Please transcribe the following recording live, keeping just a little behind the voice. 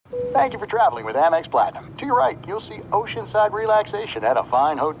Thank you for traveling with Amex Platinum. To your right, you'll see oceanside relaxation at a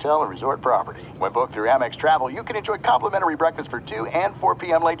fine hotel and resort property. When booked through Amex Travel, you can enjoy complimentary breakfast for 2 and 4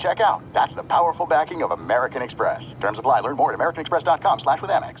 p.m. late checkout. That's the powerful backing of American Express. Terms apply. Learn more at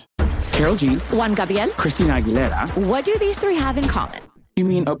americanexpress.com/withAmex. Karol G, Juan Gabriel, Christina Aguilera. What do these three have in common? You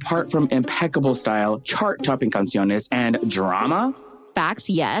mean apart from impeccable style, chart-topping canciones, and drama? Facts,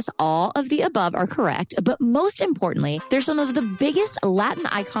 yes, all of the above are correct, but most importantly, they're some of the biggest Latin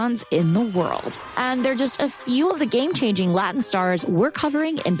icons in the world. And they're just a few of the game-changing Latin stars we're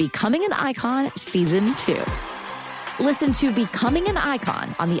covering in Becoming an Icon Season 2. Listen to Becoming an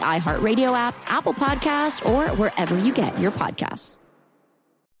Icon on the iHeartRadio app, Apple Podcasts, or wherever you get your podcasts.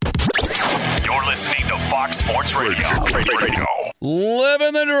 You're listening to Fox Sports Radio.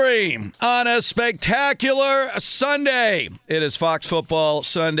 Living the dream on a spectacular Sunday. It is Fox Football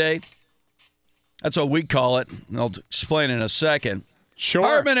Sunday. That's what we call it. I'll explain in a second. Sure.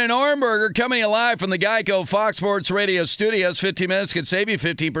 Hartman and Orenberger coming live from the Geico Fox Sports Radio studios. 15 minutes can save you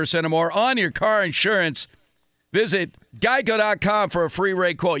 15% or more on your car insurance. Visit geico.com for a free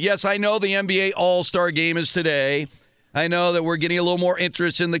rate quote. Yes, I know the NBA All-Star Game is today. I know that we're getting a little more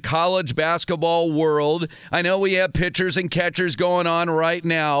interest in the college basketball world. I know we have pitchers and catchers going on right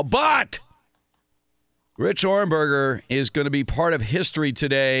now, but Rich Orenberger is going to be part of history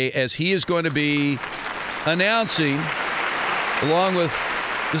today as he is going to be announcing, along with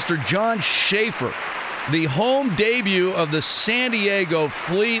Mr. John Schaefer, the home debut of the San Diego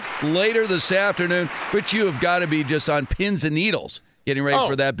Fleet later this afternoon, which you have got to be just on pins and needles getting ready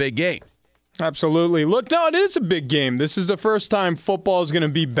for that big game. Absolutely. Look, no, it is a big game. This is the first time football is going to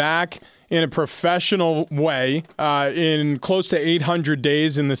be back in a professional way in close to 800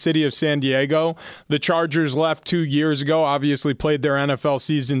 days in the city of San Diego. The Chargers left 2 years ago, obviously played their NFL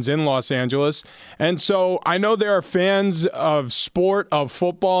seasons in Los Angeles. And so I know there are fans of sport, of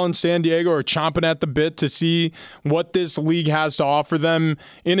football in San Diego are chomping at the bit to see what this league has to offer them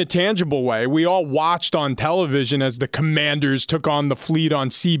in a tangible way. We all watched on television as the Commanders took on the Fleet on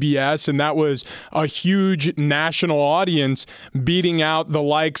CBS, and that was a huge national audience beating out the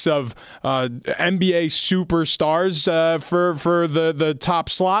likes of NBA superstars for the top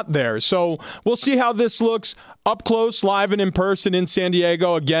slot there. So we'll see how this looks up close, live and in person in San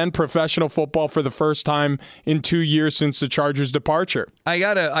Diego. Again, professional football for the first time in 2 years since the Chargers' departure. I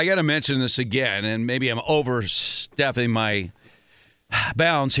gotta mention this again, and maybe I'm overstepping my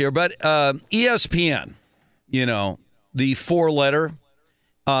bounds here, but ESPN, the four-letter.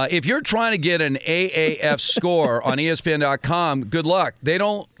 If you're trying to get an AAF score on ESPN.com, good luck. They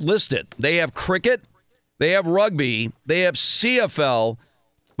don't list it. They have cricket, they have rugby, they have CFL,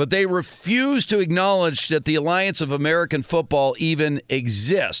 but they refuse to acknowledge that the Alliance of American Football even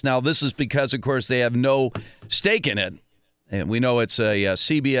exists. Now, this is because, of course, they have no stake in it. And we know it's a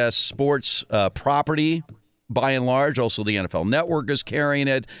CBS Sports property, by and large. Also, the NFL Network is carrying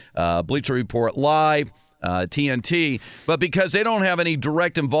it, Bleacher Report Live. TNT, but because they don't have any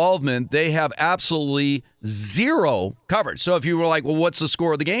direct involvement, they have absolutely zero coverage. So if you were like, well, what's the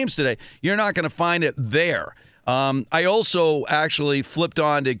score of the games today? You're not going to find it there. I also actually flipped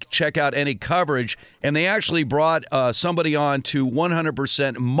on to check out any coverage, and they actually brought somebody on to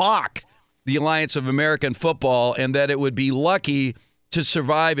 100% mock the Alliance of American Football and that it would be lucky to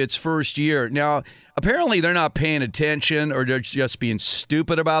survive its first year. Now, apparently they're not paying attention or they're just being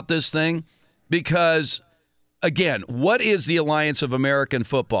stupid about this thing because again, what is the Alliance of American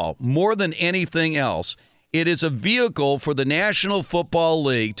Football? More than anything else, it is a vehicle for the National Football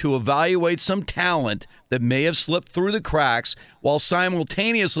League to evaluate some talent that may have slipped through the cracks while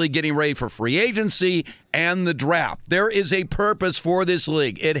simultaneously getting ready for free agency and the draft. There is a purpose for this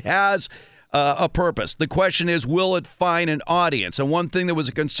league. It has a purpose. The question is, will it find an audience? And one thing that was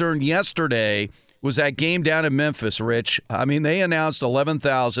a concern yesterday was that game down in Memphis, Rich. I mean, they announced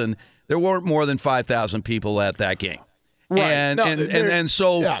 11,000. There weren't more than 5,000 people at that game. Right.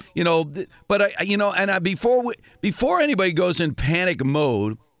 Before anybody goes in panic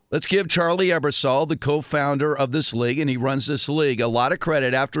mode, let's give Charlie Ebersol, the co-founder of this league, and he runs this league, a lot of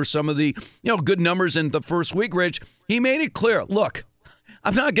credit after some of the, good numbers in the first week, Rich. He made it clear, look,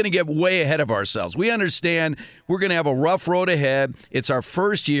 I'm not going to get way ahead of ourselves. We understand we're going to have a rough road ahead. It's our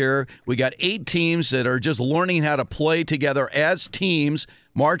first year. We got 8 teams that are just learning how to play together as teams.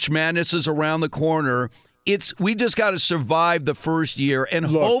 March Madness is around the corner. We just got to survive the first year and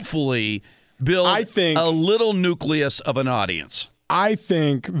hopefully build a little nucleus of an audience. I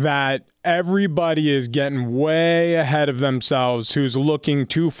think that everybody is getting way ahead of themselves who's looking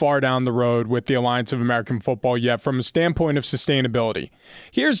too far down the road with the Alliance of American Football yet from a standpoint of sustainability.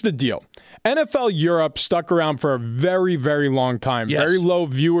 Here's the deal. NFL Europe stuck around for a very, very long time. Yes. Very low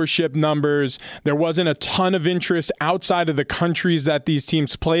viewership numbers. There wasn't a ton of interest outside of the countries that these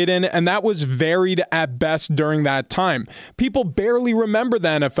teams played in, and that was varied at best during that time. People barely remember the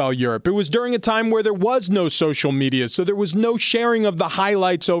NFL Europe. It was during a time where there was no social media, so there was no sharing of the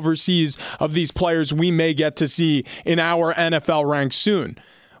highlights overseas of these players we may get to see in our NFL ranks soon.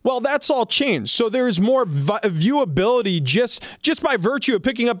 Well, that's all changed. So there is more viewability just by virtue of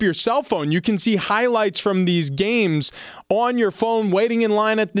picking up your cell phone. You can see highlights from these games on your phone waiting in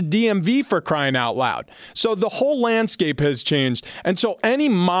line at the DMV, for crying out loud. So the whole landscape has changed. And so any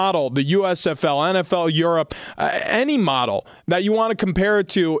model, the USFL, NFL Europe, any model that you want to compare it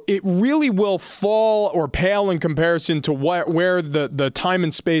to, it really will fall or pale in comparison to where the time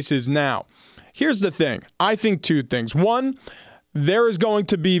and space is now. Here's the thing. I think two things. One, there is going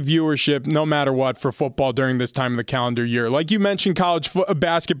to be viewership no matter what for football during this time of the calendar year. Like you mentioned, college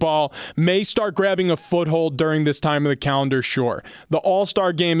basketball may start grabbing a foothold during this time of the calendar, sure. The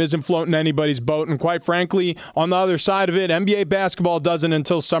All-Star game isn't floating anybody's boat, and quite frankly, on the other side of it, NBA basketball doesn't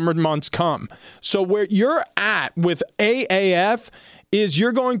until summer months come. So where you're at with AAF is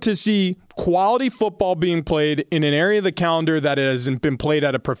you're going to see quality football being played in an area of the calendar that hasn't been played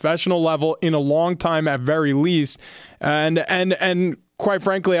at a professional level in a long time at very least. And quite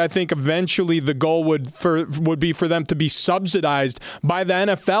frankly, I think eventually the goal would be for them to be subsidized by the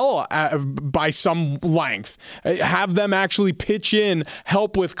NFL by some length. Have them actually pitch in,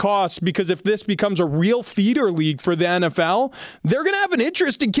 help with costs, because if this becomes a real feeder league for the NFL, they're going to have an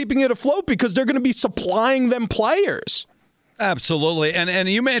interest in keeping it afloat because they're going to be supplying them players. Absolutely. And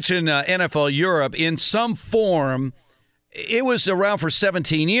you mentioned NFL Europe. In some form, it was around for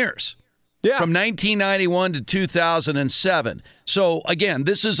 17 years. Yeah. From 1991 to 2007. So, again,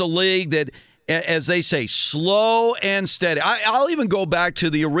 this is a league that, as they say, slow and steady. I'll even go back to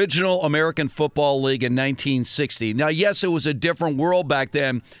the original American Football League in 1960. Now, yes, it was a different world back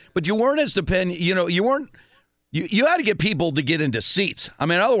then, but you weren't as dependent, You had to get people to get into seats. I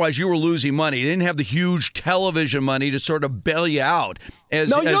mean, otherwise you were losing money. You didn't have the huge television money to sort of bail you out. You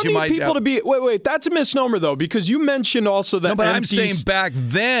don't need people to be. Wait. That's a misnomer though, because you mentioned also that. No, but I'm saying back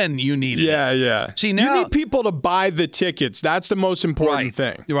then you needed. Yeah. See, now you need people to buy the tickets. That's the most important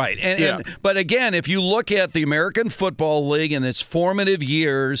thing. Right. But again, if you look at the American Football League in its formative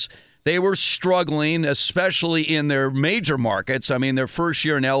years, they were struggling, especially in their major markets. I mean, their first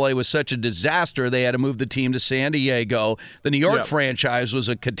year in L.A. was such a disaster, they had to move the team to San Diego. The New York franchise was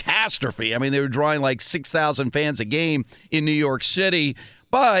a catastrophe. I mean, they were drawing like 6,000 fans a game in New York City,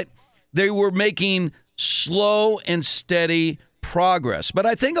 but they were making slow and steady progress. But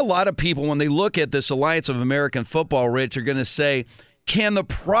I think a lot of people, when they look at this Alliance of American Football, Rich, are going to say, can the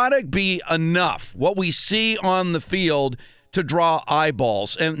product be enough, what we see on the field, to draw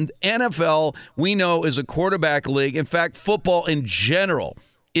eyeballs? And NFL, we know, is a quarterback league. In fact, football in general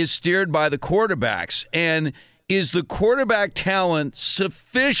is steered by the quarterbacks. And is the quarterback talent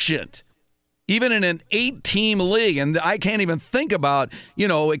sufficient, even in an 8-team league? And I can't even think about,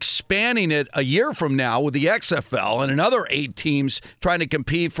 expanding it a year from now with the XFL and another 8 teams trying to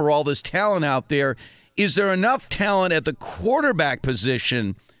compete for all this talent out there. Is there enough talent at the quarterback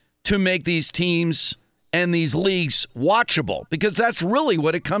position to make these teams and these leagues watchable? Because that's really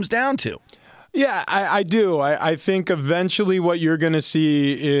what it comes down to. Yeah, I do. I think eventually what you're going to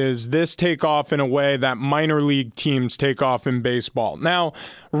see is this take off in a way that minor league teams take off in baseball. Now,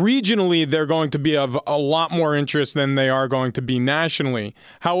 regionally, they're going to be of a lot more interest than they are going to be nationally.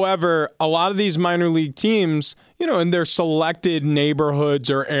 However, a lot of these minor league teams, in their selected neighborhoods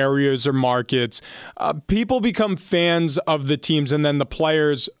or areas or markets, people become fans of the teams, and then the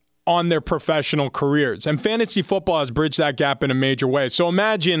players on their professional careers. And fantasy football has bridged that gap in a major way. So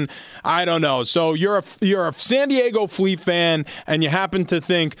imagine, I don't know, so you're a San Diego Fleet fan and you happen to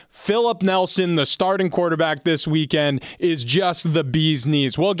think Philip Nelson, the starting quarterback this weekend, is just the bee's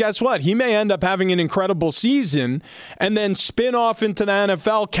knees. Well, guess what? He may end up having an incredible season and then spin off into the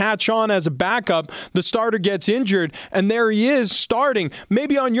NFL, catch on as a backup. The starter gets injured and there he is starting.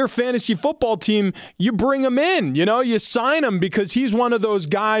 Maybe on your fantasy football team, you bring him in, you sign him because he's one of those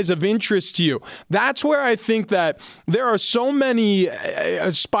guys of interest to you. That's where I think that there are so many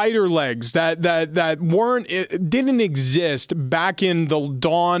spider legs that didn't exist back in the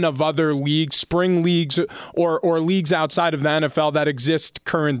dawn of other leagues, spring leagues or leagues outside of the NFL that exist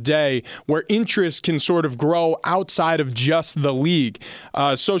current day, where interest can sort of grow outside of just the league.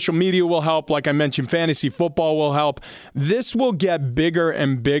 Social media will help. Like I mentioned, fantasy football will help. This will get bigger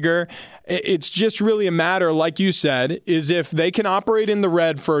and bigger. It's just really a matter, like you said, is if they can operate in the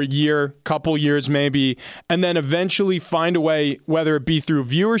red for a year, couple years maybe, and then eventually find a way, whether it be through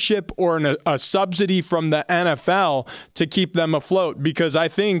viewership or a subsidy from the NFL to keep them afloat. Because I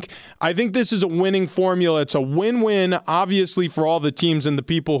think this is a winning formula. It's a win-win, obviously, for all the teams and the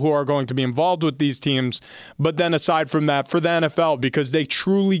people who are going to be involved with these teams. But then aside from that, for the NFL, because they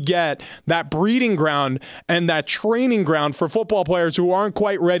truly get that breeding ground and that training ground for football players who aren't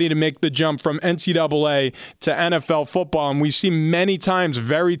quite ready to make the jump from NCAA to NFL football. And we've seen many times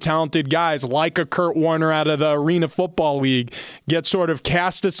very talented guys like a Kurt Warner out of the Arena Football League get sort of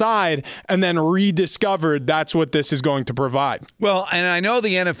cast aside and then rediscovered. That's what this is going to provide. Well, and I know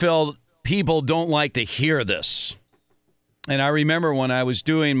the NFL people don't like to hear this. And I remember when I was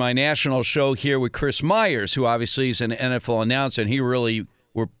doing my national show here with Chris Myers, who obviously is an NFL announcer, and he really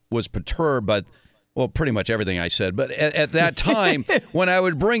was perturbed by, well, pretty much everything I said. But at that time, when I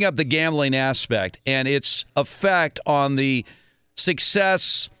would bring up the gambling aspect and its effect on the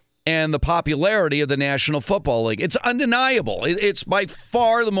success and the popularity of the National Football League, it's undeniable. It's by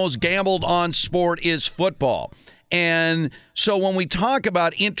far the most gambled on sport is football. And so when we talk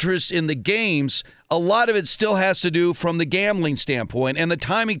about interest in the games, a lot of it still has to do from the gambling standpoint. And the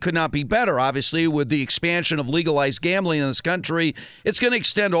timing could not be better, obviously, with the expansion of legalized gambling in this country. It's going to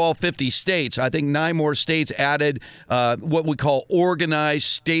extend to all 50 states. I think 9 more states added what we call organized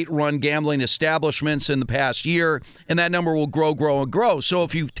state-run gambling establishments in the past year. And that number will grow, grow, and grow. So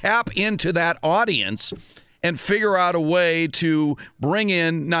if you tap into that audience and figure out a way to bring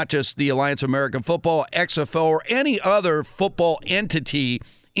in not just the Alliance of American Football, XFL, or any other football entity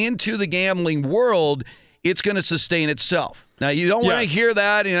into the gambling world, it's going to sustain itself. Now, you don't want to hear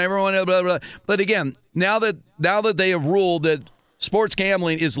that, and everyone, blah, blah, blah. But again, now that they have ruled that sports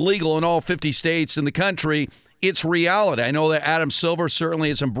gambling is legal in all 50 states in the country, it's reality. I know that Adam Silver certainly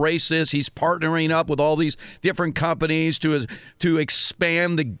has embraced this. He's partnering up with all these different companies to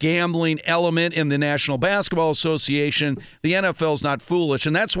expand the gambling element in the National Basketball Association. The NFL's not foolish,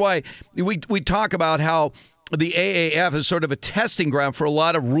 and that's why we talk about how the AAF is sort of a testing ground for a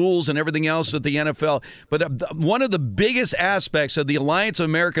lot of rules and everything else at the NFL. But one of the biggest aspects of the Alliance of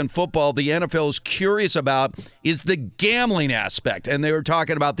American Football the NFL is curious about is the gambling aspect. And they were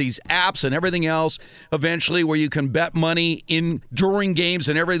talking about these apps and everything else eventually where you can bet money during games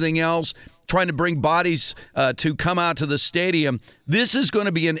and everything else, trying to bring bodies to come out to the stadium. This is going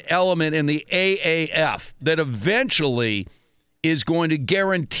to be an element in the AAF that eventually is going to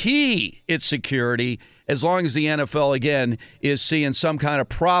guarantee its security as long as the NFL, again, is seeing some kind of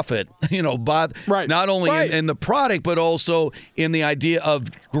profit, not only in the product, but also in the idea of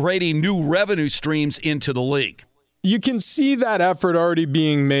creating new revenue streams into the league. You can see that effort already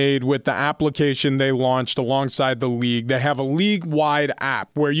being made with the application they launched alongside the league. They have a league-wide app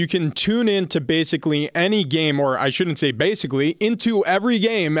where you can tune into basically any game, or I shouldn't say basically, into every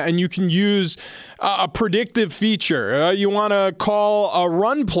game, and you can use a predictive feature. You want to call a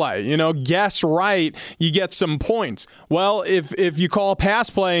run play, guess right, you get some points. Well, if you call a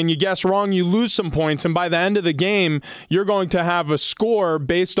pass play and you guess wrong, you lose some points, and by the end of the game, you're going to have a score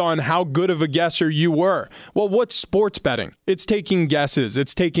based on how good of a guesser you were. Well, what's sports betting? It's taking guesses.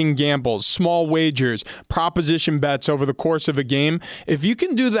 It's taking gambles, small wagers, proposition bets over the course of a game. If you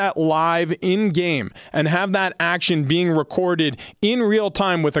can do that live in-game and have that action being recorded in real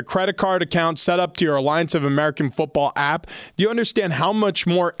time with a credit card account set up to your Alliance of American Football app, do you understand how much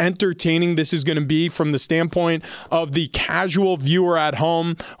more entertaining this is going to be from the standpoint of the casual viewer at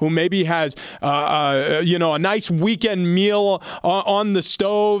home who maybe has a nice weekend meal on the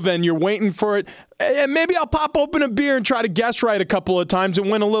stove and you're waiting for it? And maybe I'll pop open a beer and try to guess right a couple of times and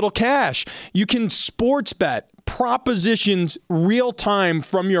win a little cash. You can sports bet propositions real time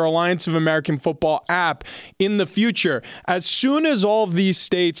from your Alliance of American Football app in the future. As soon as all of these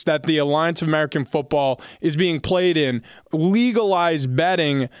states that the Alliance of American Football is being played in legalize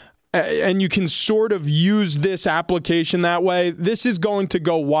betting, and you can sort of use this application that way, this is going to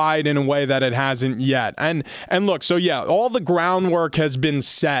go wide in a way that it hasn't yet. And look, so yeah, all the groundwork has been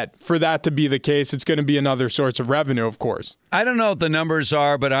set for that to be the case. It's going to be another source of revenue, of course. I don't know what the numbers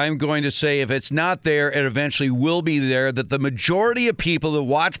are, but I'm going to say if it's not there, it eventually will be there, that the majority of people that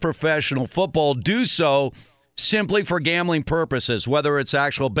watch professional football do so simply for gambling purposes, whether it's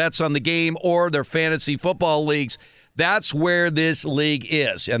actual bets on the game or their fantasy football leagues. That's where this league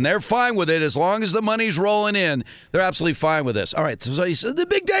is, and they're fine with it as long as the money's rolling in. They're absolutely fine with this. All right, so it's the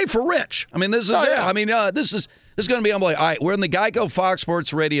big day for Rich. I mean, this is it. Yeah. I mean, this is going to be unbelievable. All right, we're in the Geico Fox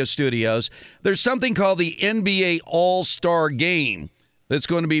Sports Radio studios. There's something called the NBA All-Star Game that's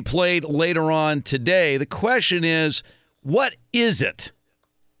going to be played later on today. The question is, what is it?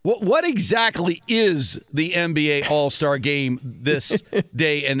 What exactly is the NBA All-Star Game this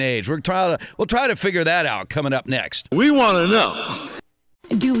day and age? We'll try to figure that out coming up next. We want to know.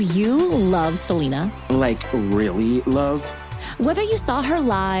 Do you love Selena? Like, really love? Whether you saw her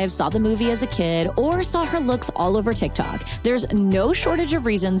live, saw the movie as a kid, or saw her looks all over TikTok, there's no shortage of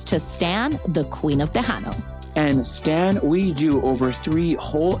reasons to stan the Queen of Tejano. And Stan, we do over 3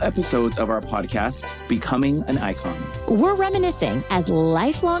 whole episodes of our podcast, Becoming an Icon. We're reminiscing as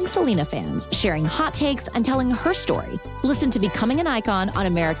lifelong Selena fans, sharing hot takes and telling her story. Listen to Becoming an Icon on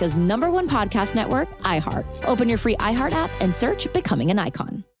America's #1 podcast network, iHeart. Open your free iHeart app and search Becoming an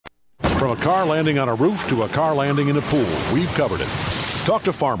Icon. From a car landing on a roof to a car landing in a pool, we've covered it. Talk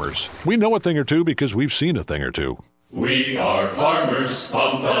to farmers. We know a thing or two because we've seen a thing or two. We are farmers.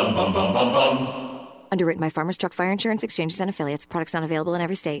 Bum, bum, bum, bum, bum, bum. Underwritten by Farmers Truck Fire Insurance Exchanges and Affiliates. Products not available in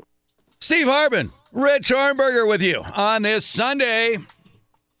every state. Steve Harbin, Rich Hornberger with you on this Sunday.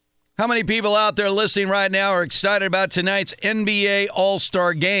 How many people out there listening right now are excited about tonight's NBA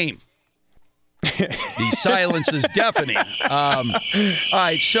All-Star Game? The silence is deafening. All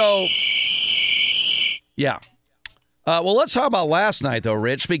right, so, yeah. Well, let's talk about last night, though,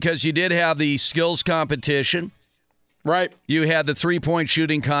 Rich, because you did have the skills competition. Right. You had the three-point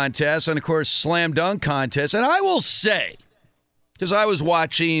shooting contest and, of course, slam dunk contest. And I will say, because I was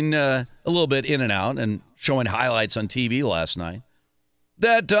watching a little bit in and out and showing highlights on TV last night,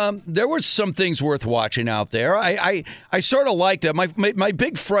 that there were some things worth watching out there. I sort of liked it. My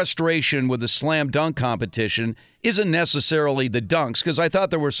big frustration with the slam dunk competition isn't necessarily the dunks, because I thought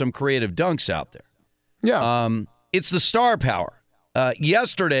there were some creative dunks out there. Yeah. It's the star power.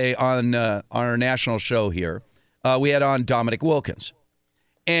 Yesterday on our national show here, we had on Dominique Wilkins.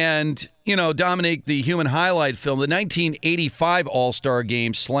 And, you know, Dominique, the human highlight film, the 1985 All-Star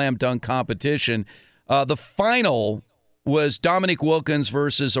Game slam dunk competition, the final was Dominique Wilkins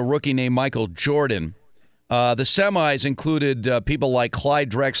versus a rookie named Michael Jordan. The semis included people like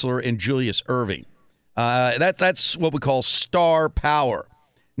Clyde Drexler and Julius Erving. That's what we call star power.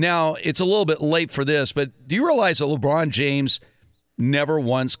 Now, it's a little bit late for this, but do you realize that LeBron James never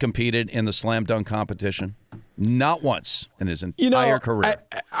once competed in the slam dunk competition? Not once in his entire career.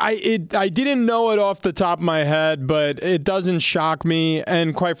 I didn't know it off the top of my head, but it doesn't shock me.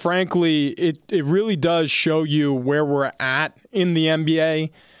 And quite frankly, it really does show you where we're at in the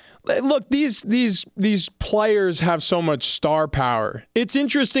NBA. Look, these players have so much star power. It's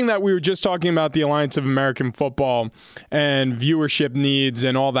interesting that we were just talking about the Alliance of American Football and viewership needs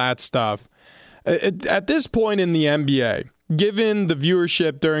and all that stuff. At this point in the NBA, given the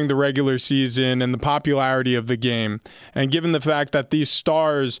viewership during the regular season and the popularity of the game, and given the fact that these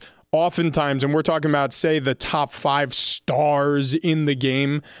stars oftentimes, and we're talking about, say, the top 5 stars in the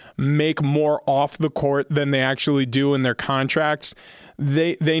game, make more off the court than they actually do in their contracts,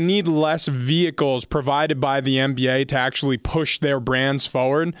 they need less vehicles provided by the NBA to actually push their brands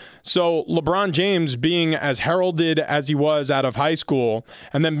forward. So LeBron James, being as heralded as he was out of high school,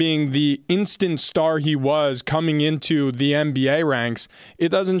 and then being the instant star he was coming into the NBA ranks, it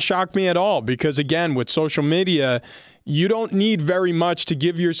doesn't shock me at all, because again, with social media, you don't need very much to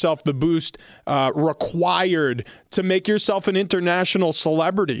give yourself the boost required to make yourself an international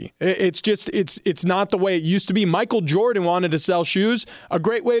celebrity. It's not the way it used to be. Michael Jordan wanted to sell shoes. A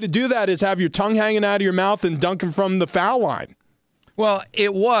great way to do that is have your tongue hanging out of your mouth and dunking from the foul line. Well,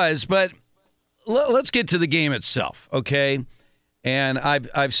 it was, but let's get to the game itself, okay? And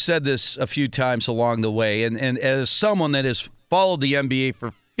I've said this a few times along the way, and as someone that has followed the NBA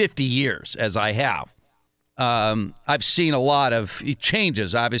for 50 years, as I have, I've seen a lot of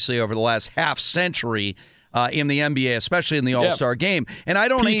changes, obviously, over the last half century in the NBA, especially in the All-Star game. And I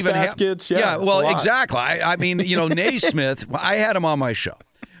don't Peach even baskets, have... yeah, well, exactly. I mean, you know, Naismith, I had him on my show.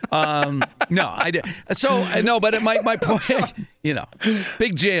 No, I did. So, no, but my point, you know,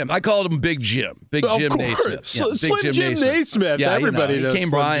 Big Jim. I called him Big Jim. Big Jim Naismith. Yeah, Slim Jim Naismith. Yeah, everybody knows. He came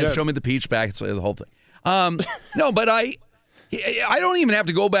by and showed me the peach back, the whole thing. No, but I don't even have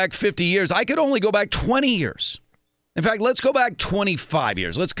to go back 50 years. I could only go back 20 years. In fact, let's go back 25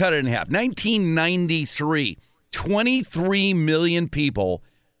 years. Let's cut it in half. 1993, 23 million people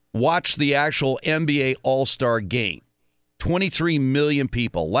watched the actual NBA All-Star game. 23 million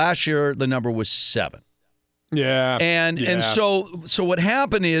people. Last year, the number was 7. Yeah. And so what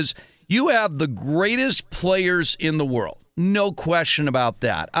happened is you have the greatest players in the world. No question about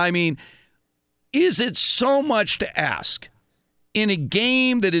that. I mean, is it so much to ask in a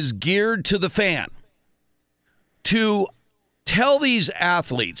game that is geared to the fan to tell these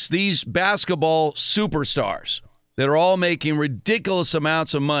athletes, these basketball superstars that are all making ridiculous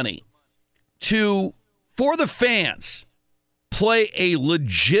amounts of money, for the fans, play a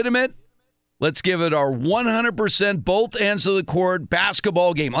legitimate, let's give it our 100% both ends of the court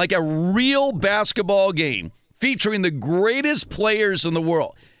basketball game, like a real basketball game featuring the greatest players in the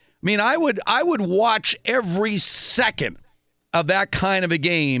world. I mean, I would watch every second of that kind of a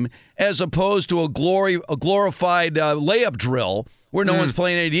game as opposed to a glorified layup drill where no one's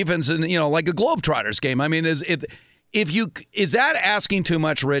playing any defense, and like a Globetrotters game. I mean, is that asking too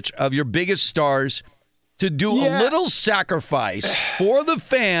much, Rich, of your biggest stars to do a little sacrifice for the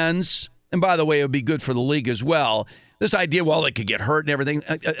fans? And by the way, it would be good for the league as well. This idea, well, they could get hurt and everything.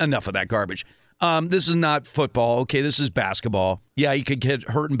 Enough of that garbage. This is not football. Okay, this is basketball. Yeah, you could get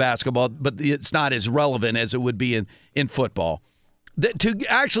hurt in basketball, but it's not as relevant as it would be in football. To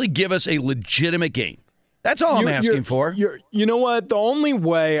actually give us a legitimate game. That's all I'm asking for. You know what? The only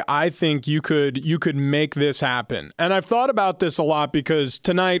way I think you could make this happen, and I've thought about this a lot because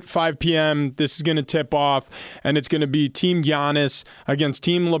tonight, 5 p.m., this is going to tip off, and it's going to be Team Giannis against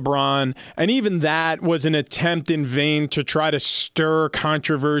Team LeBron, and even that was an attempt in vain to try to stir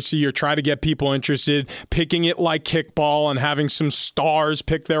controversy or try to get people interested, picking it like kickball and having some stars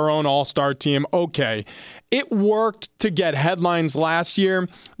pick their own all-star team. Okay. It worked to get headlines last year.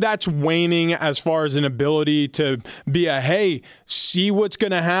 That's waning as far as an ability to be hey, see what's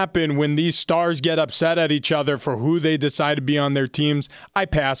going to happen when these stars get upset at each other for who they decide to be on their teams. I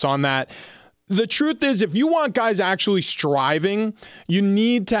pass on that. The truth is, if you want guys actually striving, you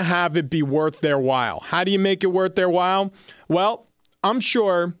need to have it be worth their while. How do you make it worth their while? Well, I'm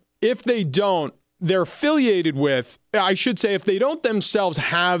sure if they don't, they're affiliated with, I should say, if they don't themselves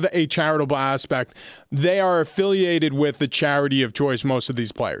have a charitable aspect, they are affiliated with the charity of choice, most of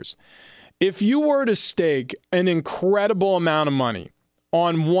these players. If you were to stake an incredible amount of money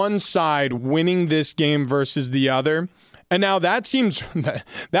on one side winning this game versus the other, and now that seems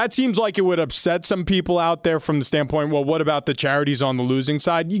like it would upset some people out there from the standpoint, well, what about the charities on the losing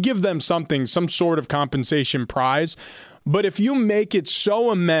side? You give them something, some sort of compensation prize. But if you make it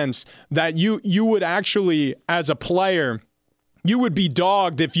so immense that you would actually, as a player, you would be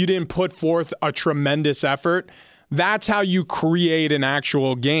dogged if you didn't put forth a tremendous effort, that's how you create an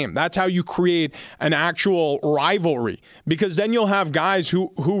actual game. That's how you create an actual rivalry. Because then you'll have guys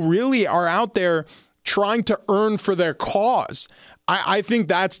who really are out there trying to earn for their cause. I think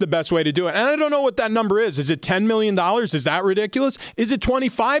that's the best way to do it. And I don't know what that number is. Is it $10 million? Is that ridiculous? Is it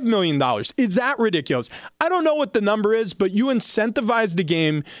 $25 million? Is that ridiculous? I don't know what the number is, but you incentivize the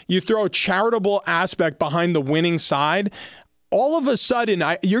game. You throw a charitable aspect behind the winning side. All of a sudden,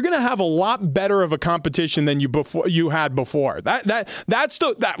 you're going to have a lot better of a competition than you had before.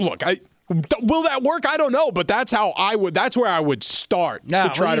 Look. Will that work? I don't know, but that's where I would start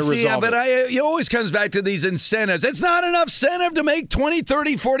to try to resolve it. But it always comes back to these incentives. It's not enough incentive to make $20,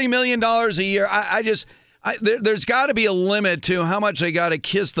 $30, $40 million a year. There's got to be a limit to how much they got to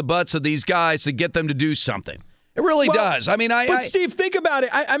kiss the butts of these guys to get them to do something. It really does. I mean, But Steve, think about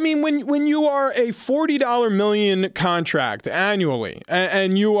it. I mean, when you are a $40 million contract annually,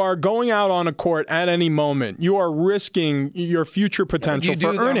 and you are going out on a court at any moment, you are risking your future potential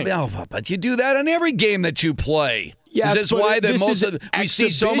for earning. But you do that in every game that you play. Yes, is this why we see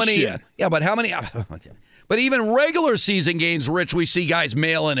so many? Yeah, but how many? But even regular season games, Rich, we see guys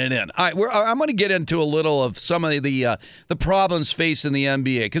mailing it in. All right, I'm going to get into a little of some of the problems facing the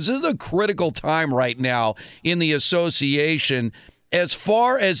NBA, because this is a critical time right now in the association as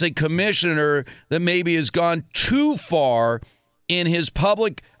far as a commissioner that maybe has gone too far in his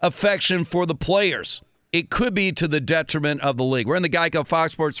public affection for the players. It could be to the detriment of the league. We're in the Geico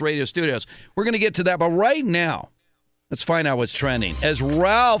Fox Sports Radio studios. We're going to get to that. But right now, let's find out what's trending. As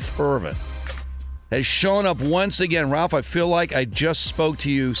Ralph Irvin has shown up once again. Ralph, I feel like I just spoke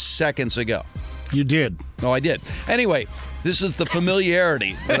to you seconds ago. You did. No, I did. Anyway, this is the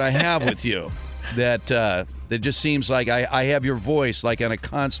familiarity that I have with you that just seems like I have your voice like on a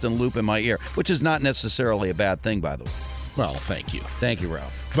constant loop in my ear, which is not necessarily a bad thing, by the way. Well, thank you. Thank you,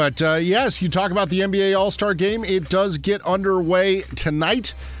 Ralph. But, yes, you talk about the NBA All-Star Game. It does get underway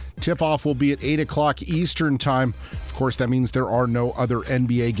tonight. Tip-off will be at 8 o'clock Eastern Time. Of course, that means there are no other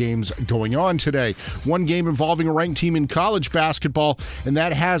NBA games going on today. One game involving a ranked team in college basketball, and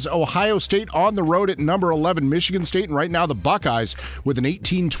that has Ohio State on the road at number 11, Michigan State. And right now, the Buckeyes with an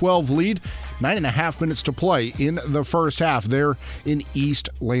 18-12 lead. 9.5 minutes to play in the first half there in East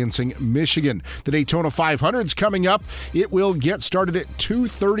Lansing, Michigan. The Daytona 500 is coming up. It will get started at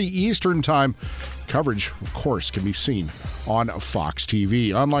 2:30 Eastern Time. Coverage, of course, can be seen on Fox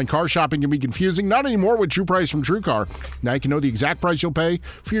TV. Online car shopping can be confusing. Not anymore with True Price from TrueCar. Now you can know the exact price you'll pay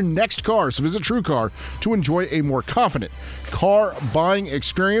for your next car. So visit TrueCar to enjoy a more confident car buying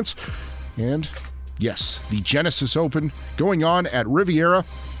experience. And Yes, the Genesis Open going on at Riviera.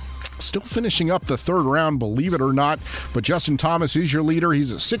 Still finishing up the third round, believe it or not. But Justin Thomas is your leader.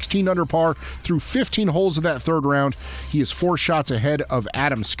 He's at 16 under par through 15 holes of that third round. He is 4 shots ahead of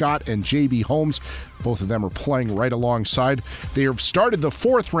Adam Scott and J.B. Holmes. Both of them are playing right alongside. They have started the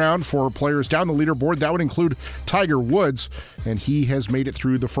fourth round for players down the leaderboard. That would include Tiger Woods, and he has made it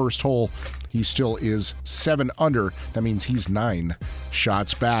through the first hole. He still is 7 under. That means he's 9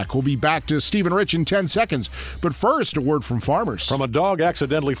 shots back. We'll be back to Stephen Rich in 10 seconds. But first, a word from Farmers. From a dog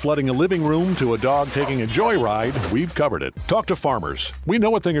accidentally flooding a living room to a dog taking a joyride, we've covered it. Talk to Farmers. We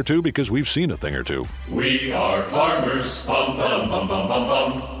know a thing or two because we've seen a thing or two. We are Farmers. Bum, bum, bum, bum, bum,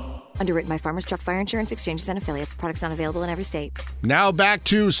 bum. Underwritten by Farmers Truck Fire Insurance Exchanges and Affiliates. Products not available in every state. Now back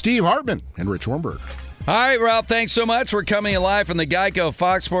to Steve Hartman and Rich Warmberg. All right, Ralph, thanks so much. We're coming live from the Geico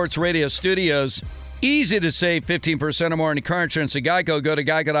Fox Sports Radio studios. Easy to save 15% or more on your car insurance at Geico. Go to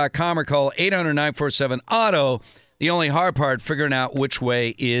geico.com or call 800-947-AUTO. The only hard part, figuring out which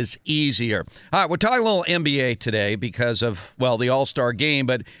way is easier. All right, we're talking a little NBA today because of, well, the All-Star game,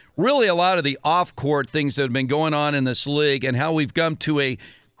 but really a lot of the off-court things that have been going on in this league and how we've come to a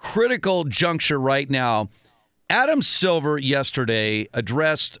critical juncture right now. Adam Silver yesterday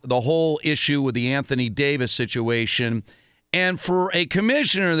addressed the whole issue with the Anthony Davis situation. And for a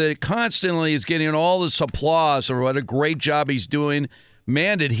commissioner that constantly is getting all this applause for what a great job he's doing,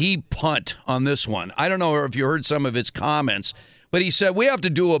 man, did he punt on this one. I don't know if you heard some of his comments, but he said we have to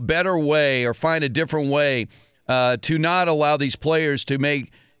do a better way or find a different way to not allow these players to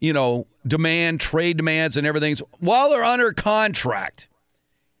make, trade demands and everything while they're under contract.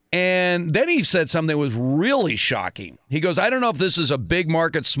 And then he said something that was really shocking. He goes, I don't know if this is a big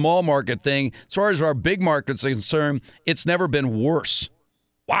market, small market thing. As far as our big market's concerned, it's never been worse.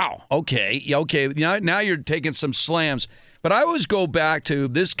 Wow. Okay. Now you're taking some slams. But I always go back to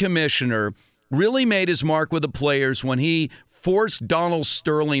this commissioner really made his mark with the players when he forced Donald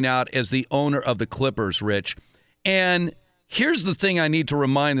Sterling out as the owner of the Clippers, Rich. And here's the thing I need to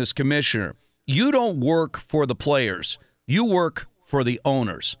remind this commissioner. You don't work for the players. You work for the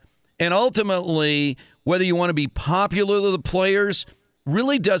owners. And ultimately, whether you want to be popular with the players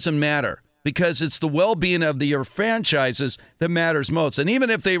really doesn't matter because it's the well-being of your franchises that matters most. And even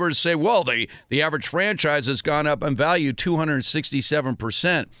if they were to say, well, the average franchise has gone up in value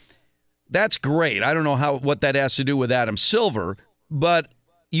 267%, that's great. I don't know what that has to do with Adam Silver, but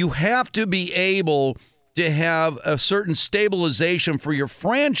you have to be able to have a certain stabilization for your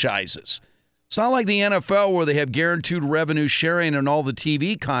franchises. It's not like the NFL where they have guaranteed revenue sharing and all the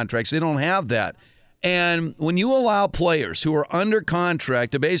TV contracts. They don't have that. And when you allow players who are under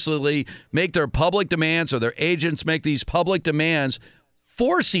contract to basically make their public demands or their agents make these public demands,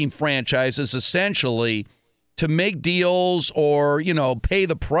 forcing franchises essentially to make deals or, pay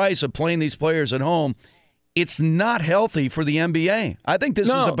the price of playing these players at home, it's not healthy for the NBA. I think this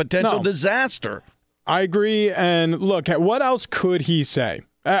is a potential disaster. I agree. And look, what else could he say?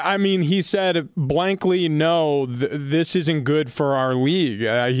 I mean, he said blankly, no, this isn't good for our league.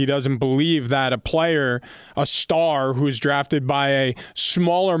 He doesn't believe that a player, a star who's drafted by a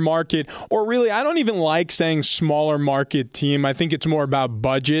smaller market, or really, I don't even like saying smaller market team. I think it's more about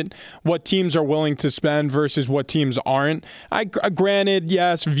budget, what teams are willing to spend versus what teams aren't. Granted,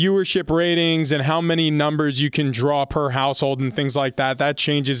 yes, viewership ratings and how many numbers you can draw per household and things like that, that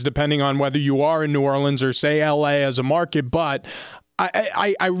changes depending on whether you are in New Orleans or, say, LA as a market, but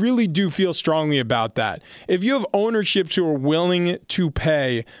I really do feel strongly about that. If you have ownerships who are willing to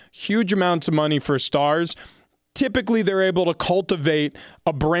pay huge amounts of money for stars, typically they're able to cultivate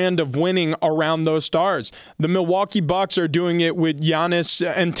a brand of winning around those stars. The Milwaukee Bucks are doing it with Giannis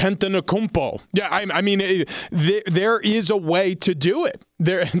Antetokounmpo. Yeah, I mean, there is a way to do it.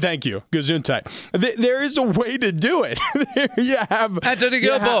 Thank you, Gesundheit. There is a way to do it. You have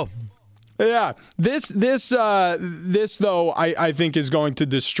Antetokounmpo. Yeah, this though I think is going to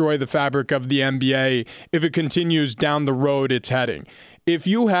destroy the fabric of the NBA if it continues down the road it's heading. If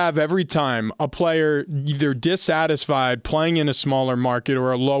you have every time a player either dissatisfied playing in a smaller market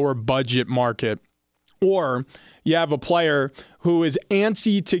or a lower budget market, or you have a player who is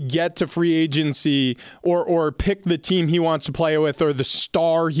antsy to get to free agency or pick the team he wants to play with or the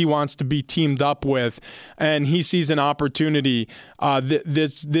star he wants to be teamed up with, and he sees an opportunity,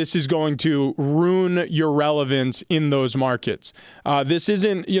 this is going to ruin your relevance in those markets. This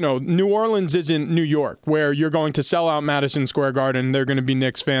isn't, New Orleans isn't New York, where you're going to sell out Madison Square Garden and they're going to be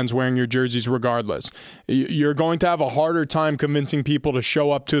Knicks fans wearing your jerseys regardless. You're going to have a harder time convincing people to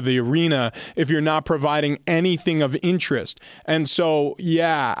show up to the arena if you're not providing anything of interest. And so,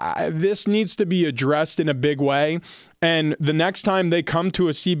 this needs to be addressed in a big way. And the next time they come to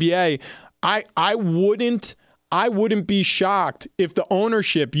a CBA, I wouldn't be shocked if the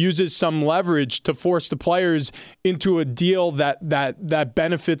ownership uses some leverage to force the players into a deal that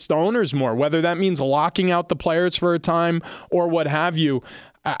benefits the owners more, whether that means locking out the players for a time or what have you.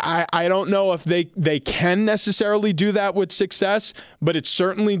 I don't know if they can necessarily do that with success, but it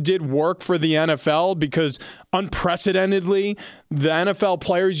certainly did work for the NFL because unprecedentedly, the NFL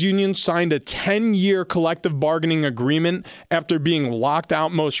Players Union signed a 10-year collective bargaining agreement after being locked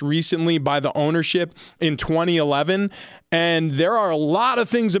out most recently by the ownership in 2011. And there are a lot of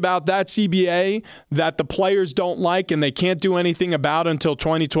things about that CBA that the players don't like and they can't do anything about until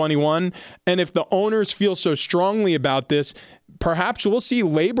 2021. And if the owners feel so strongly about this, perhaps we'll see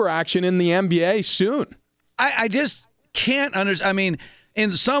labor action in the NBA soon. I just can't understand. I mean,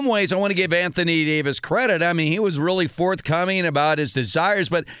 in some ways, I want to give Anthony Davis credit. I mean, he was really forthcoming about his desires,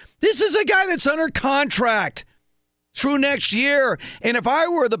 but this is a guy that's under contract through next year. And if I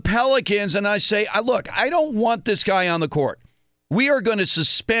were the Pelicans and I say, look, I don't want this guy on the court, we are going to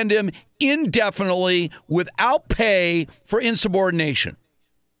suspend him indefinitely without pay for insubordination.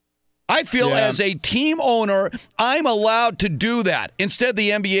 I feel as a team owner, I'm allowed to do that. Instead,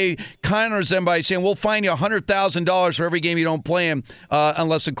 the NBA counters them by saying, we'll fine you $100,000 for every game you don't play him,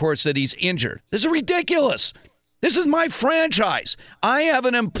 unless, of course, that he's injured. This is ridiculous. This is my franchise. I have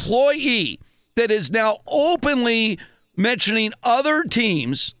an employee that is now openly mentioning other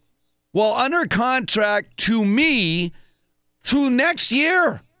teams while under contract to me through next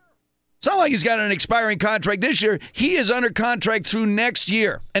year. It's not like he's got an expiring contract this year. He is under contract through next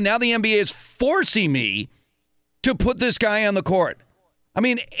year. And now the NBA is forcing me to put this guy on the court. I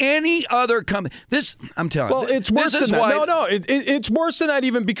mean, any other company. This, I'm telling you. Well, it's worse than that. It's worse than that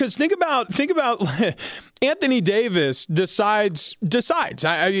even because think about Anthony Davis decides.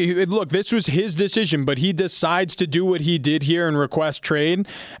 Look, this was his decision, but he decides to do what he did here and request trade.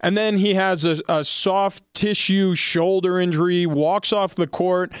 And then he has a soft tissue shoulder injury, walks off the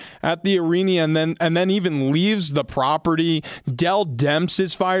court at the arena, and then even leaves the property. Dell Demps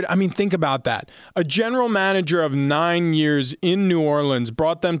is fired. I mean, think about that. A general manager of 9 years in New Orleans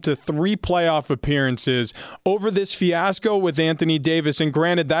brought them to 3 playoff appearances over this fiasco with Anthony Davis. And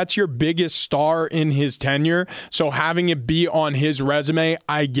granted, that's your biggest star in his tenure, so having it be on his resume,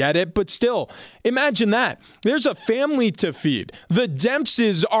 I get it. But still, imagine that. There's a family to feed. The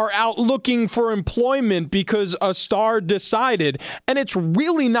Dempses are out looking for employment because a star decided, and it's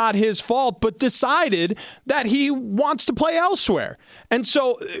really not his fault, but decided that he wants to play elsewhere. And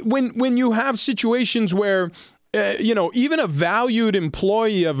so when you have situations where even a valued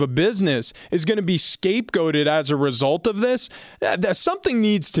employee of a business is going to be scapegoated as a result of this, something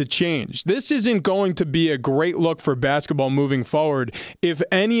needs to change. This isn't going to be a great look for basketball moving forward if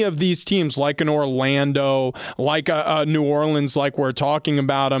any of these teams, like an Orlando, like a New Orleans, like we're talking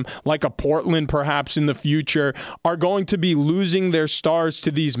about them, like a Portland perhaps in the future, are going to be losing their stars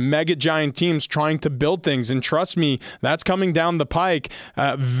to these mega giant teams trying to build things. And trust me, that's coming down the pike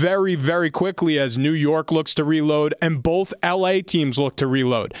very, very quickly as New York looks to reload and both LA teams look to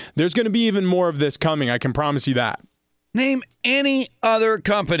reload. There's going to be even more of this coming. I can promise you that. Name any other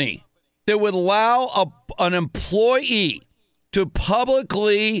company that would allow an employee to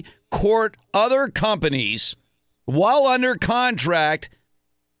publicly court other companies while under contract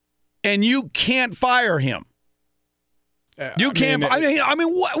and you can't fire him. You can't.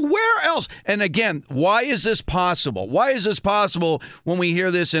 Where else? And again, why is this possible? Why is this possible when we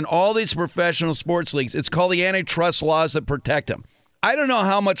hear this in all these professional sports leagues? It's called the antitrust laws that protect them. I don't know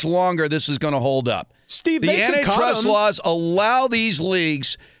how much longer this is going to hold up. Steve, the antitrust laws allow these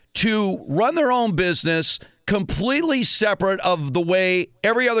leagues to run their own business completely separate of the way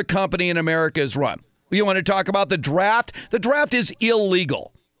every other company in America is run. You want to talk about the draft? The draft is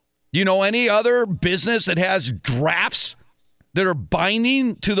illegal. You know any other business that has drafts that are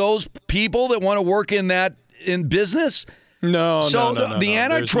binding to those people that want to work in business? No. The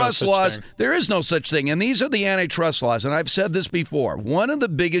antitrust laws, there is no such thing. And these are the antitrust laws. And I've said this before. One of the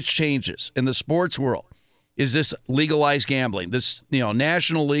biggest changes in the sports world is this legalized gambling, this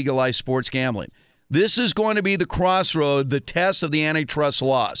national legalized sports gambling. This is going to be the crossroad, the test of the antitrust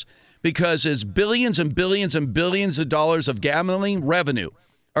laws, because as billions and billions and billions of dollars of gambling revenue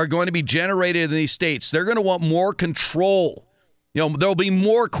are going to be generated in these states, they're going to want more control. There'll be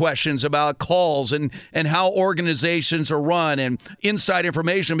more questions about calls and how organizations are run and inside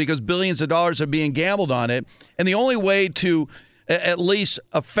information because billions of dollars are being gambled on it. And the only way to at least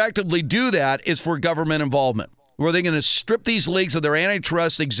effectively do that is for government involvement, where they're going to strip these leagues of their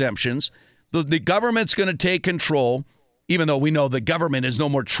antitrust exemptions. The government's going to take control. even though we know the government is no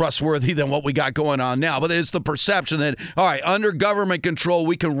more trustworthy than what we got going on now. But it's the perception that, all right, under government control,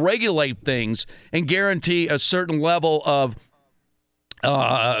 we can regulate things and guarantee a certain level of,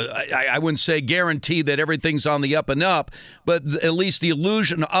 I wouldn't say guarantee that everything's on the up and up, but at least the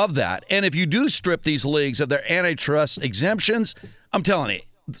illusion of that. And if you do strip these leagues of their antitrust exemptions, I'm telling you,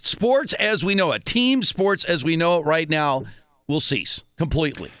 sports as we know it, team sports as we know it right now, will cease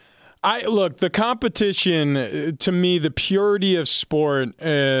completely. Look, the competition, to me, the purity of sport,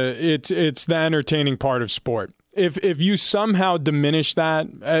 it's the entertaining part of sport. If you somehow diminish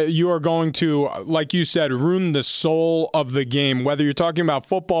that, you are going to, like you said, ruin the soul of the game. Whether you're talking about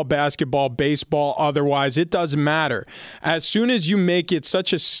football, basketball, baseball, otherwise, it doesn't matter. As soon as you make it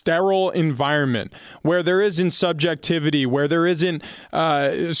such a sterile environment where there isn't subjectivity, where there isn't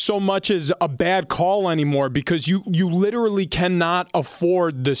so much as a bad call anymore, because you literally cannot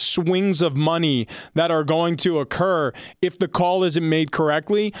afford the swings of money that are going to occur if the call isn't made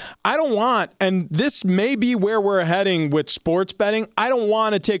correctly. I don't want, and this may be where we're heading with sports betting, I don't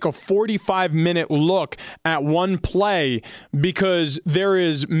want to take a 45-minute look at one play because there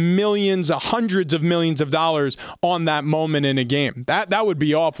is millions, hundreds of millions of dollars on that moment in a game. That would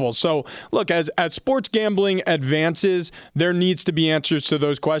be awful. So, look, as sports gambling advances, there needs to be answers to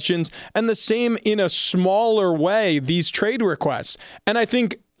those questions. And the same in a smaller way, these trade requests. And I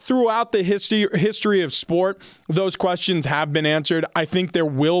think throughout the history of sport, those questions have been answered. I think there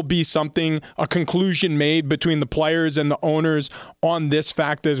will be a conclusion made between the players and the owners on this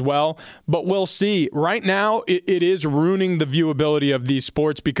fact as well. But we'll see. Right now, it is ruining the viewability of these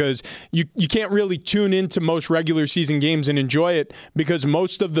sports because you can't really tune into most regular season games and enjoy it because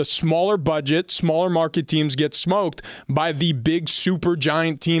most of the smaller budget, smaller market teams get smoked by the big super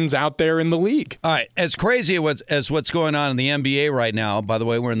giant teams out there in the league. All right. As crazy as what's going on in the NBA right now, by the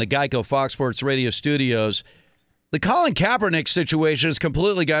way, we're in the Geico Fox Sports Radio studios. The Colin Kaepernick situation has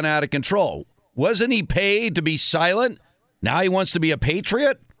completely gone out of control. Wasn't he paid to be silent? Now he wants to be a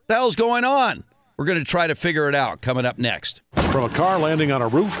patriot? What the hell's going on? We're going to try to figure it out coming up next. From a car landing on a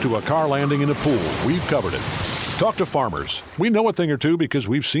roof to a car landing in a pool, we've covered it. Talk to Farmers. We know a thing or two because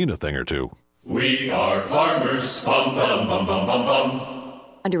we've seen a thing or two. We are farmers. Bum, bum, bum, bum, bum, bum.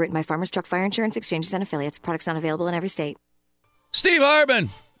 Underwritten by Farmers Truck Fire Insurance Exchanges and Affiliates. Products not available in every state. Steve Harbin,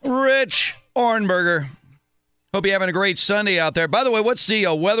 Rich Ohrnberger. Hope you're having a great Sunday out there. By the way, what's the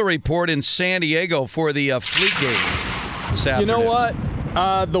weather report in San Diego for the Fleet game this afternoon? You know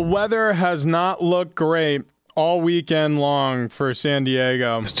what? The weather has not looked great all weekend long for San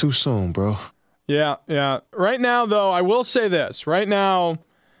Diego. It's too soon, bro. Yeah. Right now, though, I will say this. Right now,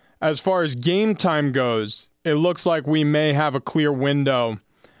 as far as game time goes, it looks like we may have a clear window.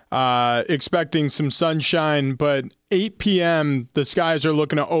 Expecting some sunshine, but 8 p.m., the skies are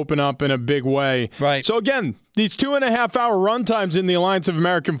looking to open up in a big way. Right. So, again, these 2.5-hour run times in the Alliance of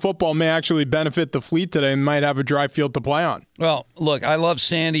American Football may actually benefit the Fleet today and might have a dry field to play on. Well, look, I love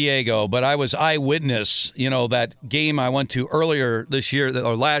San Diego, but I was eyewitness, that game I went to earlier this year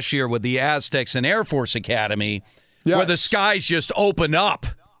or last year with the Aztecs and Air Force Academy, where the skies just open up.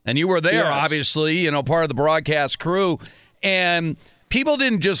 And you were there, obviously, part of the broadcast crew. And people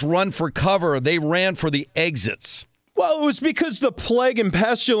didn't just run for cover, they ran for the exits. Well, it was because the plague and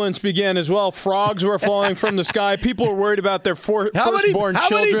pestilence began as well. Frogs were falling from the sky. People were worried about their firstborn children. How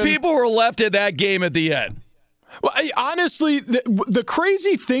many people were left in that game at the end? Well, honestly, the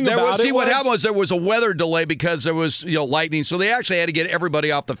crazy thing about it was... what happened was there was a weather delay because there was lightning, so they actually had to get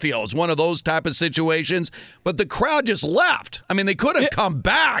everybody off the field. It's one of those type of situations, but the crowd just left. I mean, they could have come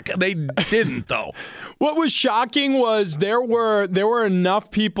back. They didn't, though. What was shocking was there were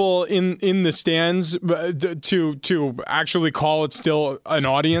enough people in the stands to actually call it still an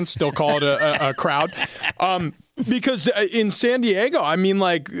audience, still call it a crowd. Because in San Diego, I mean,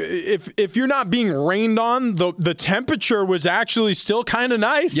 if you're not being rained on, the temperature was actually still kind of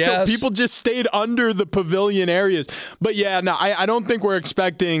nice. Yes. So people just stayed under the pavilion areas. But I don't think we're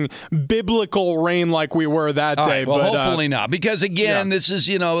expecting biblical rain like we were that day. Right, well, but hopefully not. Because again, this is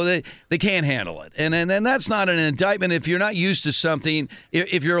they can't handle it, and that's not an indictment. If you're not used to something,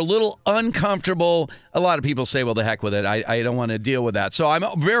 if you're a little uncomfortable, a lot of people say, "Well, the heck with it. I don't want to deal with that." So I'm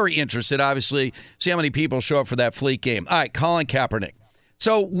very interested, obviously, see how many people show up for that Fleet game. All right, Colin Kaepernick.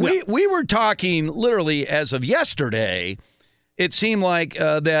 So we were talking literally as of yesterday. It seemed like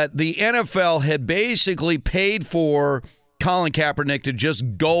that the NFL had basically paid for Colin Kaepernick to just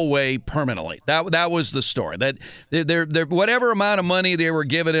go away permanently. That was the story. That they're whatever amount of money they were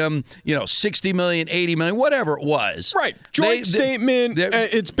giving him, $60 million, $80 million, whatever it was. Right. Joint statement.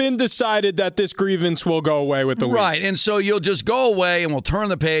 It's been decided that this grievance will go away with the league. Right. And so you'll just go away and we'll turn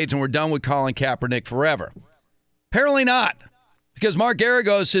the page and we're done with Colin Kaepernick forever. Apparently not, because Mark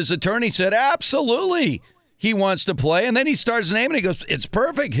Geragos, his attorney, said absolutely he wants to play. And then he starts naming it. He goes, it's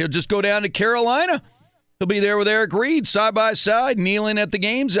perfect. He'll just go down to Carolina. He'll be there with Eric Reed side by side, kneeling at the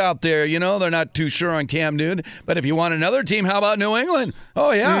games out there. You know, they're not too sure on Cam Newton. But if you want another team, how about New England?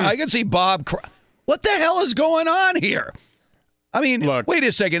 Oh, yeah, I can see Bob. What the hell is going on here? I mean, look, wait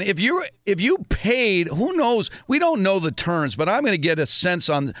a second. If you paid, who knows? We don't know the terms, but I'm going to get a sense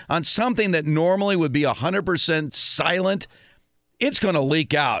on something that normally would be 100% silent. It's going to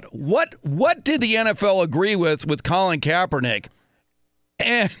leak out. What did the NFL agree with Colin Kaepernick?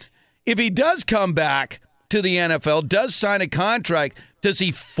 And if he does come back to the NFL, does sign a contract, does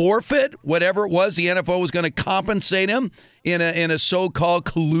he forfeit whatever it was the NFL was going to compensate him in a so-called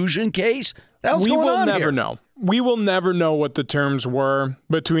collusion case? We will never know. We will never know what the terms were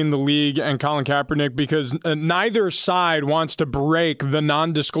between the league and Colin Kaepernick because neither side wants to break the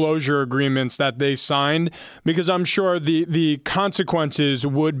non-disclosure agreements that they signed because I'm sure the consequences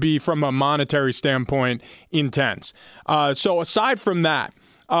would be, from a monetary standpoint, intense. So aside from that,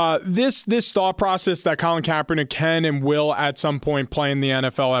 this thought process that Colin Kaepernick can and will at some point play in the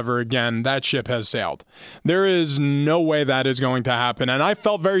NFL ever again, that ship has sailed. There is no way that is going to happen. And I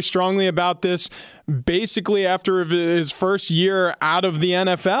felt very strongly about this basically after his first year out of the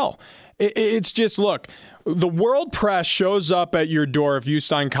NFL. It's just, look, the world press shows up at your door if you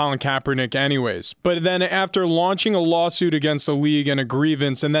sign Colin Kaepernick anyways. But then after launching a lawsuit against the league and a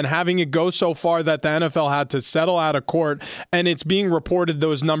grievance and then having it go so far that the NFL had to settle out of court and it's being reported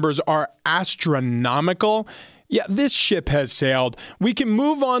those numbers are astronomical, yeah, this ship has sailed. We can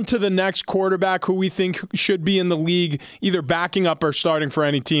move on to the next quarterback who we think should be in the league, either backing up or starting for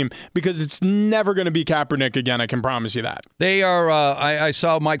any team, because it's never going to be Kaepernick again, I can promise you that. They are, I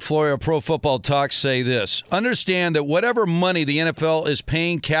saw Mike Florio, Pro Football Talk, say this. Understand that whatever money the NFL is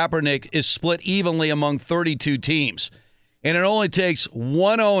paying Kaepernick is split evenly among 32 teams. And it only takes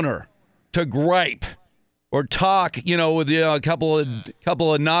one owner to gripe or talk, with a couple of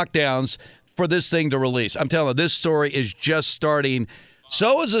knockdowns for this thing to release. I'm telling you, this story is just starting.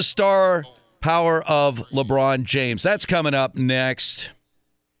 So is the star power of LeBron James. That's coming up next.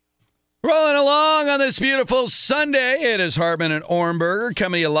 Rolling along on this beautiful Sunday, it is Hartman and Orenberger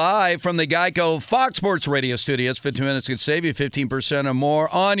coming to you live from the Geico Fox Sports Radio studios. 15 minutes can save you 15% or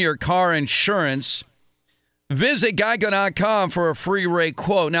more on your car insurance. Visit Geico.com for a free rate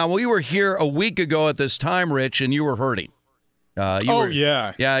quote. Now, we were here a week ago at this time, Rich, and you were hurting.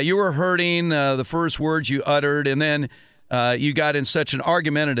 Yeah, you were hurting the first words you uttered, and then you got in such an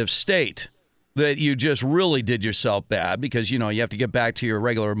argumentative state that you just really did yourself bad because, you have to get back to your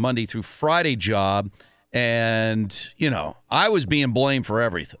regular Monday through Friday job, and, I was being blamed for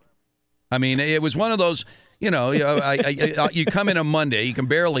everything. I mean, it was one of those, you come in on Monday, you can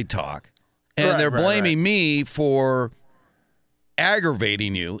barely talk, and they're blaming me for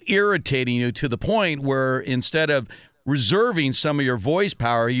aggravating you, irritating you to the point where instead of reserving some of your voice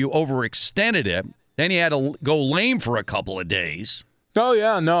power, you overextended it. Then you had to go lame for a couple of days. Oh,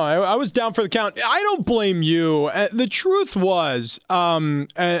 yeah, no, I was down for the count. I don't blame you. The truth was,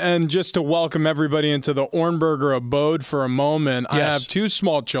 and just to welcome everybody into the Orenberger abode for a moment, yes. I have two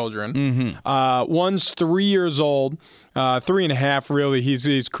small children. Mm-hmm. One's 3 years old, 3.5 really.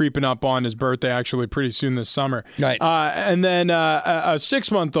 He's creeping up on his birthday actually pretty soon this summer. Right. And then a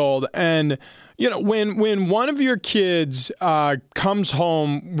 6-month-old. And when one of your kids comes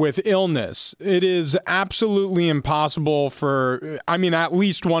home with illness, it is absolutely impossible for, at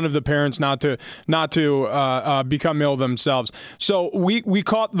least one of the parents not to become ill themselves. So we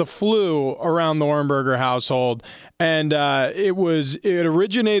caught the flu around the Orenberger household, and it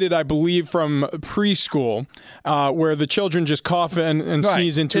originated, I believe, from preschool, where the children just cough and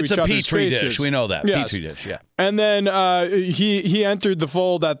sneeze into each other's faces. It's a Petri dish. We know that. Yes. Petri dish, yeah. And then he entered the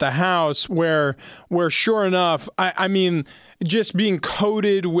fold at the house where sure enough, just being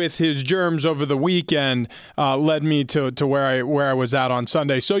coated with his germs over the weekend led me to where I was at on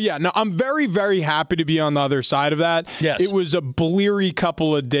Sunday. So, yeah, no, I'm very, very happy to be on the other side of that. Yes. It was a bleary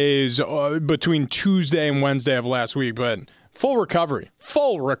couple of days between Tuesday and Wednesday of last week, but full recovery,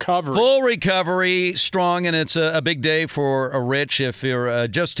 strong, and it's a big day for Rich. If you're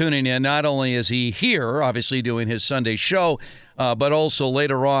just tuning in, not only is he here, obviously doing his Sunday show, but also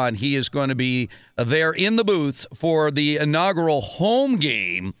later on, he is going to be there in the booth for the inaugural home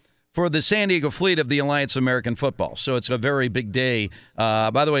game for the San Diego fleet of the Alliance of American Football. So it's a very big day.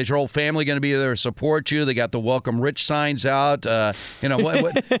 By the way, is your whole family going to be there to support you? They got the Welcome Rich signs out. What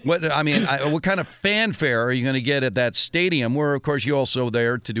kind of fanfare are you going to get at that stadium where, of course, you're also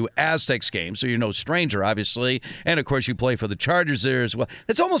there to do Aztecs games, so you're no stranger, obviously. And, of course, you play for the Chargers there as well.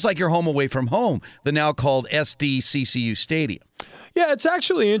 It's almost like you're home away from home, the now called SDCCU Stadium. Yeah, it's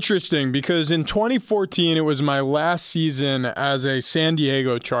actually interesting because in 2014, it was my last season as a San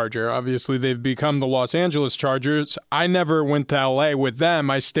Diego Charger. Obviously, they've become the Los Angeles Chargers. I never went to LA with them.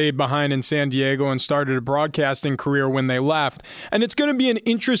 I stayed behind in San Diego and started a broadcasting career when they left. And it's going to be an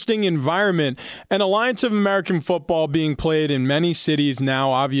interesting environment. An Alliance of American Football being played in many cities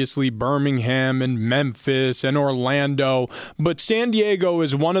now, obviously Birmingham and Memphis and Orlando. But San Diego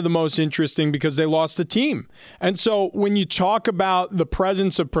is one of the most interesting because they lost a team. And so when you talk about the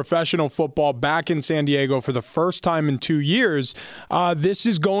presence of professional football back in San Diego for the first time in 2 years, this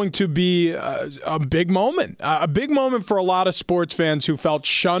is going to be a big moment. A big moment for a lot of sports fans who felt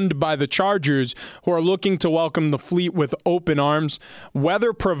shunned by the Chargers, who are looking to welcome the fleet with open arms.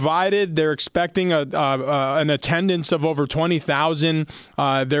 Weather provided, they're expecting an attendance of over 20,000.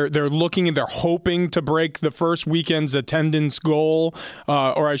 They're hoping to break the first weekend's attendance goal,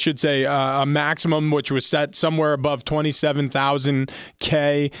 or I should say a maximum, which was set somewhere above 27,000.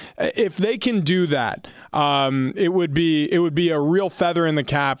 If they can do that, it would be a real feather in the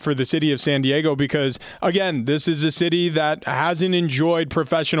cap for the city of San Diego because, again, this is a city that hasn't enjoyed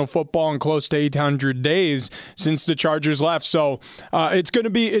professional football in close to 800 days since the Chargers left. So it's going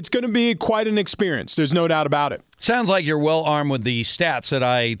to be quite an experience. There's no doubt about it. Sounds like you're well armed with the stats that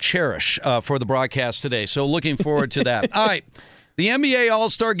I cherish for the broadcast today. So looking forward to that. All right. The NBA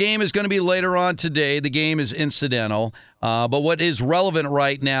All-Star Game is going to be later on today. The game is incidental. But what is relevant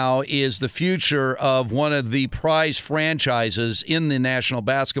right now is the future of one of the prize franchises in the National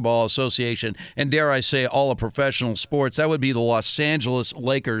Basketball Association, and dare I say all of professional sports. That would be the Los Angeles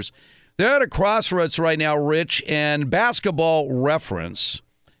Lakers. They're at a crossroads right now, Rich, and Basketball Reference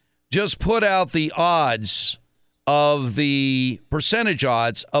just put out the odds of the percentage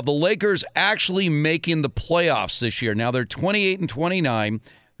odds of the Lakers actually making the playoffs this year. Now, they're 28-29.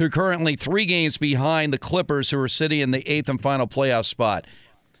 They're currently 3 games behind the Clippers, who are sitting in the 8th and final playoff spot.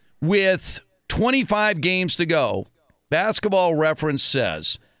 With 25 games to go, Basketball Reference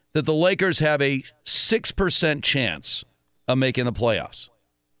says that the Lakers have a 6% chance of making the playoffs.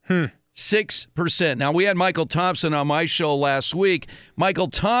 6%. Now, we had Michael Thompson on my show last week. Michael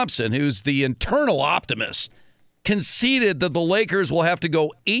Thompson, who's the eternal optimist, conceded that the Lakers will have to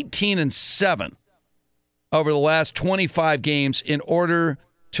go 18-7 over the last 25 games in order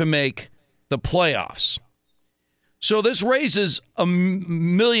to make the playoffs. So this raises a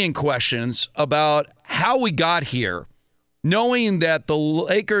million questions about how we got here, knowing that the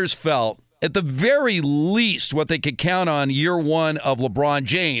Lakers felt, at the very least, what they could count on year one of LeBron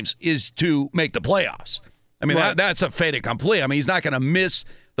James is to make the playoffs. I mean, right. That's a fait accompli. I mean, he's not going to miss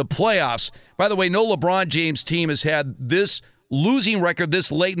the playoffs. By the way, no LeBron James team has had this losing record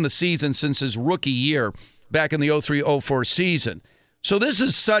this late in the season since his rookie year back in the 03-04 season. So this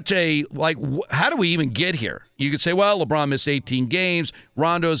is such a, how do we even get here? You could say, well, LeBron missed 18 games,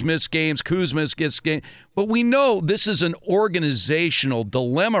 Rondo's missed games, Kuzma's missed games. But we know this is an organizational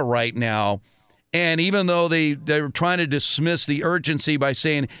dilemma right now. And even though they're trying to dismiss the urgency by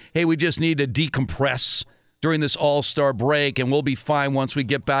saying, hey, we just need to decompress during this all-star break, and we'll be fine once we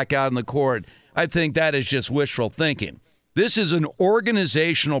get back out in the court. I think that is just wishful thinking. This is an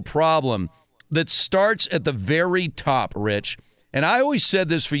organizational problem that starts at the very top, Rich. And I always said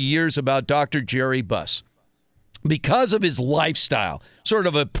this for years about Dr. Jerry Buss. Because of his lifestyle, sort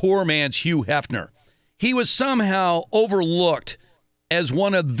of a poor man's Hugh Hefner, he was somehow overlooked as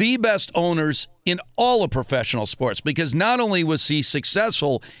one of the best owners in all of professional sports, because not only was he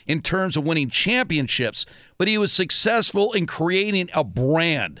successful in terms of winning championships, but he was successful in creating a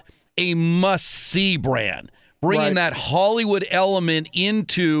brand, a must-see brand, bringing that Hollywood element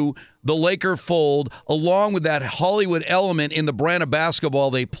into the Laker fold, along with that Hollywood element in the brand of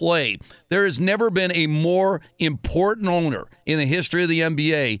basketball they play. There has never been a more important owner in the history of the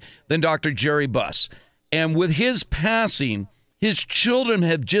NBA than Dr. Jerry Buss. And with his passing, his children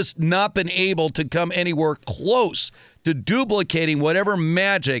have just not been able to come anywhere close to duplicating whatever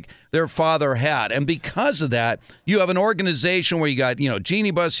magic their father had. And because of that, you have an organization where you got,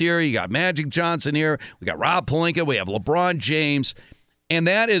 Jeannie Buss here, you got Magic Johnson here, we got Rob Pelinka, we have LeBron James, and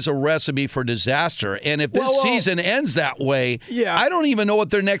that is a recipe for disaster. And if this season ends that way, I don't even know what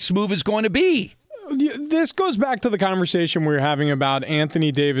their next move is going to be. This goes back to the conversation we were having about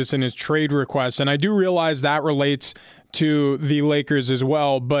Anthony Davis and his trade requests, and I do realize that relates to the Lakers as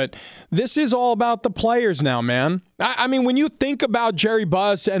well. But this is all about the players now, man. I mean, when you think about Jerry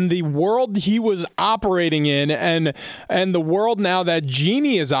Buss and the world he was operating in and the world now that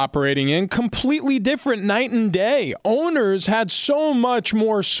Jeanie is operating in, completely different night and day. Owners had so much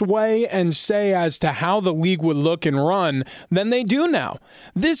more sway and say as to how the league would look and run than they do now.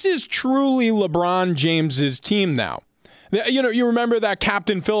 This is truly LeBron James's team now. You know, you remember that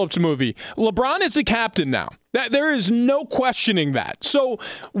Captain Phillips movie. LeBron is the captain now. There is no questioning that. So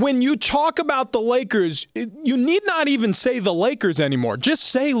when you talk about the Lakers, you need not even say the Lakers anymore. Just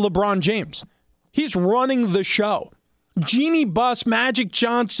say LeBron James. He's running the show. Jeanie Buss, Magic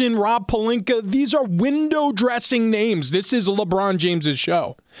Johnson, Rob Pelinka, these are window dressing names. This is LeBron James's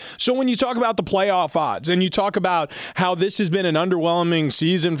show. So when you talk about the playoff odds and you talk about how this has been an underwhelming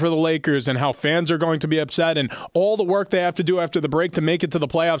season for the Lakers and how fans are going to be upset and all the work they have to do after the break to make it to the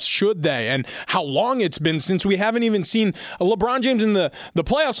playoffs, should they, and how long it's been since we haven't even seen LeBron James in the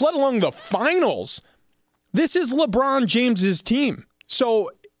playoffs, let alone the finals. This is LeBron James's team. So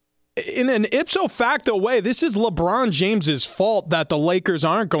in an ipso facto way, this is LeBron James's fault that the Lakers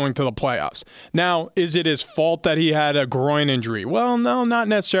aren't going to the playoffs. Now, is it his fault that he had a groin injury? Well, no, not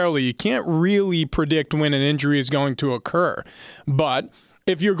necessarily. You can't really predict when an injury is going to occur. But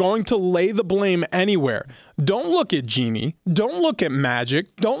if you're going to lay the blame anywhere, don't look at Jeanie. Don't look at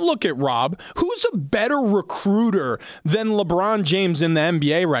Magic. Don't look at Rob. Who's a better recruiter than LeBron James in the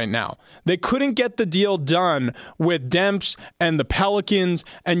NBA right now? They couldn't get the deal done with Demps and the Pelicans,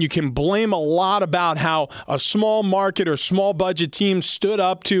 and you can blame a lot about how a small market or small budget team stood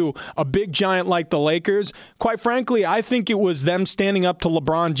up to a big giant like the Lakers. Quite frankly, I think it was them standing up to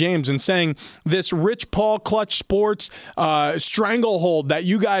LeBron James and saying, this Rich Paul Clutch Sports stranglehold that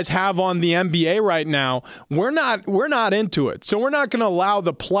you guys have on the NBA right now, we're not into it. So we're not going to allow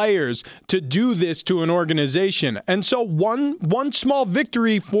the players to do this to an organization. And so one small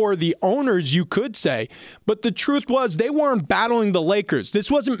victory for the owners, you could say. But the truth was they weren't battling the Lakers. This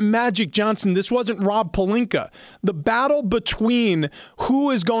wasn't Magic Johnson. This wasn't Rob Pelinka. The battle between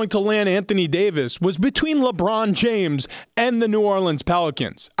who is going to land Anthony Davis was between LeBron James and the New Orleans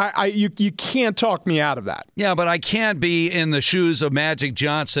Pelicans. You can't talk me out of that. Yeah, but I can't be in the shoes of Magic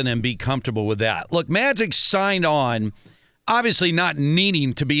Johnson and be comfortable with that. Look, Magic signed on, obviously not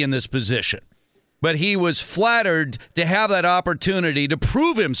needing to be in this position, but he was flattered to have that opportunity to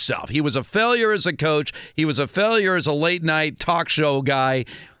prove himself. He was a failure as a coach. He was a failure as a late-night talk show guy.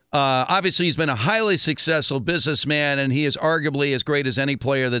 Obviously, he's been a highly successful businessman, and he is arguably as great as any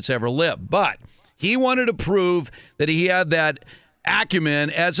player that's ever lived. But he wanted to prove that he had that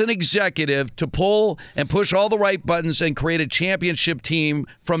acumen as an executive to pull and push all the right buttons and create a championship team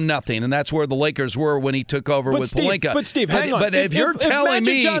from nothing. And that's where the Lakers were when he took over with Pelinka. But Steve, hang on. But if you're telling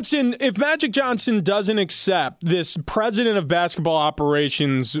me... If Magic Johnson doesn't accept this president of basketball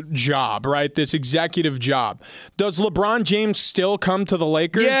operations job, right, this executive job, does LeBron James still come to the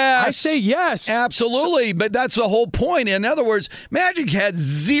Lakers? Yes. I say yes. Absolutely. But that's the whole point. In other words, Magic had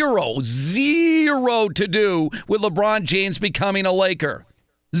zero to do with LeBron James becoming a Laker.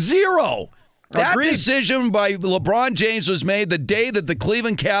 Zero. That Agreed. decision by LeBron James was made the day that the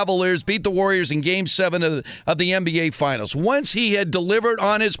Cleveland Cavaliers beat the Warriors in Game 7 of the NBA Finals. Once he had delivered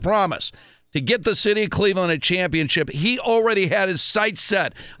on his promise to get the city of Cleveland a championship, he already had his sights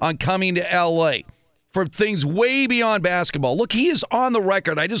set on coming to L.A. for things way beyond basketball. Look, he is on the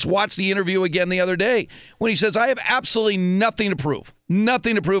record. I just watched the interview again the other day when he says, I have absolutely nothing to prove.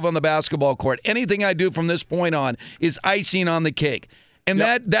 Nothing to prove on the basketball court. Anything I do from this point on is icing on the cake. And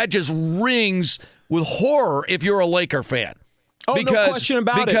that just rings with horror if you're a Laker fan. Oh, no question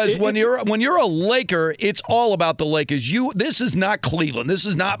about it. Because when you're a Laker, it's all about the Lakers. This is not Cleveland. This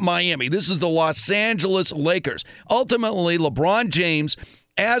is not Miami. This is the Los Angeles Lakers. Ultimately, LeBron James,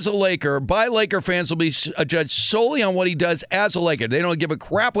 as a Laker, by Laker fans, will be judged solely on what he does as a Laker. They don't give a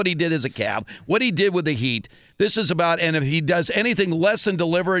crap what he did as a Cav, what he did with the Heat. This is about, and if he does anything less than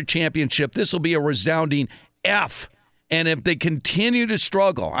deliver a championship, this will be a resounding F. And if they continue to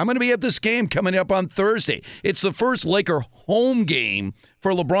struggle, I'm going to be at this game coming up on Thursday. It's the first Laker home game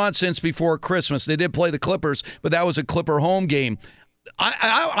for LeBron since before Christmas. They did play the Clippers, but that was a Clipper home game.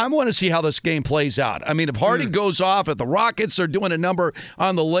 I want to see how this game plays out. I mean, if Harden goes off, if the Rockets are doing a number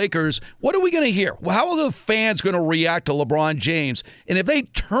on the Lakers, what are we going to hear? How are the fans going to react to LeBron James? And if they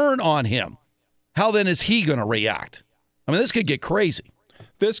turn on him, how then is he going to react? I mean, this could get crazy.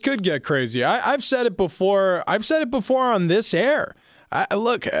 This could get crazy. I've said it before. I've said it before on this air.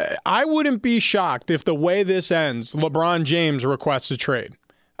 Look, I wouldn't be shocked if the way this ends, LeBron James requests a trade.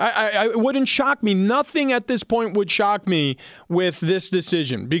 It wouldn't shock me. Nothing at this point would shock me with this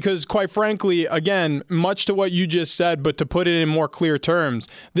decision because, quite frankly, again, much to what you just said, but to put it in more clear terms,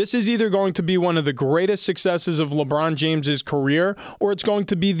 this is either going to be one of the greatest successes of LeBron James's career or it's going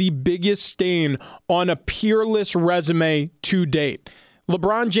to be the biggest stain on a peerless resume to date.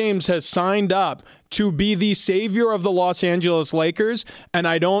 LeBron James has signed up to be the savior of the Los Angeles Lakers, and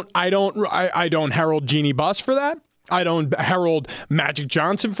I don't herald Jeannie Buss for that. I don't herald Magic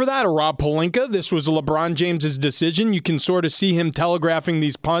Johnson for that or Rob Pelinka. This was LeBron James's decision. You can sort of see him telegraphing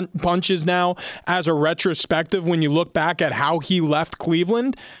these punches now as a retrospective when you look back at how he left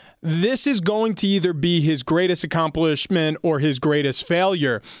Cleveland. This is going to either be his greatest accomplishment or his greatest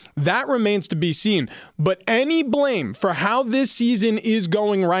failure. That remains to be seen. But any blame for how this season is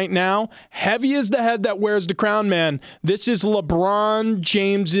going right now, heavy as the head that wears the crown, man, this is LeBron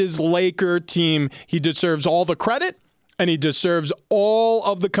James's Laker team. He deserves all the credit, and he deserves all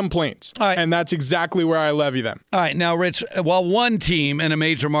of the complaints. All right. And that's exactly where I levy them. All right. Now, Rich, while one team in a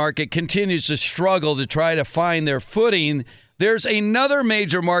major market continues to struggle to try to find their footing, there's another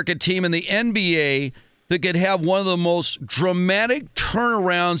major market team in the NBA that could have one of the most dramatic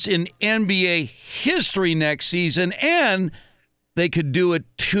turnarounds in NBA history next season, and they could do it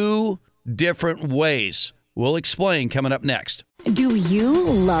two different ways. We'll explain coming up next. Do you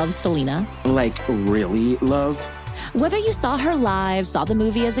love Selena? Like, really love? Whether you saw her live, saw the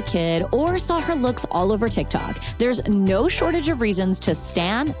movie as a kid, or saw her looks all over TikTok, there's no shortage of reasons to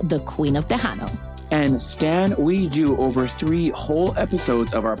stan the Queen of Tejano. And Stan, we do over 3 whole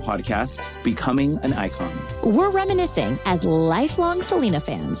episodes of our podcast, Becoming an Icon. We're reminiscing as lifelong Selena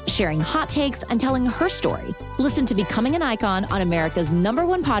fans, sharing hot takes and telling her story. Listen to Becoming an Icon on America's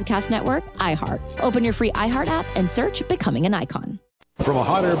 #1 podcast network, iHeart. Open your free iHeart app and search Becoming an Icon. From a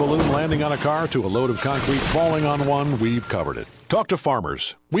hot air balloon landing on a car to a load of concrete falling on one, we've covered it. Talk to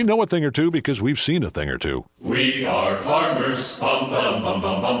Farmers. We know a thing or two because we've seen a thing or two. We are farmers. Bum, bum, bum,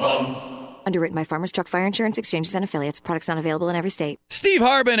 bum, bum, bum. Underwritten by Farmers Truck Fire Insurance Exchanges and Affiliates. Products not available in every state. Steve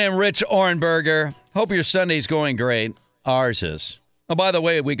Harbin and Rich Orenberger. Hope your Sunday's going great. Ours is. Oh, by the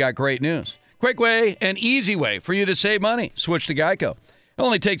way, we got great news. Quick way and easy way for you to save money. Switch to Geico. It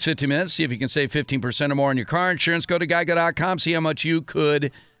only takes 15 minutes. See if you can save 15% or more on your car insurance. Go to geico.com. See how much you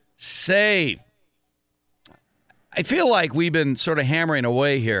could save. I feel like we've been sort of hammering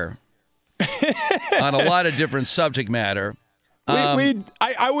away here on a lot of different subject matter.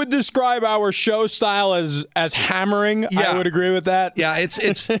 I would describe our show style as hammering. Yeah. I would agree with that. Yeah,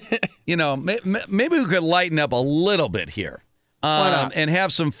 it's maybe we could lighten up a little bit here and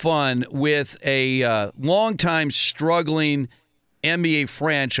have some fun with a longtime struggling NBA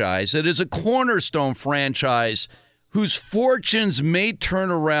franchise that is a cornerstone franchise whose fortunes may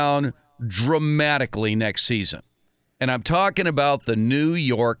turn around dramatically next season. And I'm talking about the New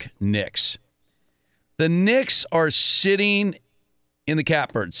York Knicks. The Knicks are sitting in the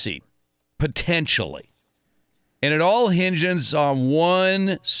catbird seat, potentially. And it all hinges on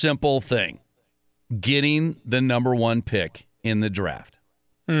one simple thing, getting the #1 pick in the draft.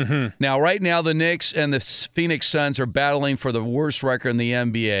 Mm-hmm. Now, right now, the Knicks and the Phoenix Suns are battling for the worst record in the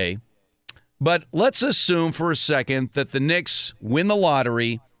NBA. But let's assume for a second that the Knicks win the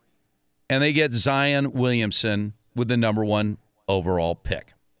lottery and they get Zion Williamson with the #1 overall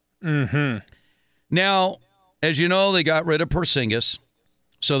pick. Mm-hmm. Now, as you know, they got rid of Porzingis,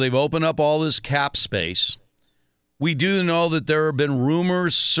 so they've opened up all this cap space. We do know that there have been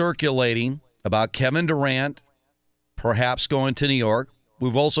rumors circulating about Kevin Durant perhaps going to New York.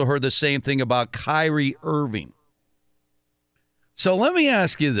 We've also heard the same thing about Kyrie Irving. So let me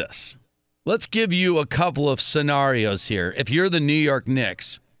ask you this. Let's give you a couple of scenarios here. If you're the New York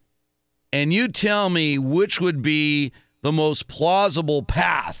Knicks, and you tell me which would be the most plausible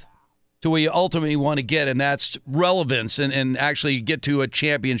path to where you ultimately want to get, and that's relevance and actually get to a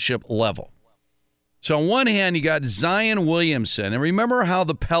championship level. So on one hand, you got Zion Williamson, and remember how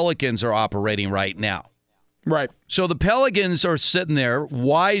the Pelicans are operating right now. Right. So the Pelicans are sitting there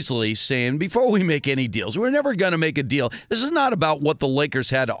wisely saying, before we make any deals, we're never going to make a deal. This is not about what the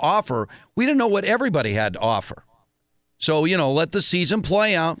Lakers had to offer. We didn't know what everybody had to offer. So, let the season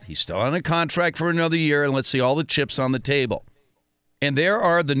play out. He's still on a contract for another year, and let's see all the chips on the table. And there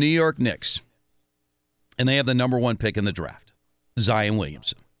are the New York Knicks, and they have the #1 pick in the draft, Zion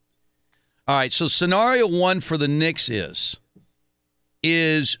Williamson. All right, so scenario 1 for the Knicks is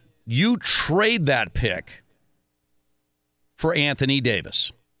you trade that pick for Anthony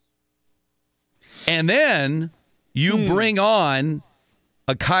Davis. And then you bring on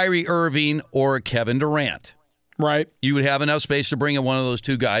a Kyrie Irving or a Kevin Durant. Right. You would have enough space to bring in one of those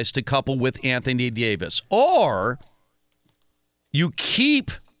two guys to couple with Anthony Davis. Or you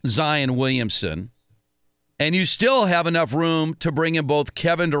keep Zion Williamson, and you still have enough room to bring in both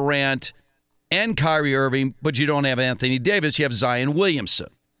Kevin Durant and Kyrie Irving, but you don't have Anthony Davis, you have Zion Williamson.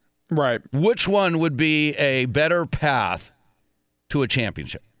 Right. Which one would be a better path to a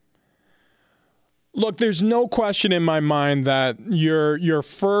championship? Look, there's no question in my mind that your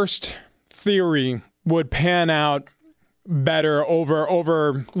first theory would pan out better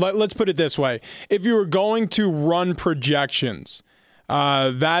over let's put it this way. If you were going to run projections,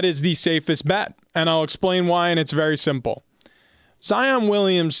 that is the safest bet. And I'll explain why, and it's very simple. Zion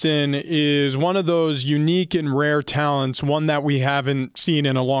Williamson is one of those unique and rare talents, one that we haven't seen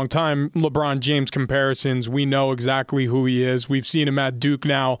in a long time. LeBron James comparisons, we know exactly who he is. We've seen him at Duke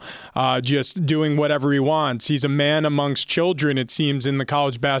now, just doing whatever he wants. He's a man amongst children, it seems, in the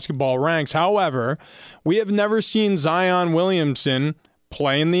college basketball ranks. However, we have never seen Zion Williamson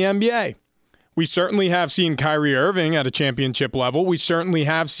play in the NBA. We certainly have seen Kyrie Irving at a championship level. We certainly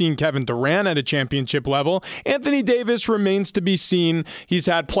have seen Kevin Durant at a championship level. Anthony Davis remains to be seen. He's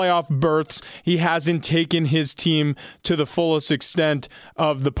had playoff berths. He hasn't taken his team to the fullest extent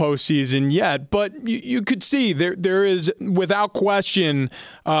of the postseason yet. But you could see there is, without question,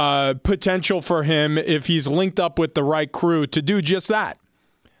 potential for him if he's linked up with the right crew to do just that.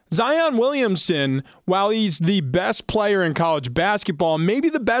 Zion Williamson, while he's the best player in college basketball, maybe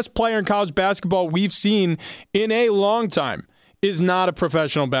the best player in college basketball we've seen in a long time, is not a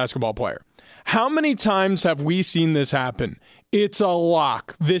professional basketball player. How many times have we seen this happen? It's a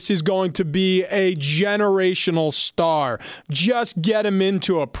lock. This is going to be a generational star. Just get him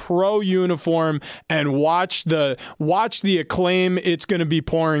into a pro uniform and watch the acclaim it's going to be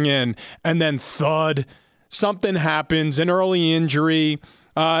pouring in. And then thud, something happens, an early injury,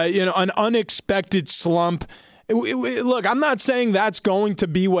 an unexpected slump. Look, I'm not saying that's going to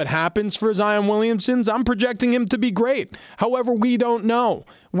be what happens for Zion Williamson. I'm projecting him to be great. However, we don't know.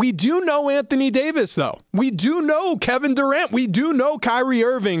 We do know Anthony Davis, though. We do know Kevin Durant. We do know Kyrie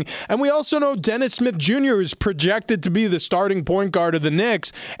Irving. And we also know Dennis Smith Jr. is projected to be the starting point guard of the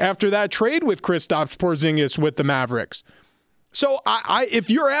Knicks after that trade with Kristaps Porzingis with the Mavericks. So if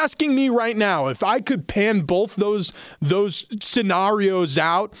you're asking me right now, if I could pan both those scenarios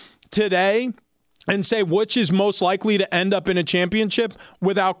out today and say which is most likely to end up in a championship,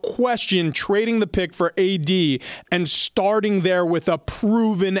 without question, trading the pick for AD and starting there with a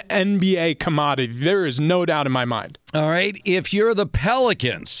proven NBA commodity. There is no doubt in my mind. All right. If you're the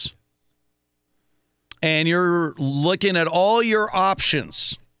Pelicans and you're looking at all your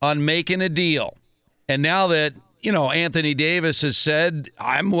options on making a deal, and now that Anthony Davis has said,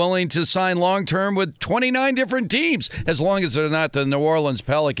 I'm willing to sign long-term with 29 different teams, as long as they're not the New Orleans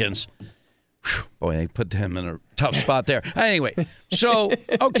Pelicans. Whew, boy, they put him in a tough spot there. Anyway, so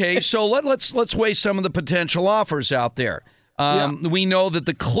let's weigh some of the potential offers out there. We know that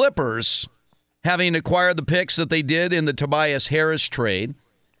the Clippers, having acquired the picks that they did in the Tobias Harris trade,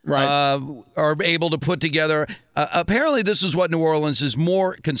 are able to put together. Apparently, this is what New Orleans is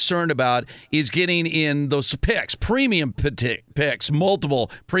more concerned about, is getting in those picks, premium picks, multiple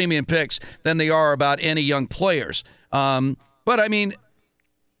premium picks, than they are about any young players. But, I mean,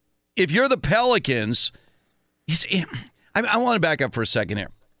 if you're the Pelicans, I want to back up for a second here.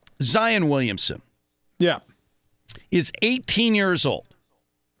 Zion Williamson is 18 years old.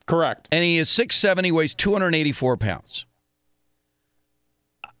 Correct. And he is 6'7", he weighs 284 pounds.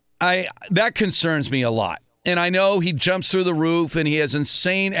 That concerns me a lot. And I know he jumps through the roof and he has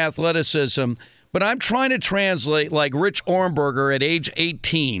insane athleticism, but I'm trying to translate like Rich Ohrnberger at age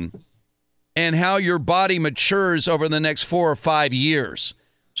 18 and how your body matures over the next 4 or 5 years.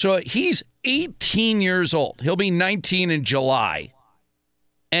 So he's 18 years old. He'll be 19 in July.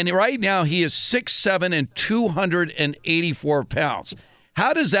 And right now he is 6'7" and 284 pounds.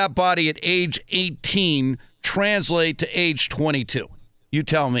 How does that body at age 18 translate to age 22? You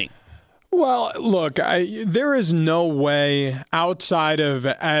tell me. Well, look, there is no way outside of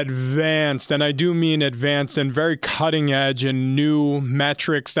advanced, and I do mean advanced and very cutting edge and new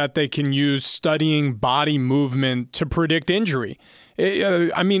metrics that they can use studying body movement to predict injury.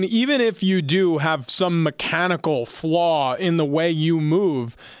 I mean, even if you do have some mechanical flaw in the way you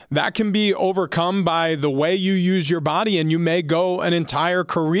move, that can be overcome by the way you use your body, and you may go an entire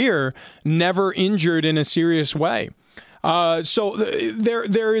career never injured in a serious way. So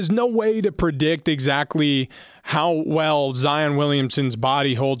there is no way to predict exactly how well Zion Williamson's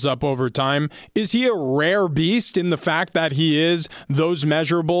body holds up over time. Is he a rare beast in the fact that he is those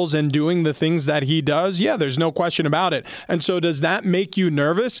measurables and doing the things that he does? Yeah, there's no question about it. And so does that make you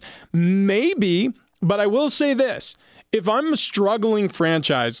nervous? Maybe, but I will say this. if I'm a struggling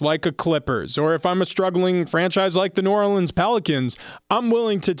franchise like a Clippers, or if I'm a struggling franchise like the New Orleans Pelicans, I'm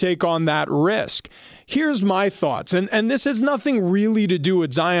willing to take on that risk. Here's my thoughts, and this has nothing really to do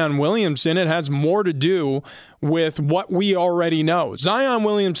with Zion Williamson. It has more to do with what we already know. Zion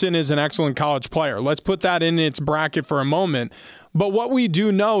Williamson is an excellent college player. Let's put that in its bracket for a moment. But what we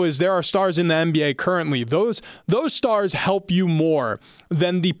do know is there are stars in the NBA currently. Those stars help you more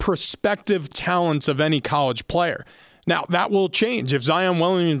than the prospective talents of any college player. Now, that will change. If Zion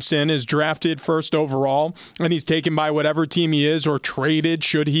Williamson is drafted first overall and he's taken by whatever team he is or traded,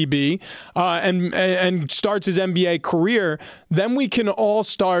 should he be, and starts his NBA career, then we can all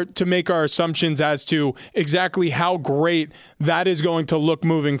start to make our assumptions as to exactly how great that is going to look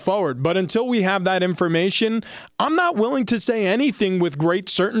moving forward. But until we have that information, I'm not willing to say anything with great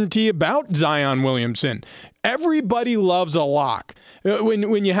certainty about Zion Williamson. Everybody loves a lock.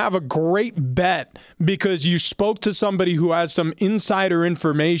 When you have a great bet because you spoke to somebody who has some insider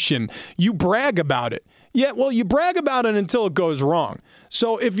information, you brag about it. Yeah, well, you brag about it until it goes wrong.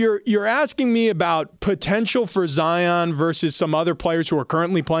 So if you're asking me about potential for Zion versus some other players who are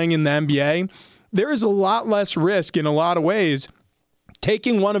currently playing in the NBA, there is a lot less risk in a lot of ways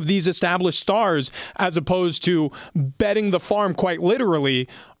taking one of these established stars as opposed to betting the farm quite literally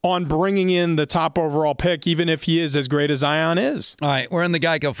on bringing in the top overall pick, even if he is as great as Zion is. All right, we're in the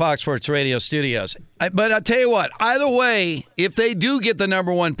Geico Fox Sports Radio studios. But I'll tell you what, either way, if they do get the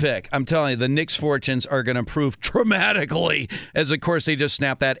number one pick, I'm telling you, the Knicks' fortunes are going to improve dramatically, as, of course, they just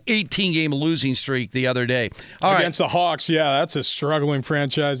snapped that 18-game losing streak the other day. Against the Hawks, yeah, that's a struggling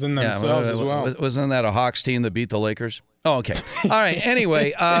franchise in themselves as well. Wasn't that a Hawks team that beat the Lakers? Oh, okay. All right,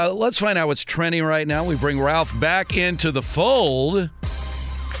 anyway, let's find out what's trending right now. We bring Ralph back into the fold.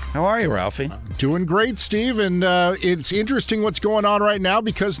 How are you, Ralphie? Doing great, Steve, and it's interesting what's going on right now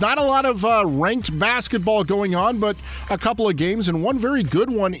because not a lot of ranked basketball going on, but a couple of games and one very good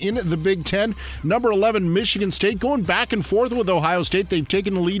one in the Big Ten. Number 11, Michigan State, going back and forth with Ohio State. They've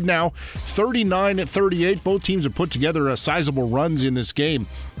taken the lead now 39-38. Both teams have put together sizable runs in this game.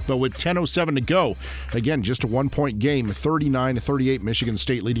 But with 10:07 to go, again, just a one-point game, 39-38, Michigan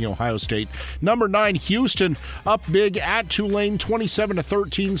State leading Ohio State. Number 9, Houston, up big at Tulane,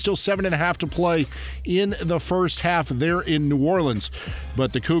 27-13, still 7.5 to play in the first half there in New Orleans.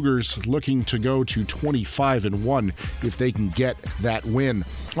 But the Cougars looking to go to 25-1 if they can get that win.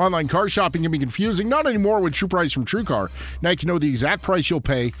 Online car shopping can be confusing, not anymore with True Price from TrueCar. Now you can know the exact price you'll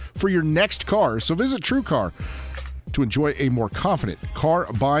pay for your next car, so visit TrueCar to enjoy a more confident car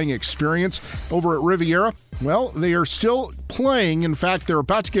buying experience. Over at Riviera, well, they are still playing. In fact, they're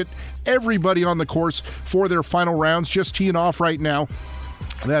about to get everybody on the course for their final rounds, just teeing off right now.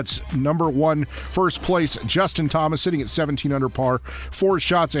 That's number 1, first place, Justin Thomas, sitting at 17 under par, 4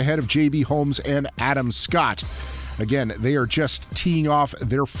 shots ahead of J.B. Holmes and Adam Scott. Again, they are just teeing off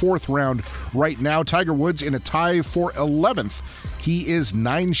their 4th round right now. Tiger Woods in a tie for 11th. He is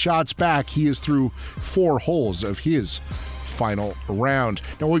 9 shots back. He is through 4 holes of his final round.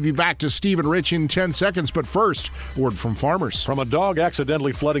 Now we'll be back to Steve and Rich in 10 seconds, but first, word from farmers. From a dog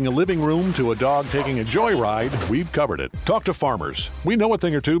accidentally flooding a living room to a dog taking a joyride, we've covered it. Talk to farmers. We know a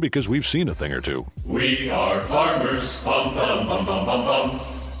thing or two because we've seen a thing or two. We are farmers. Bum, bum, bum, bum, bum, bum.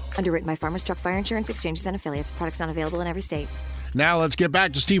 Underwritten by Farmers Truck Fire Insurance Exchanges and Affiliates. Products not available in every state. Now let's get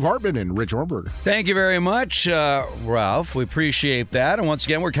back to Steve Hartman and Rich Ornberg. Thank you very much, Ralph. We appreciate that. And once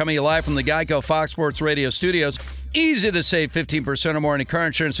again, we're coming to you live from the Geico Fox Sports Radio studios. Easy to save 15% or more in car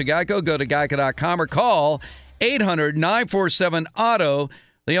insurance at Geico. Go to geico.com or call 800-947-AUTO.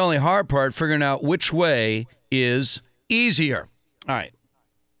 The only hard part, figuring out which way is easier. All right.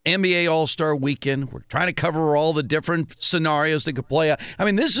 NBA All-Star Weekend. We're trying to cover all the different scenarios that could play out. I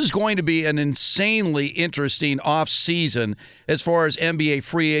mean, this is going to be an insanely interesting off-season as far as NBA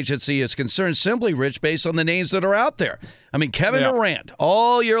free agency is concerned, simply, Rich, based on the names that are out there. I mean, Kevin Durant,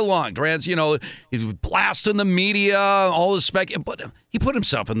 all year long. Durant's, he's blasting the media, all the spec. But he put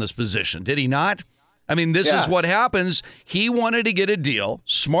himself in this position, did he not? I mean, this is what happens. He wanted to get a deal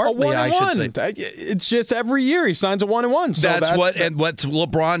smartly, I should say. It's just every year he signs a 1-1. So that's what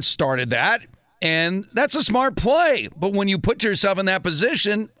LeBron started that, and that's a smart play. But when you put yourself in that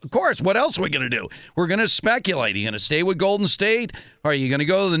position, of course, what else are we going to do? We're going to speculate. Are you going to stay with Golden State? Are you going to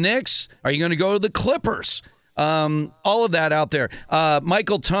go to the Knicks? Are you going to go to the Clippers? All of that out there.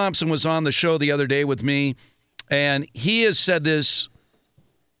 Michael Thompson was on the show the other day with me, and he has said this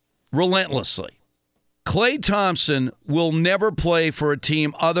relentlessly. Klay Thompson will never play for a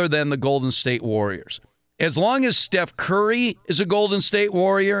team other than the Golden State Warriors. As long as Steph Curry is a Golden State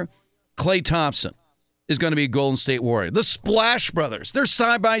Warrior, Klay Thompson is going to be a Golden State Warrior. The Splash Brothers, they're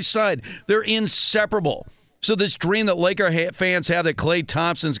side by side. They're inseparable. So this dream that Laker fans have that Klay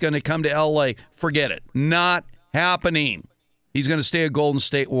Thompson's going to come to L.A., forget it. Not happening. He's going to stay a Golden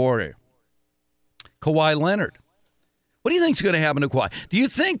State Warrior. Kawhi Leonard. What do you think is going to happen to Kawhi? Do you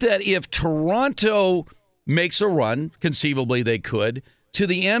think that if Toronto makes a run, conceivably they could, to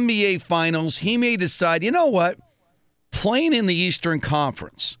the NBA Finals, he may decide, you know what, playing in the Eastern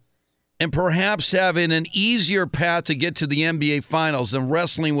Conference and perhaps having an easier path to get to the NBA Finals than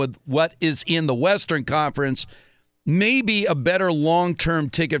wrestling with what is in the Western Conference may be a better long-term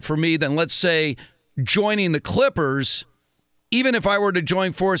ticket for me than, let's say, joining the Clippers, even if I were to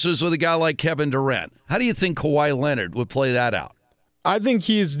join forces with a guy like Kevin Durant. How do you think Kawhi Leonard would play that out? I think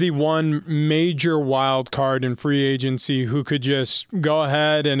he's the one major wild card in free agency who could just go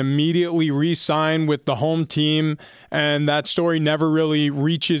ahead and immediately re-sign with the home team, and that story never really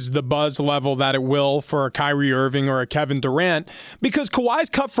reaches the buzz level that it will for a Kyrie Irving or a Kevin Durant, because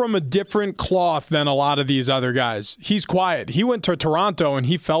Kawhi's cut from a different cloth than a lot of these other guys. He's quiet. He went to Toronto and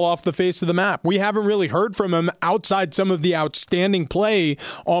he fell off the face of the map. We haven't really heard from him outside some of the outstanding play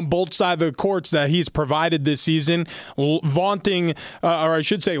on both sides of the courts that he's provided this season, vaunting or I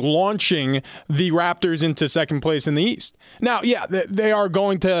should say launching the Raptors into second place in the East. Now, yeah, they are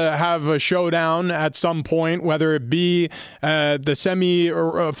going to have a showdown at some point, whether it be the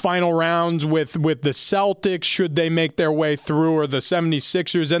semi-final rounds with the Celtics, should they make their way through, or the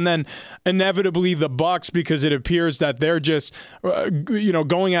 76ers, and then inevitably the Bucks, because it appears that they're just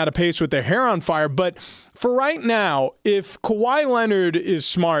going at a pace with their hair on fire. But for right now, if Kawhi Leonard is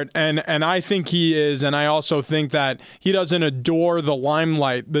smart, and I think he is, and I also think that he doesn't adore the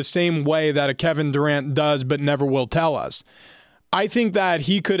limelight the same way that a Kevin Durant does but never will tell us, I think that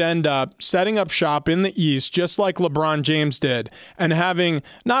he could end up setting up shop in the East just like LeBron James did, and having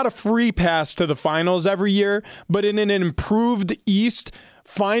not a free pass to the finals every year, but in an improved East,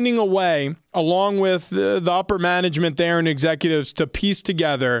 finding a way, along with the upper management there and executives, to piece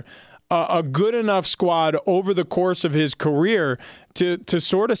together a good enough squad over the course of his career to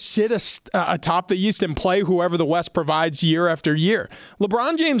sort of sit atop the East and play whoever the West provides year after year.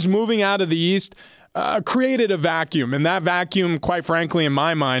 LeBron James moving out of the East created a vacuum, and that vacuum, quite frankly, in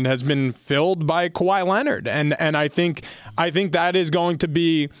my mind, has been filled by Kawhi Leonard. And I think that is going to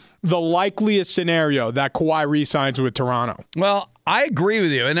be the likeliest scenario, that Kawhi re-signs with Toronto. Well, I agree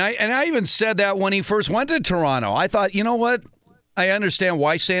with you, and I even said that when he first went to Toronto. I thought, you know what? I understand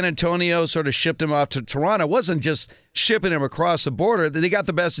why San Antonio sort of shipped him off to Toronto. It wasn't just shipping him across the border. They got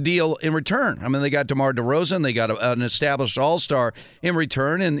the best deal in return. I mean, they got DeMar DeRozan. They got an established all-star in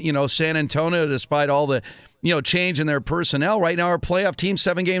return. And, San Antonio, despite all the, change in their personnel, right now our playoff team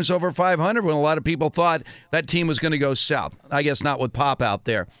 7 games over 500 when a lot of people thought that team was going to go south. I guess not with Pop out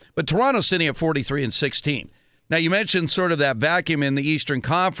there. But Toronto's sitting at 43-16. Now, you mentioned sort of that vacuum in the Eastern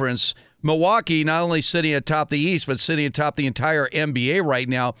Conference. Milwaukee not only sitting atop the East, but sitting atop the entire NBA right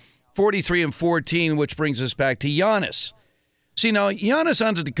now, 43-14, which brings us back to Giannis. See, now, Giannis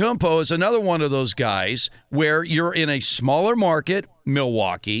Antetokounmpo is another one of those guys where you're in a smaller market,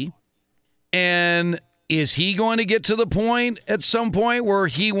 Milwaukee, and is he going to get to the point at some point where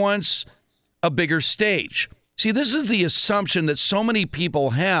he wants a bigger stage? See, this is the assumption that so many people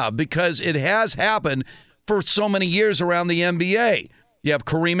have because it has happened for so many years around the NBA. You have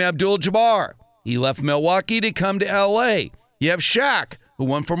Kareem Abdul-Jabbar. He left Milwaukee to come to L.A. You have Shaq, who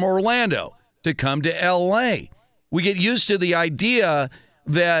went from Orlando to come to L.A. We get used to the idea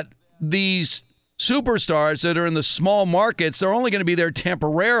that these superstars that are in the small markets, they're only going to be there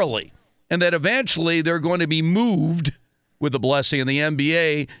temporarily, and that eventually they're going to be moved, with the blessing of the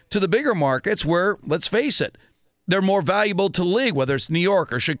NBA, to the bigger markets where, let's face it, they're more valuable to the league, whether it's New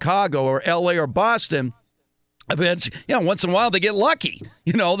York or Chicago or L.A. or Boston. Eventually, once in a while they get lucky,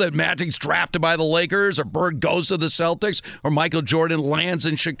 that Magic's drafted by the Lakers or Bird goes to the Celtics or Michael Jordan lands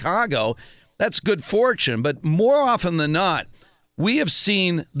in Chicago. That's good fortune. But more often than not, we have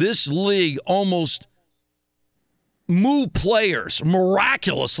seen this league almost move players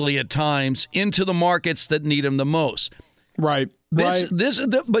miraculously at times into the markets that need them the most. Right. But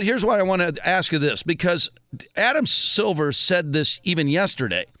here's why I want to ask you this, because Adam Silver said this even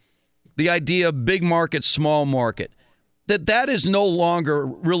yesterday. The idea of big market, small market, that is no longer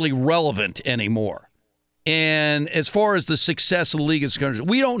really relevant anymore. And as far as the success of the league is concerned,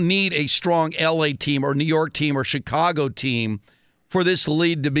 we don't need a strong LA team or New York team or Chicago team for this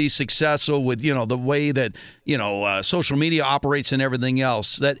league to be successful with, the way that, social media operates and everything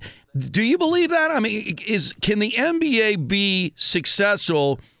else. Do you believe that? I mean, can the NBA be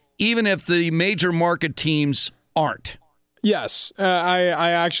successful even if the major market teams aren't? Yes, I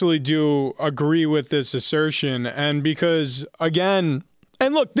actually do agree with this assertion. And because, again,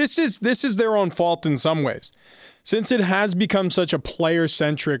 And look, this is their own fault in some ways. Since it has become such a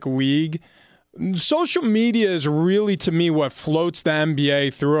player-centric league, social media is really, to me, what floats the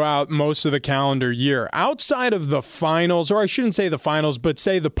NBA throughout most of the calendar year. Outside of the finals, or I shouldn't say the finals, but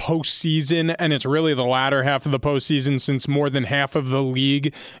say the postseason, and it's really the latter half of the postseason since more than half of the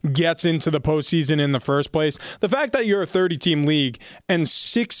league gets into the postseason in the first place. The fact that you're a 30-team league and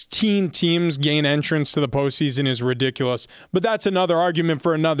 16 teams gain entrance to the postseason is ridiculous, but that's another argument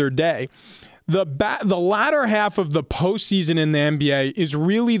for another day. The latter half of the postseason in the NBA is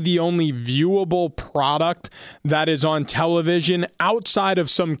really the only viewable product that is on television outside of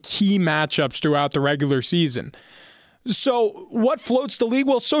some key matchups throughout the regular season. So what floats the league?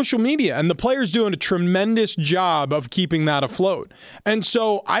 Well, social media, and the players doing a tremendous job of keeping that afloat. And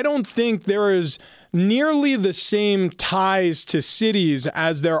so I don't think there is nearly the same ties to cities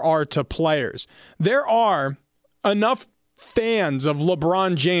as there are to players. There are enough fans of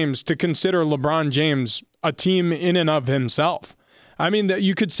LeBron James to consider LeBron James a team in and of himself. I mean, that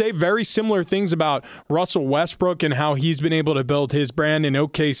you could say very similar things about Russell Westbrook and how he's been able to build his brand in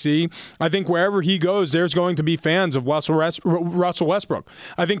OKC. I think wherever he goes, there's going to be fans of Russell Westbrook.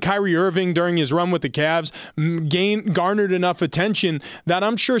 I think Kyrie Irving, during his run with the Cavs, garnered enough attention that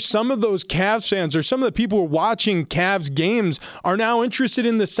I'm sure some of those Cavs fans or some of the people who are watching Cavs games are now interested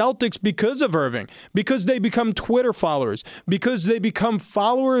in the Celtics because of Irving, because they become Twitter followers, because they become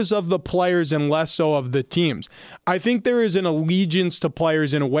followers of the players and less so of the teams. I think there is an allegiance to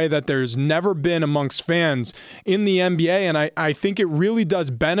players in a way that there's never been amongst fans in the NBA, and I think it really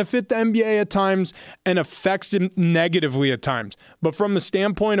does benefit the NBA at times and affects it negatively at times. But from the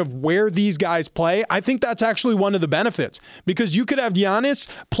standpoint of where these guys play, I think that's actually one of the benefits, because you could have Giannis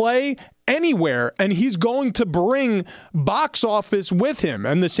play anywhere, and he's going to bring box office with him.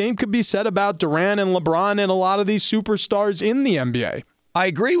 And the same could be said about Durant and LeBron and a lot of these superstars in the NBA. I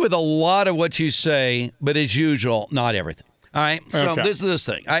agree with a lot of what you say, but as usual, not everything. All right, so Okay. This is this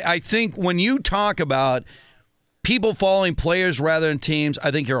thing. I think when you talk about people following players rather than teams,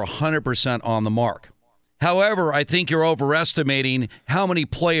 I think you're 100% on the mark. However, I think you're overestimating how many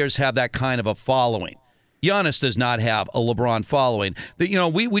players have that kind of a following. Giannis does not have a LeBron following.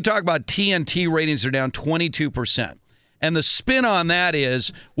 We talk about TNT ratings are down 22%. And the spin on that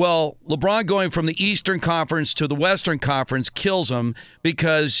is, well, LeBron going from the Eastern Conference to the Western Conference kills him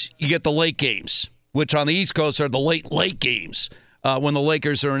because you get the late games, which on the East Coast are the late games when the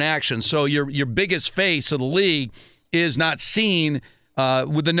Lakers are in action. So your biggest face of the league is not seen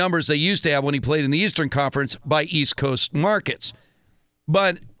with the numbers they used to have when he played in the Eastern Conference by East Coast markets.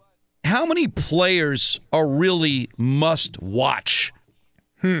 But how many players are really must-watch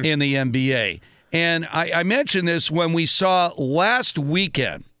in the NBA? And I mentioned this when we saw last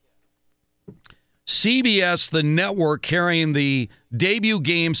weekend CBS, the network, carrying the debut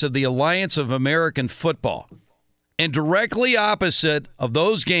games of the Alliance of American Football. And directly opposite of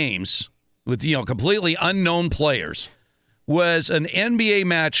those games, with completely unknown players, was an NBA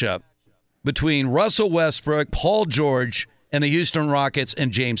matchup between Russell Westbrook, Paul George, and the Houston Rockets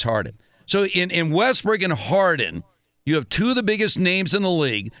and James Harden. So in Westbrook and Harden, you have two of the biggest names in the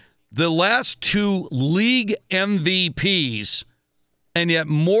league, the last two league MVPs, and yet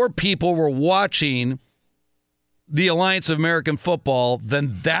more people were watching the Alliance of American Football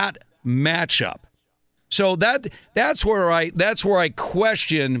than that matchup. So that's where I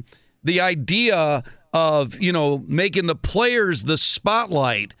question the idea of making the players the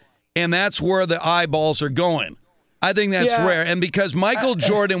spotlight, and that's where the eyeballs are going. I think that's rare, and because Michael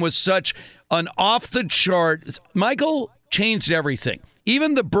Jordan was such an off the chart, Michael changed everything.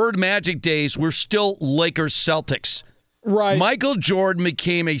 Even the Bird Magic days were still Lakers Celtics. Right. Michael Jordan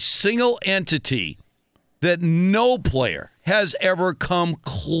became a single entity that no player has ever come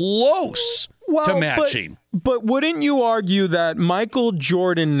close to matching. But wouldn't you argue that Michael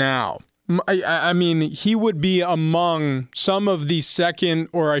Jordan now, I mean, he would be among some of the second,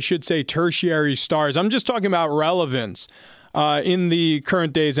 or I should say tertiary stars. I'm just talking about relevance in the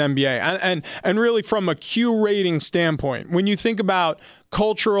current day's NBA. And really from a Q rating standpoint, when you think about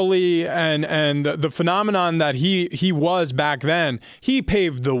culturally and the phenomenon that he was back then, he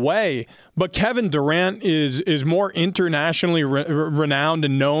paved the way. But Kevin Durant is more internationally renowned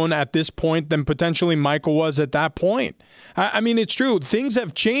and known at this point than potentially Michael was at that point. I mean, it's true. Things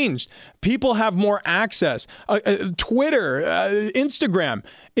have changed. People have more access. Twitter, Instagram,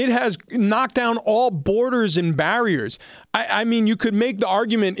 it has knocked down all borders and barriers. I mean, you could make the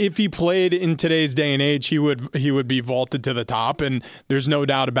argument if he played in today's day and age, he would be vaulted to the top, and there's no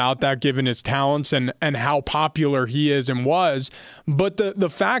doubt about that given his talents and how popular he is and was. But the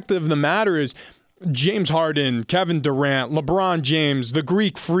fact of the matter is, James Harden, Kevin Durant, LeBron James, the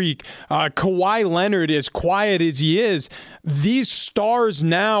Greek Freak, Kawhi Leonard, as quiet as he is, these stars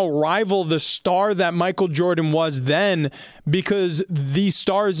now rival the star that Michael Jordan was then because these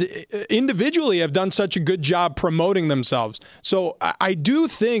stars individually have done such a good job promoting themselves. So I do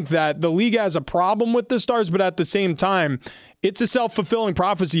think that the league has a problem with the stars, but at the same time, it's a self-fulfilling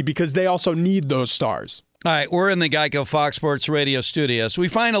prophecy because they also need those stars. All right, we're in the Geico Fox Sports Radio studios. We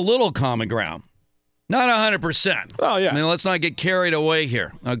find a little common ground. Not 100%. Oh, yeah. I mean, let's not get carried away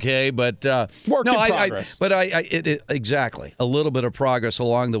here, okay? But work in progress. Exactly. A little bit of progress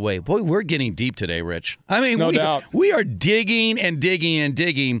along the way. Boy, we're getting deep today, Rich. I mean, no doubt. We are digging and digging and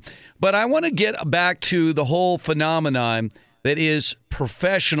digging. But I want to get back to the whole phenomenon that is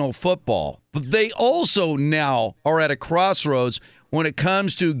professional football. But they also now are at a crossroads when it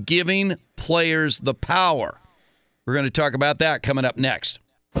comes to giving players the power. We're going to talk about that coming up next.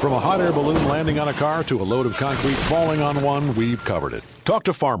 From a hot air balloon landing on a car to a load of concrete falling on one, we've covered it. Talk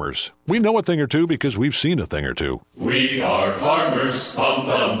to Farmers. We know a thing or two because we've seen a thing or two. We are farmers. Bum,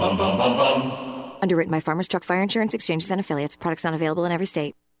 bum, bum, bum, bum, bum. Underwritten by Farmers Truck Fire Insurance Exchanges and Affiliates. Products not available in every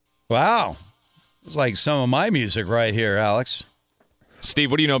state. Wow. It's like some of my music right here, Alex.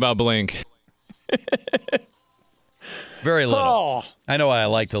 Steve, what do you know about Blink? Very little. Oh. I know what I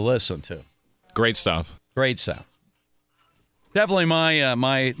like to listen to. Great stuff. Great stuff. Definitely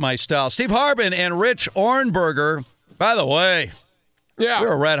my style. Steve Harbin and Rich Ohrnberger. By the way,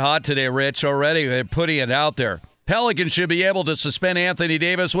 we're red hot today, Rich, already. They're putting it out there. Pelicans should be able to suspend Anthony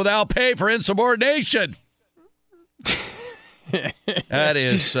Davis without pay for insubordination. That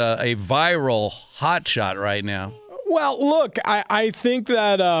is a viral hotshot right now. Well, look, I think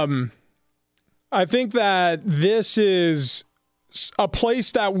that this is a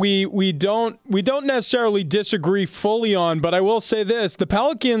place that we don't necessarily disagree fully on, but I will say this: the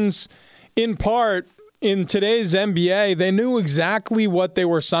Pelicans, in part, in today's NBA, they knew exactly what they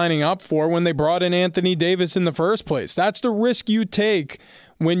were signing up for when they brought in Anthony Davis in the first place. That's the risk you take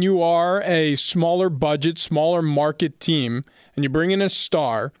when you are a smaller budget, smaller market team, and you bring in a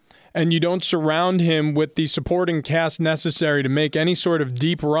star, and you don't surround him with the supporting cast necessary to make any sort of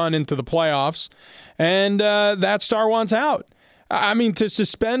deep run into the playoffs, and that star wants out. I mean, to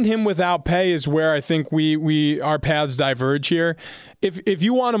suspend him without pay is where I think our paths diverge here. If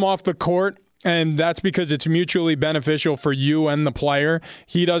you want him off the court, and that's because it's mutually beneficial for you and the player,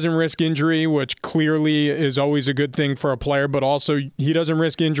 he doesn't risk injury, which clearly is always a good thing for a player, but also he doesn't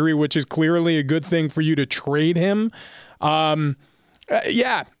risk injury, which is clearly a good thing for you to trade him.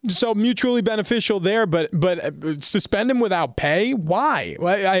 Yeah, so mutually beneficial there, but suspend him without pay? Why?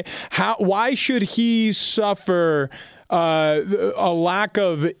 Why should he suffer a lack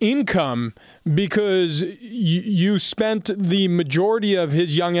of income because you spent the majority of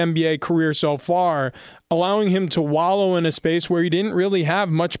his young NBA career so far allowing him to wallow in a space where he didn't really have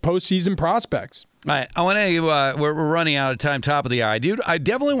much postseason prospects? All right, I want to. We're running out of time. Top of the hour, dude. I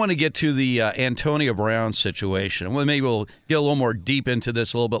definitely want to get to the Antonio Brown situation. Well, maybe we'll get a little more deep into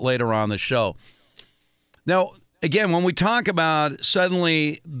this a little bit later on the show. Now, again, when we talk about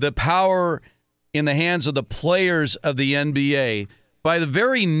suddenly the power in the hands of the players of the NBA, by the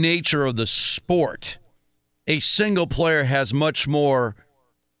very nature of the sport, a single player has much more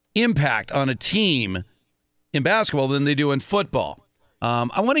impact on a team in basketball than they do in football.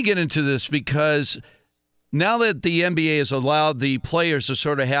 I want to get into this because now that the NBA has allowed the players to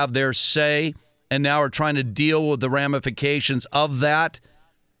sort of have their say and now are trying to deal with the ramifications of that,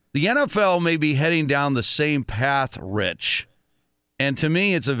 the NFL may be heading down the same path, Rich. And to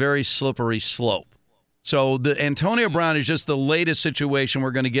me, it's a very slippery slope. So the Antonio Brown is just the latest situation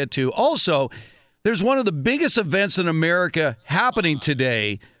we're going to get to. Also, there's one of the biggest events in America happening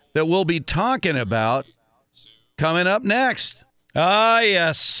today that we'll be talking about coming up next.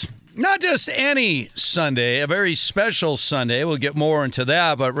 Yes. Not just any Sunday, a very special Sunday. We'll get more into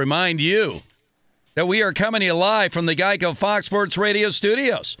that, but remind you that we are coming to you live from the Geico Fox Sports Radio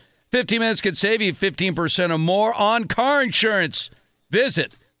studios. 15 minutes could save you 15% or more on car insurance.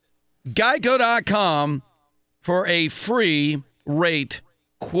 Visit geico.com for a free rate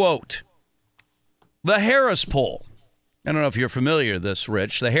quote. The Harris Poll. I don't know if you're familiar with this,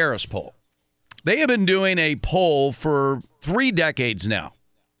 Rich. The Harris Poll. They have been doing a poll for 3 decades now.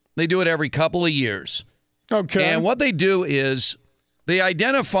 They do it every couple of years. Okay. And what they do is they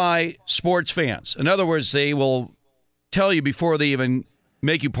identify sports fans. In other words, they will tell you before they even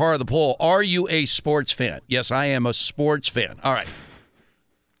make you part of the poll, are you a sports fan? Yes, I am a sports fan. All right.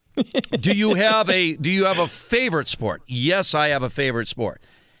 Do you have a favorite sport? Yes, I have a favorite sport.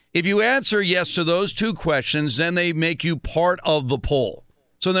 If you answer yes to those 2 questions, then they make you part of the poll.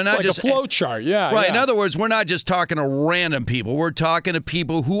 So they're not like just a flow chart, yeah. Right. Yeah. In other words, we're not just talking to random people. We're talking to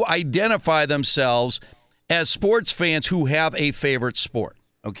people who identify themselves as sports fans who have a favorite sport.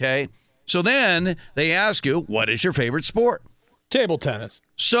 Okay? So then they ask you, what is your favorite sport? Table tennis.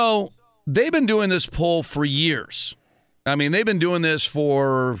 So they've been doing this poll for years. I mean, they've been doing this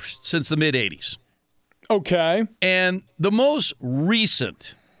since the mid-'80s. Okay. And the most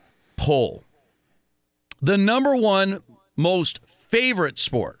recent poll, the number one most favorite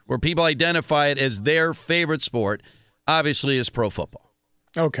sport, where people identify it as their favorite sport, obviously is pro football.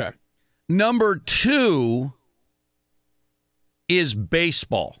 Okay. Number 2 is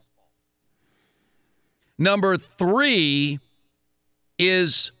baseball. Number 3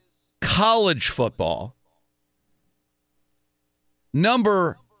 is college football.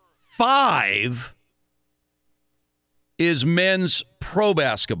 Number 5 is men's pro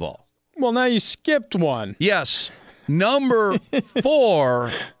basketball. Well, now you skipped one. Yes. Number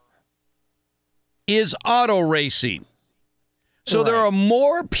 4 is auto racing. So there are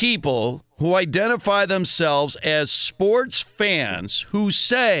more people who identify themselves as sports fans who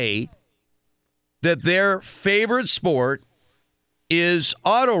say that their favorite sport is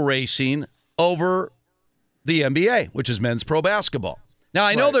auto racing over the NBA, which is men's pro basketball. Now,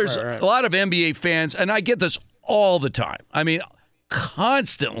 I know there's a lot of NBA fans, and I get this all the time. I mean,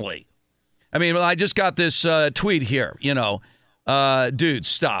 constantly. I mean, I just got this tweet here, dude,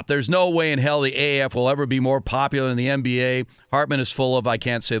 stop. There's no way in hell the AAF will ever be more popular than the NBA. Hartman is full of, I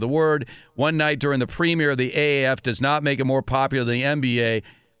can't say the word. One night during the premiere of the AAF does not make it more popular than the NBA.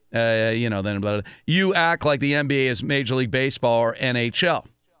 Then you act like the NBA is Major League Baseball or NHL.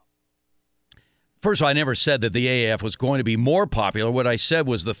 First of all, I never said that the AAF was going to be more popular. What I said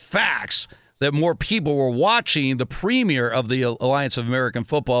was the facts that more people were watching the premiere of the Alliance of American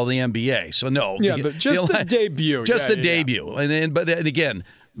Football, the NBA. So no, the debut, just the debut. But again,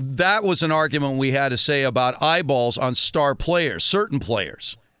 that was an argument we had to say about eyeballs on star players, certain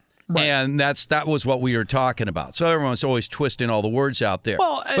players. Right. And that was what we were talking about. So everyone's always twisting all the words out there.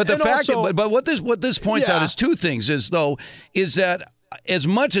 Well, but the fact, also, but what this points out is two things: is that as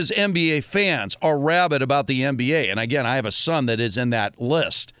much as NBA fans are rabid about the NBA, and again, I have a son that is in that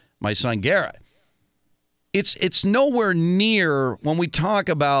list, my son Garrett. It's nowhere near, when we talk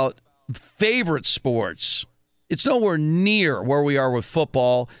about favorite sports, it's nowhere near where we are with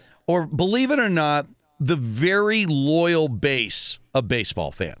football, or believe it or not, the very loyal base of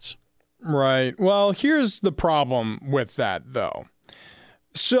baseball fans. Right. Well, here's the problem with that, though.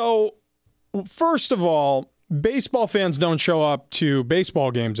 So, first of all, baseball fans don't show up to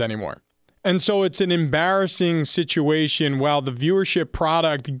baseball games anymore. And so it's an embarrassing situation while the viewership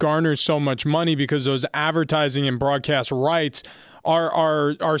product garners so much money because those advertising and broadcast rights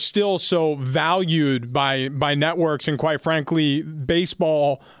are still so valued by networks, and quite frankly,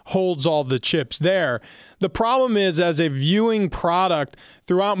 baseball holds all the chips there. The problem is, as a viewing product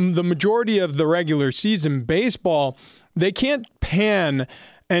throughout the majority of the regular season, baseball, they can't pan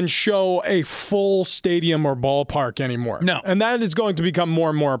and show a full stadium or ballpark anymore. No. And that is going to become more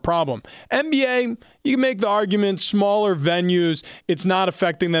and more a problem. NBA, you can make the argument, smaller venues, it's not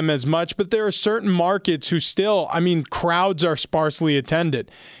affecting them as much, but there are certain markets who still, crowds are sparsely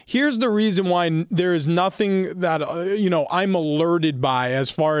attended. Here's the reason why there is nothing that, I'm alerted by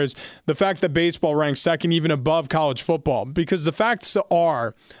as far as the fact that baseball ranks second, even above college football, because the facts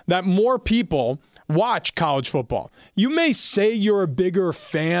are that more people watch college football. You may say you're a bigger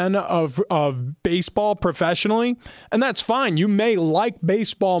fan of baseball professionally, and that's fine. You may like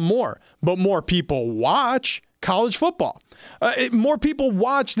baseball more, but more people watch college football. More people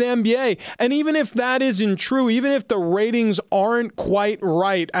watch the NBA. And even if that isn't true, even if the ratings aren't quite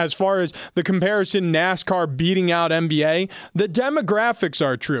right as far as the comparison NASCAR beating out NBA, the demographics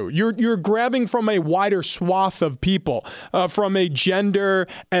are true. You're grabbing from a wider swath of people, from a gender,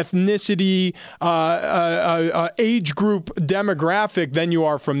 ethnicity, age group demographic than you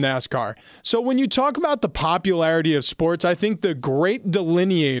are from NASCAR. So when you talk about the popularity of sports, I think the great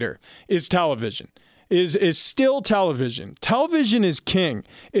delineator is television. Is still television. Television is king.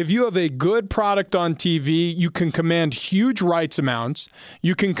 If you have a good product on TV, you can command huge rights amounts.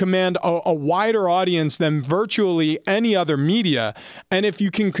 You can command a wider audience than virtually any other media. And if you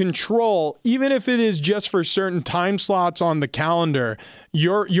can control, even if it is just for certain time slots on the calendar,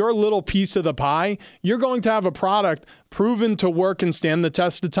 your little piece of the pie, you're going to have a product proven to work and stand the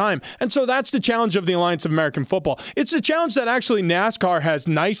test of time. And so that's the challenge of the Alliance of American Football. It's a challenge that actually NASCAR has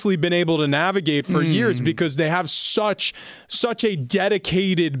nicely been able to navigate for years because they have such a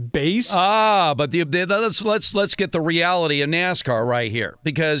dedicated base. But let's get the reality of NASCAR right here.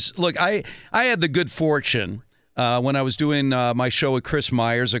 Because look, I had the good fortune when I was doing my show with Chris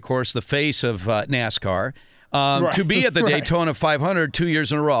Myers, of course, the face of NASCAR, to be at the Daytona 500 2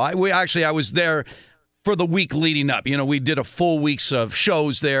 years in a row. I was there for the week leading up. We did a full weeks of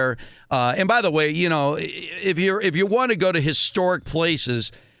shows there. And by the way, if you want to go to historic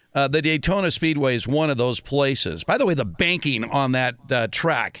places, the Daytona Speedway is one of those places. By the way, the banking on that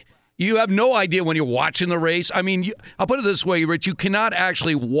track, you have no idea when you're watching the race. I mean, I'll put it this way, Rich, you cannot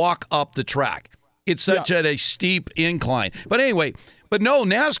actually walk up the track. It's such a steep incline. But anyway, no,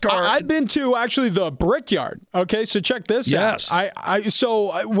 NASCAR. I've been to actually the Brickyard. Okay, so check this out.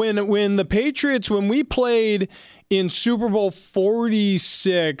 So when the Patriots, when we played in Super Bowl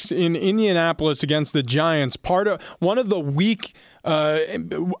 46 in Indianapolis against the Giants, one of the week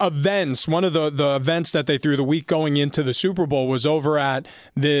events, one of the events that they threw the week going into the Super Bowl was over at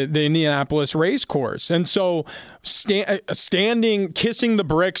the Indianapolis race course. And so standing, kissing the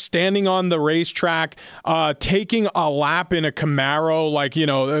bricks, standing on the racetrack, taking a lap in a Camaro, like, the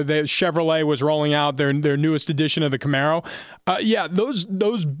Chevrolet was rolling out their newest edition of the Camaro.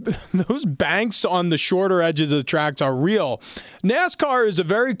 Those banks on the shorter edges of the tracks are real. NASCAR is a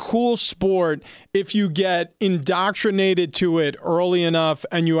very cool sport if you get indoctrinated to it early enough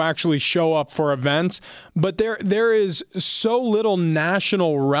and you actually show up for events, but there is so little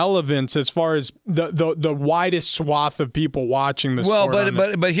national relevance as far as the widest swath of people watching the sport.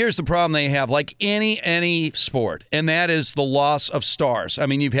 Well, but here's the problem they have, like any sport, and that is the loss of stars. I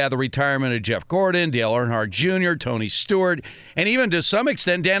mean, you've had the retirement of Jeff Gordon, Dale Earnhardt Jr., Tony Stewart, and even to some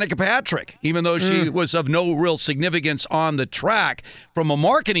extent Danica Patrick, even though she was of no real significance on the track. From a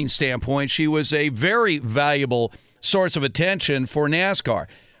marketing standpoint, she was a very valuable source of attention for NASCAR.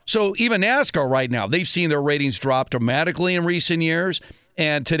 So even NASCAR right now, they've seen their ratings drop dramatically in recent years,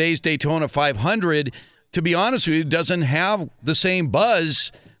 and today's Daytona 500, to be honest with you, doesn't have the same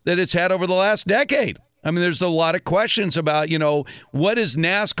buzz that it's had over the last decade. I mean, there's a lot of questions about, what is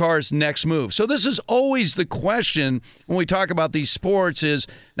NASCAR's next move? So this is always the question when we talk about these sports is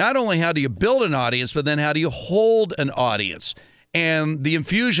not only how do you build an audience, but then how do you hold an audience? And the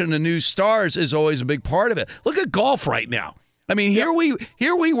infusion of new stars is always a big part of it. Look at golf right now. I mean, here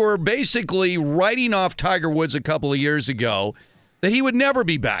we were basically writing off Tiger Woods a couple of years ago that he would never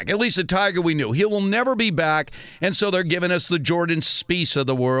be back. At least the Tiger we knew. He will never be back. And so they're giving us the Jordan Spieth of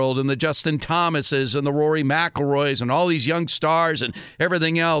the world and the Justin Thomases and the Rory McIlroys and all these young stars and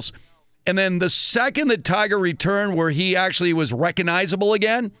everything else. And then the second that Tiger returned where he actually was recognizable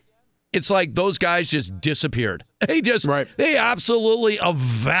again, it's like those guys just disappeared. They absolutely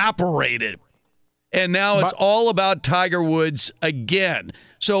evaporated. And now it's all about Tiger Woods again.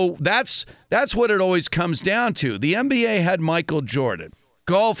 So that's what it always comes down to. The NBA had Michael Jordan.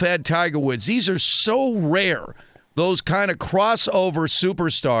 Golf had Tiger Woods. These are so rare, those kind of crossover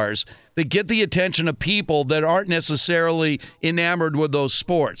superstars that get the attention of people that aren't necessarily enamored with those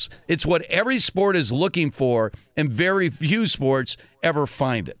sports. It's what every sport is looking for, and very few sports ever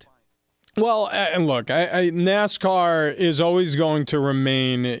find it. Well, and look, NASCAR is always going to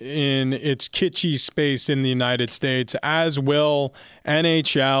remain in its kitschy space in the United States, as will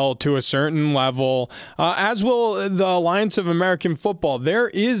NHL to a certain level, as will the Alliance of American Football. There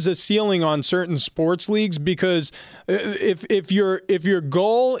is a ceiling on certain sports leagues because if your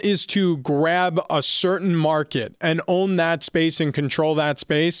goal is to grab a certain market and own that space and control that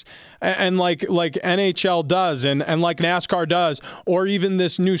space, and like NHL does and like NASCAR does, or even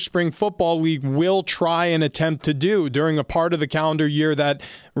this new spring football league will try and attempt to do during a part of the calendar year that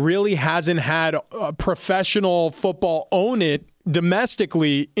really hasn't had professional football own it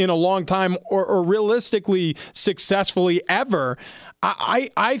domestically in a long time or realistically successfully ever.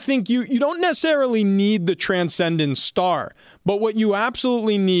 I think you don't necessarily need the transcendent star, but what you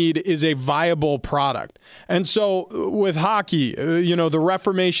absolutely need is a viable product. And so with hockey, the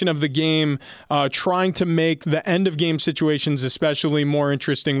reformation of the game, trying to make the end of game situations especially more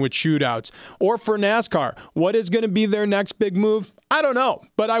interesting with shootouts. Or for NASCAR, what is going to be their next big move? I don't know,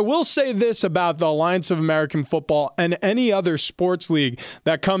 but I will say this about the Alliance of American Football and any other sports league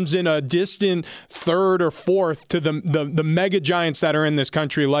that comes in a distant third or fourth to the mega giants that are in this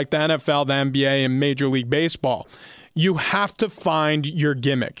country, like the NFL, the NBA, and Major League Baseball. You have to find your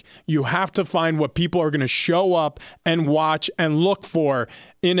gimmick. You have to find what people are going to show up and watch and look for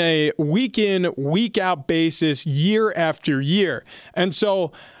in a week in, week out basis, year after year. And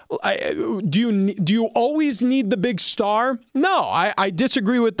so do you always need the big star? No, I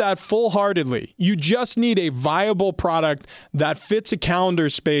disagree with that full-heartedly. You just need a viable product that fits a calendar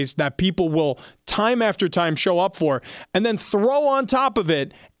space that people will time after time show up for, and then throw on top of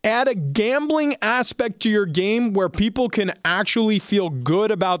it, add a gambling aspect to your game where people can actually feel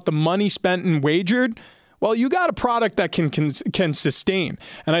good about the money spent and wagered. Well, you got a product that can sustain.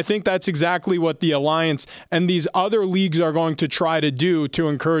 And I think that's exactly what the Alliance and these other leagues are going to try to do to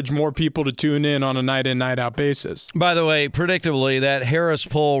encourage more people to tune in on a night in, night out basis. By the way, predictably, that Harris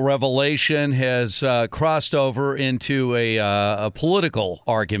poll revelation has crossed over into a political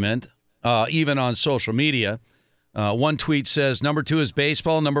argument, even on social media. One tweet says, number 2 is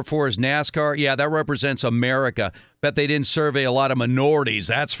baseball, number 4 is NASCAR. Yeah, that represents America. Bet they didn't survey a lot of minorities,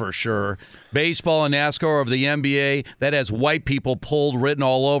 that's for sure. Baseball and NASCAR over the NBA, that has white people written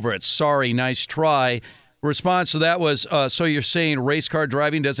all over it. Sorry, nice try. Response to that was, so you're saying race car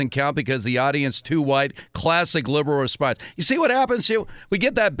driving doesn't count because the audience too white? Classic liberal response. You see what happens here? We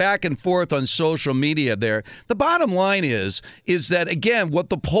get that back and forth on social media there. The bottom line is that, again, what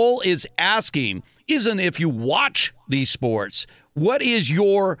the poll is asking isn't if you watch these sports, what is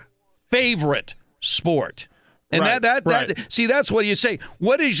your favorite sport? And right. See, that's what you say.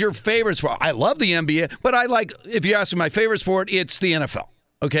 What is your favorite sport? I love the NBA, but if you ask me my favorite sport, it's the NFL.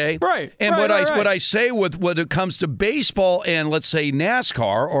 Okay? Right. And what I say when it comes to baseball and, let's say,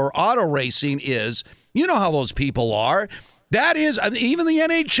 NASCAR or auto racing is, you know how those people are. That is, even the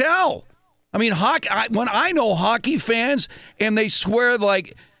NHL. I mean, hockey. When I know hockey fans and they swear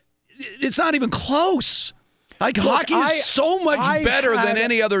like it's not even close. Like, hockey is so much better than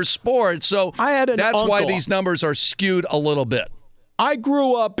any other sport. So that's why these numbers are skewed a little bit. I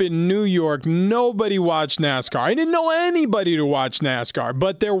grew up in New York. Nobody watched NASCAR. I didn't know anybody to watch NASCAR,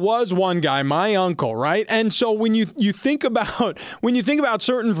 but there was one guy, my uncle, right? And so when you think about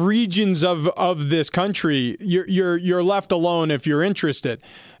certain regions of this country, you're left alone if you're interested.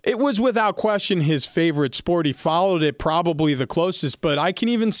 It was without question his favorite sport. He followed it probably the closest, but I can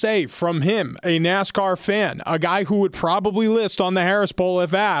even say from him, a NASCAR fan, a guy who would probably list on the Harris poll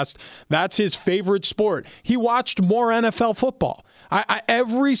if asked, that's his favorite sport. He watched more NFL football.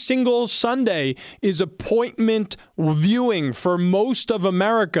 Every single Sunday is appointment viewing for most of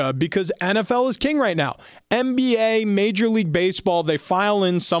America because NFL is king right now. NBA, Major League Baseball, they file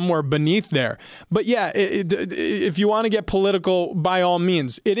in somewhere beneath there. But yeah, if you want to get political, by all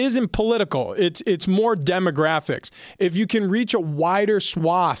means, it isn't political. It's more demographics. If you can reach a wider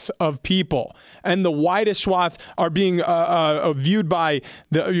swath of people, and the widest swath are being viewed by,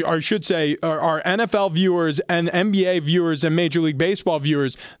 our NFL viewers and NBA viewers and Major League Baseball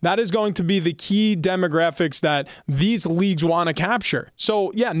viewers, that is going to be the key demographics that these leagues want to capture.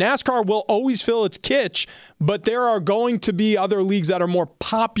 So yeah, NASCAR will always fill its kitsch, but there are going to be other leagues that are more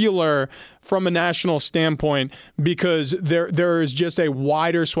popular from a national standpoint because there is just a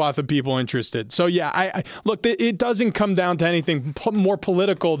wider swath of people interested. So yeah, look, it doesn't come down to anything more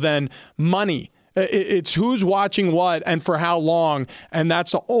political than money. It's who's watching what and for how long, and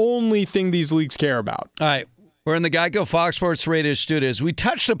that's the only thing these leagues care about. All right. We're in the Geico Fox Sports Radio studios. We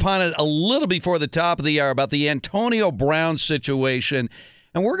touched upon it a little before the top of the hour about the Antonio Brown situation,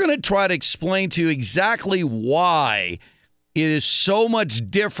 and we're going to try to explain to you exactly why it is so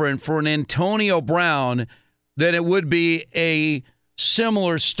much different for an Antonio Brown than it would be a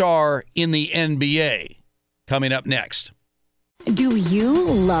similar star in the NBA. Coming up next. Do you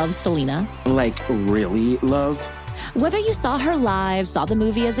love Selena? Like, really love? Whether you saw her live, saw the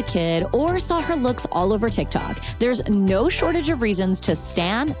movie as a kid, or saw her looks all over TikTok, there's no shortage of reasons to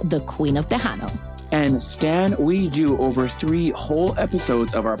stan the Queen of Tejano. And Stan, we do over 3 whole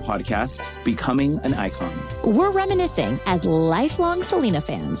episodes of our podcast, Becoming an Icon. We're reminiscing as lifelong Selena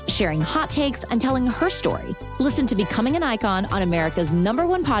fans, sharing hot takes and telling her story. Listen to Becoming an Icon on America's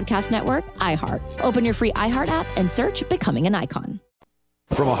 #1 podcast network, iHeart. Open your free iHeart app and search Becoming an Icon.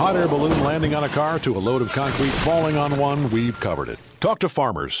 From a hot air balloon landing on a car to a load of concrete falling on one, we've covered it. Talk to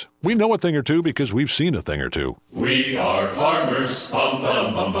farmers. We know a thing or two because we've seen a thing or two. We are farmers. Bum,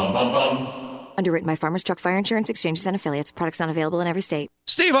 bum, bum, bum, bum, bum. Underwritten by Farmers Truck Fire Insurance Exchanges and Affiliates. Products not available in every state.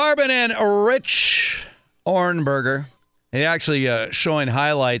 Steve Harbin and Rich Ohrnberger. They actually showing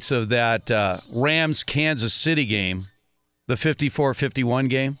highlights of that Rams-Kansas City game, the 54-51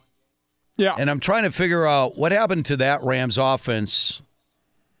 game. Yeah. And I'm trying to figure out what happened to that Rams offense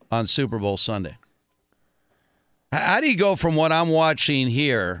on Super Bowl Sunday. How do you go from what I'm watching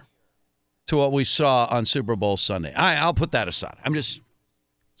here to what we saw on Super Bowl Sunday? I'll put that aside. I'm just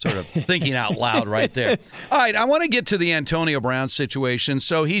sort of thinking out loud right there. All right, I want to get to the Antonio Brown situation.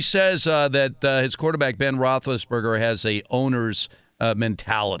 So he says that his quarterback, Ben Roethlisberger, has a owner's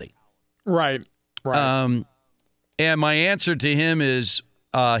mentality. Right. And my answer to him is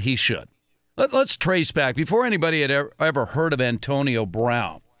he should. Let's trace back. Before anybody had ever heard of Antonio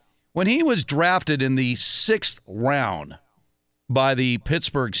Brown, when he was drafted in the 6th round by the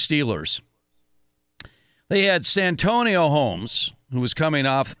Pittsburgh Steelers, they had Santonio Holmes, who was coming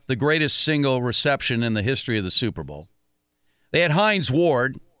off the greatest single reception in the history of the Super Bowl. They had Hines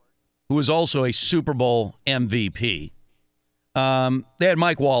Ward, who was also a Super Bowl MVP. They had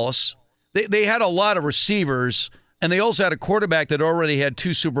Mike Wallace. They had a lot of receivers, and they also had a quarterback that already had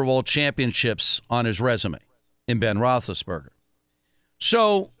 2 Super Bowl championships on his resume in Ben Roethlisberger.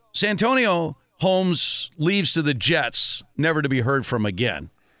 So Santonio Holmes leaves to the Jets, never to be heard from again.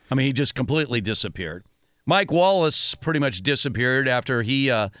 I mean, he just completely disappeared. Mike Wallace pretty much disappeared after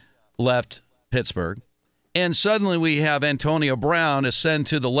he left Pittsburgh. And suddenly we have Antonio Brown ascend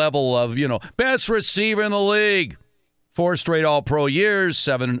to the level of, best receiver in the league. 4 straight All-Pro years,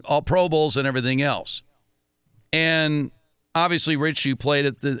 7 All-Pro Bowls, and everything else. And obviously, Rich, you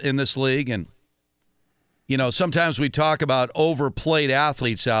played in this league, and sometimes we talk about overplayed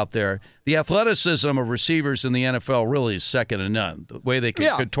athletes out there. The athleticism of receivers in the NFL really is second to none. The way they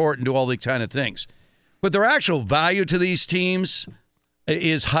can contort and do all these kind of things. But their actual value to these teams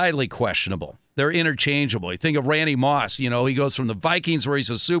is highly questionable. They're interchangeable. You think of Randy Moss. He goes from the Vikings, where he's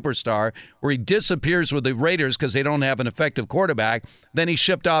a superstar, where he disappears with the Raiders because they don't have an effective quarterback. Then he's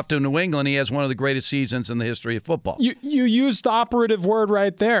shipped off to New England. He has one of the greatest seasons in the history of football. You used the operative word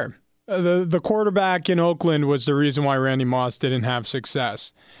right there. The quarterback in Oakland was the reason why Randy Moss didn't have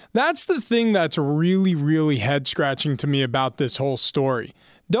success. That's the thing that's really, really head-scratching to me about this whole story.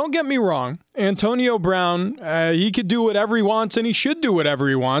 Don't get me wrong. Antonio Brown, he could do whatever he wants, and he should do whatever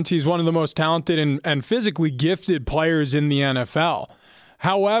he wants. He's one of the most talented and physically gifted players in the NFL.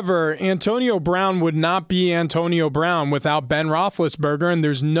 However, Antonio Brown would not be Antonio Brown without Ben Roethlisberger, and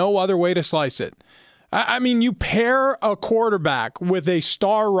there's no other way to slice it. I mean, you pair a quarterback with a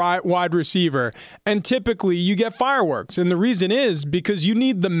star wide receiver, and typically you get fireworks. And the reason is because you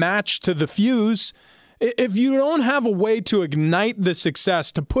need the match to the fuse. If you don't have a way to ignite the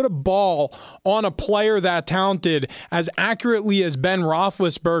success, to put a ball on a player that talented as accurately as Ben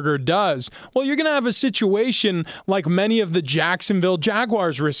Roethlisberger does, well, you're going to have a situation like many of the Jacksonville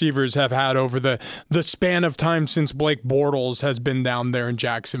Jaguars receivers have had over the span of time since Blake Bortles has been down there in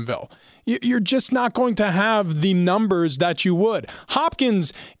Jacksonville. You're just not going to have the numbers that you would.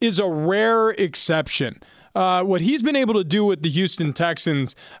 Hopkins is a rare exception. What he's been able to do with the Houston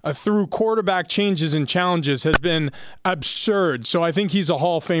Texans through quarterback changes and challenges has been absurd. So I think he's a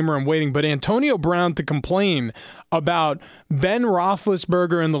Hall of Famer in waiting. But Antonio Brown, to complain about Ben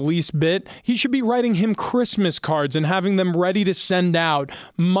Roethlisberger in the least bit, he should be writing him Christmas cards and having them ready to send out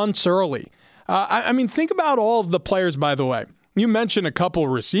months early. I mean, think about all of the players, by the way. You mentioned a couple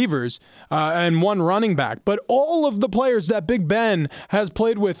receivers and one running back, but all of the players that Big Ben has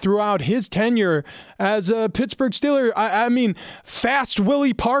played with throughout his tenure as a Pittsburgh Steeler. I mean, fast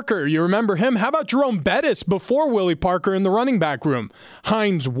Willie Parker, you remember him? How about Jerome Bettis before Willie Parker in the running back room?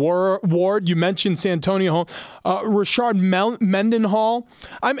 Hines Ward, you mentioned Santonio, Rashard Mendenhall.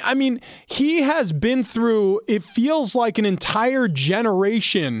 I mean, he has been through, it feels like an entire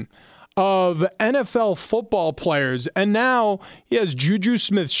generation of NFL football players, and now he has Juju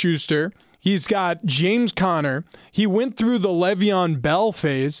Smith-Schuster. He's got James Conner. He went through the Le'Veon Bell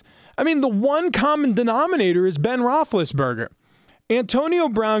phase. I mean, the one common denominator is Ben Roethlisberger. Antonio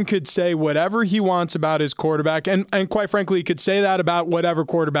Brown could say whatever he wants about his quarterback, and quite frankly, he could say that about whatever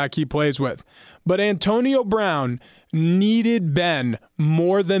quarterback he plays with. But Antonio Brown needed Ben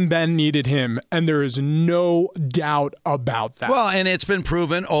more than Ben needed him, and there is no doubt about that. Well, and it's been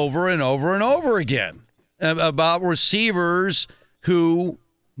proven over and over and over again about receivers who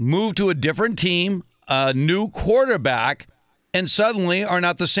move to a different team, a new quarterback, and suddenly are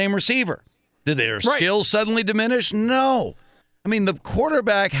not the same receiver. Did their skills suddenly diminish? No. I mean, the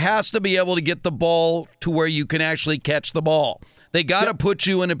quarterback has to be able to get the ball to where you can actually catch the ball. They got to put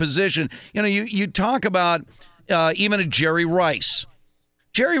you in a position. You know, you talk about even a Jerry Rice.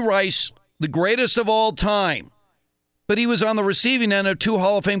 Jerry Rice, the greatest of all time, but he was on the receiving end of 2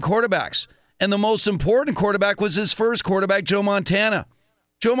 Hall of Fame quarterbacks. And the most important quarterback was his first quarterback, Joe Montana.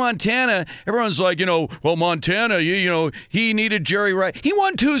 Joe Montana, everyone's like, well, Montana, he needed Jerry Rice. He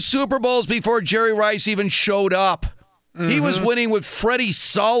won 2 Super Bowls before Jerry Rice even showed up. Mm-hmm. He was winning with Freddie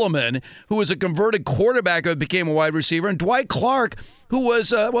Solomon, who was a converted quarterback who became a wide receiver, and Dwight Clark, who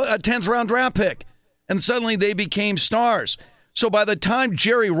was a 10th-round draft pick. And suddenly they became stars. So by the time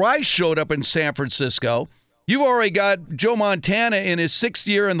Jerry Rice showed up in San Francisco, you've already got Joe Montana in his 7th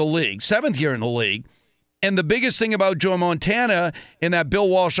year in the league. And the biggest thing about Joe Montana in that Bill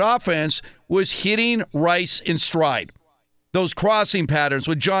Walsh offense was hitting Rice in stride. Those crossing patterns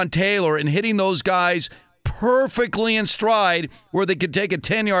with John Taylor and hitting those guys perfectly in stride where they could take a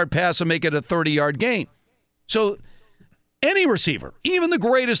 10-yard pass and make it a 30-yard gain. So any receiver, even the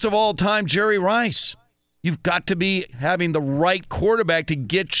greatest of all time, Jerry Rice, You've got to be having the right quarterback to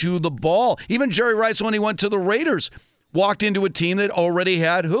get you the ball. Even Jerry Rice, when he went to the Raiders, walked into a team that already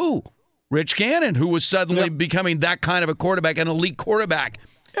had who? Rich Gannon, who was suddenly becoming that kind of a quarterback, an elite quarterback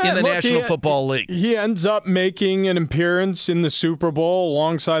in the National Football League. He ends up making an appearance in the Super Bowl.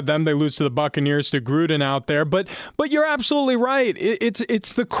 Alongside them, they lose to the Buccaneers to Gruden out there. But you're absolutely right.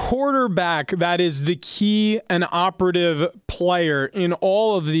 It's the quarterback that is the key and operative player in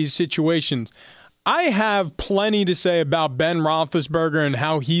all of these situations. I have plenty to say about Ben Roethlisberger and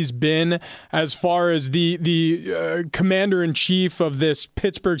how he's been as far as the commander-in-chief of this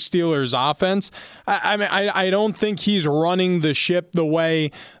Pittsburgh Steelers offense. I don't think he's running the ship the way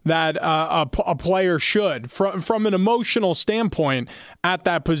that a player should from an emotional standpoint at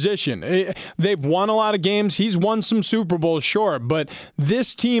that position. They've won a lot of games. He's won some Super Bowls, sure, but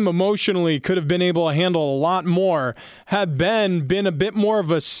this team emotionally could have been able to handle a lot more had Ben been a bit more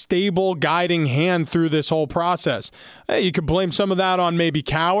of a stable guiding hand through this whole process. You could blame some of that on maybe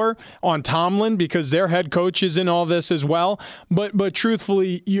Cowher, on Tomlin, because their head coach is in all this as well. But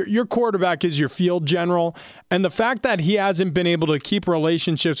truthfully, your quarterback is your field general, and the fact that he hasn't been able to keep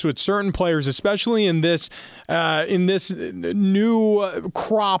relationships with certain players, especially in this new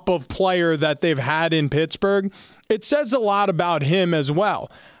crop of player that they've had in Pittsburgh, it says a lot about him as well.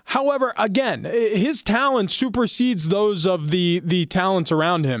 However, again, his talent supersedes those of the talents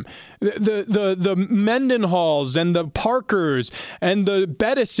around him. The Mendenhalls and the Parkers and the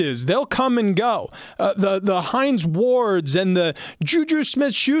Bettises, they'll come and go. The Hines Wards and the Juju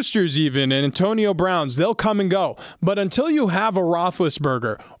Smith-Schusters even and Antonio Browns, they'll come and go. But until you have a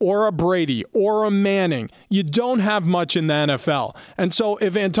Roethlisberger or a Brady or a Manning, you don't have much in the NFL. And so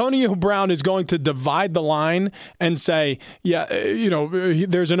if Antonio Brown is going to divide the line and say,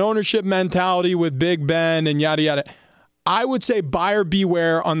 there's an ownership mentality with Big Ben and yada, yada, I would say buyer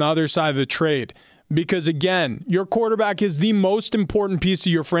beware on the other side of the trade. Because, again, your quarterback is the most important piece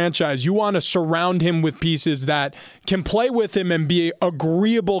of your franchise. You want to surround him with pieces that can play with him and be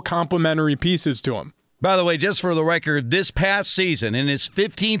agreeable complementary pieces to him. By the way, just for the record, this past season, in his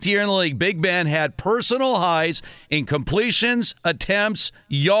 15th year in the league, Big Ben had personal highs in completions, attempts,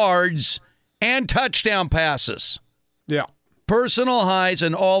 yards, and touchdown passes. Yeah. Personal highs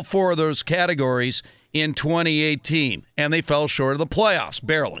in all four of those categories in 2018, and they fell short of the playoffs,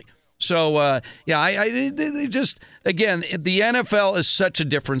 barely. So, they just, again, the NFL is such a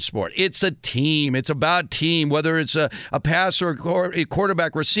different sport. It's a team. It's about team, whether it's a passer, a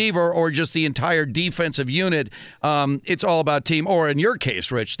quarterback, receiver, or just the entire defensive unit. It's all about team. Or in your case,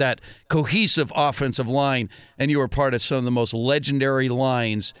 Rich, that cohesive offensive line, and you were part of some of the most legendary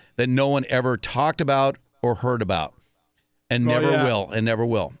lines that no one ever talked about or heard about. And never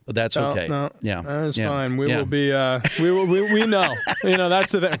will. But that's okay. No, yeah, that's fine. We will be. We know.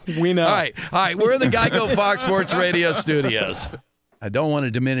 That's the thing. We know. All right. We're in the Geico Fox Sports Radio studios. I don't want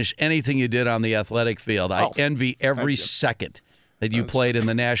to diminish anything you did on the athletic field. I envy every second that you played in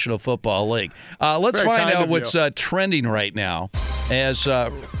the National Football League. Let's find out what's trending right now. As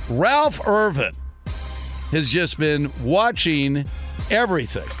Ralph Irvin has just been watching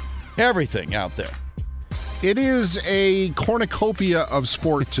everything out there. It is a cornucopia of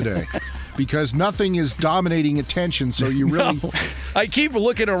sport today because nothing is dominating attention, so you really... No. I keep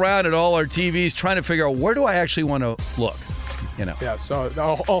looking around at all our TVs trying to figure out where do I actually want to look. Yeah, so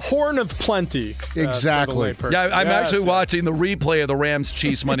a horn of plenty. Exactly. I'm actually watching the replay of the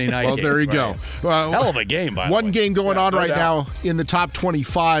Rams-Chiefs Monday night game. Well, there you go. Hell of a game, by the way. One game going on right now in the top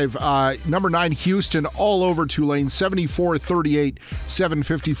 25. Number 9, Houston, all over Tulane, 74-38,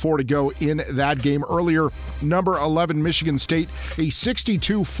 7:54 to go in that game. Earlier, number 11, Michigan State, a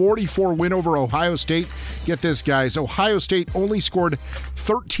 62-44 win over Ohio State. Get this, guys. Ohio State only scored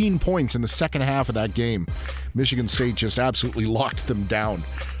 13 points in the second half of that game. Michigan State just absolutely locked them down.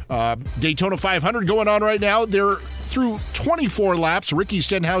 Daytona 500 going on right now. They're through 24 laps. Ricky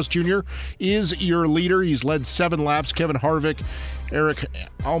Stenhouse Jr. is your leader. He's led 7 laps. Kevin Harvick, Eric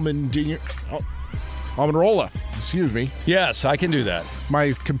Almirola, excuse me. Yes, I can do that.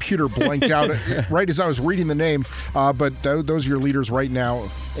 My computer blanked out right as I was reading the name, but those are your leaders right now.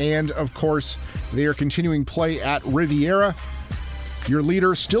 And, of course, they are continuing play at Riviera. Your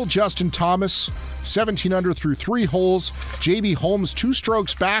leader, still Justin Thomas, 17 under through 3 holes. J.B. Holmes, 2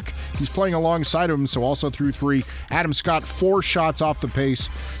 strokes back. He's playing alongside of him, so also through 3. Adam Scott, 4 shots off the pace.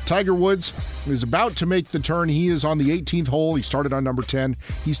 Tiger Woods is about to make the turn. He is on the 18th hole. He started on number 10.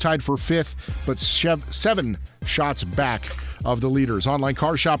 He's tied for 5th, but 7 shots back of the leaders. Online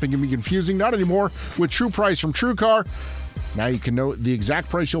car shopping can be confusing. Not anymore with True Price from TrueCar. Now you can know the exact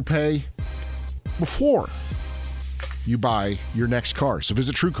price you'll pay before you buy your next car. So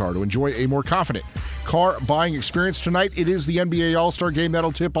visit TrueCar to enjoy a more confident car buying experience tonight. It is the NBA All-Star Game.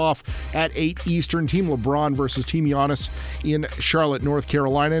 That'll tip off at 8 Eastern. Team LeBron versus Team Giannis in Charlotte, North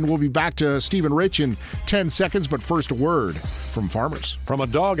Carolina. And we'll be back to Steve and Rich in 10 seconds, but first a word from Farmers. From a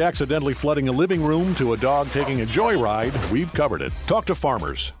dog accidentally flooding a living room to a dog taking a joyride, we've covered it. Talk to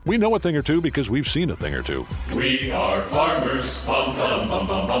Farmers. We know a thing or two because we've seen a thing or two. We are farmers. Bum, bum, bum,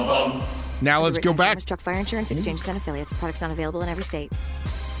 bum, bum, bum. Now let's go back. Farmers Truck Fire Insurance Exchanges and Affiliates. Products not available in every state.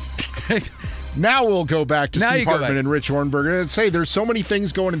 Now we'll go back to Now Steve you go Hartman back. and Rich Hornberger and say there's so many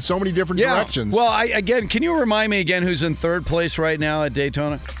things going in so many different directions. Well, again, can you remind me again who's in third place right now at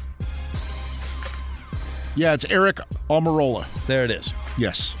Daytona? Yeah, it's Eric Almirola. There it is.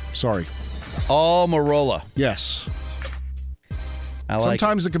 Yes, sorry. Almirola. Yes. I like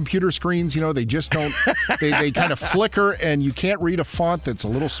Sometimes the computer screens, they just don't, they kind of flicker and you can't read a font that's a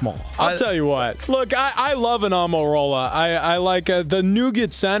little small. I'll tell you what. Look, I love an Almirola. I like the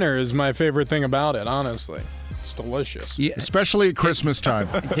nougat center is my favorite thing about it, honestly. It's delicious. Yeah. Especially at Christmas time.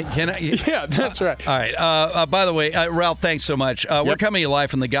 Can I? Yeah, that's right. All right. By the way, Ralph, thanks so much. We're coming to you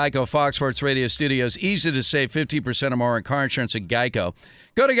live from the Geico Fox Sports Radio studios. Easy to save 50% or more on car insurance at Geico.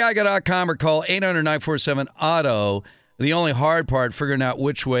 Go to geico.com or call 800-947-AUTO. The only hard part, figuring out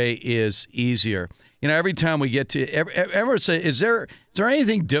which way is easier. Every time we get to ever say, is there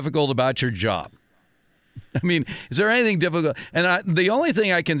anything difficult about your job? I mean, is there anything difficult? And the only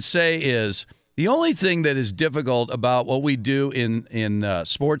thing I can say is the only thing that is difficult about what we do in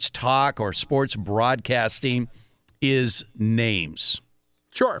sports talk or sports broadcasting is names.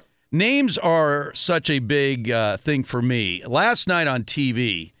 Sure. Names are such a big thing for me. Last night on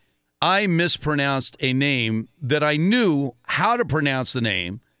TV, I mispronounced a name that I knew how to pronounce the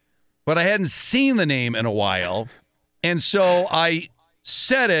name, but I hadn't seen the name in a while. And so I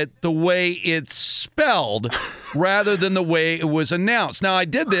said it the way it's spelled rather than the way it was announced. Now, I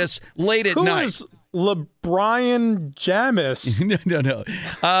did this late at night. Who is LeBron Jamis? No.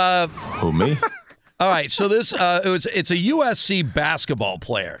 Who, me? All right, so this it's a USC basketball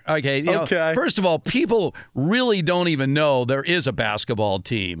player. Okay. Okay. First of all, people really don't even know there is a basketball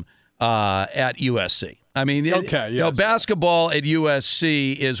team at USC. I mean, basketball at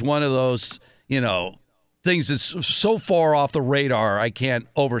USC is one of those, things that's so far off the radar, I can't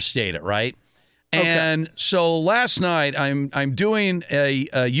overstate it, right? Okay. And so last night, I'm doing a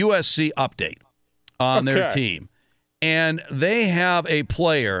USC update on their team, and they have a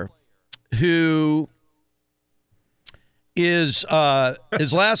player who is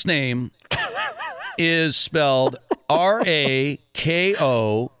his last name is spelled Rakoccevic.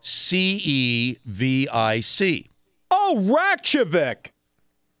 Oh, Rakovic.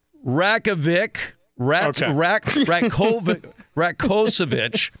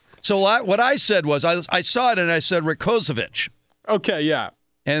 Rakocevic. So what I said was I saw it and I said Rakocevic. Okay, yeah.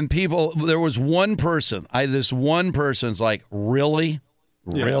 And there was one person. This one person's like, really?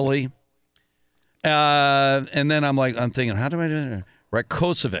 Yeah. Really? And then I'm thinking, how do I do it?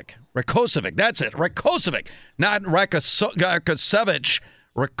 Rakocevic. That's it. Rakocevic. Not Rakocevic.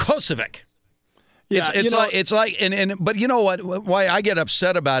 Rakocevic. Yeah, It's like, but you know what? Why I get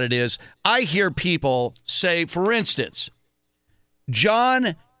upset about it is I hear people say, for instance,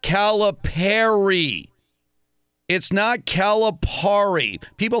 John Calipari. It's not Calipari.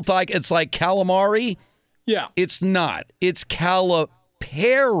 People thought it's like calamari. Yeah. It's not. It's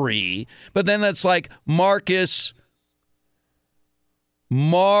Calipari. But then it's like Marcus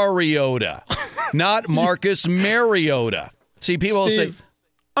Mariota, not Marcus Mariota. See, people Steve, say,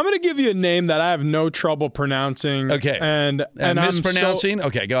 I'm going to give you a name that I have no trouble pronouncing. Okay. And mispronouncing?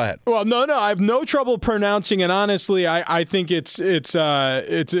 Okay, go ahead. Well, no, I have no trouble pronouncing, and honestly, I think it's great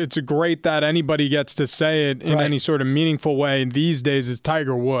that anybody gets to say it in any sort of meaningful way. And these days, is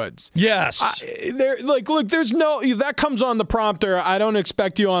Tiger Woods. Yes. Look, there's that comes on the prompter. I don't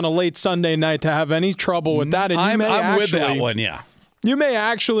expect you on a late Sunday night to have any trouble with that. And I'm with that one. Yeah. You may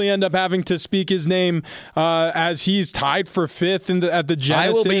actually end up having to speak his name as he's tied for fifth at the Genesis.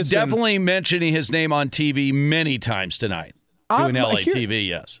 I will be definitely mentioning his name on TV many times tonight. Doing LA TV,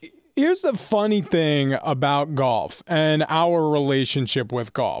 yes. Here's the funny thing about golf and our relationship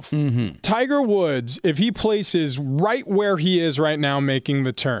with golf. Mm-hmm. Tiger Woods, if he places right where he is right now making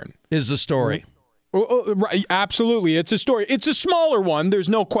the turn. Is the story. Right, absolutely. It's a story. It's a smaller one. There's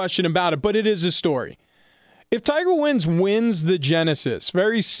no question about it, but it is a story. If Tiger wins the Genesis,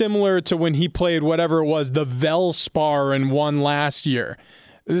 very similar to when he played whatever it was, the Valspar and won last year,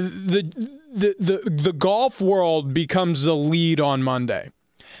 the golf world becomes the lead on Monday.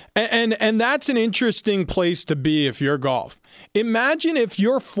 And that's an interesting place to be if you're golf. Imagine if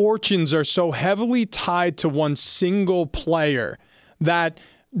your fortunes are so heavily tied to one single player that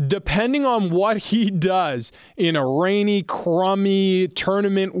depending on what he does in a rainy, crummy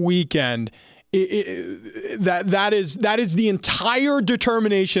tournament weekend, that is the entire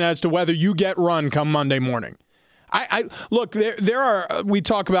determination as to whether you get run come Monday morning. I look, there are, we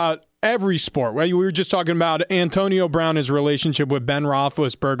talk about every sport. We were just talking about Antonio Brown, his relationship with Ben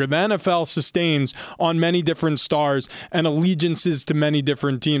Roethlisberger. The NFL sustains on many different stars and allegiances to many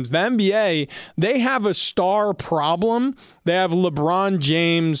different teams. The NBA, they have a star problem. They have LeBron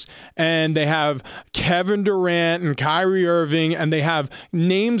James, and they have Kevin Durant and Kyrie Irving, and they have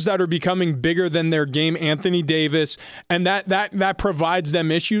names that are becoming bigger than their game, Anthony Davis, and that provides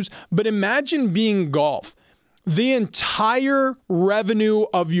them issues. But imagine being golf. The entire revenue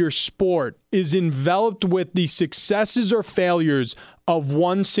of your sport is enveloped with the successes or failures of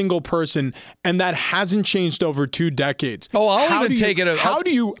one single person, and that hasn't changed over 2 decades. Oh, I'll even take it. How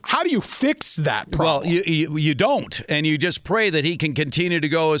do you fix that problem? Well, you don't, and you just pray that he can continue to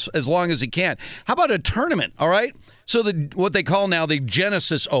go as long as he can. How about a tournament? All right, so what they call now the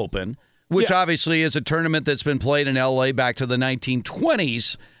Genesis Open, which obviously is a tournament that's been played in LA back to the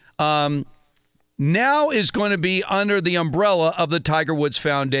 1920s. Now is going to be under the umbrella of the Tiger Woods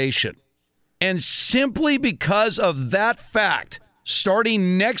Foundation. And simply because of that fact,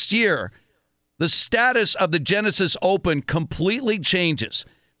 starting next year, the status of the Genesis Open completely changes.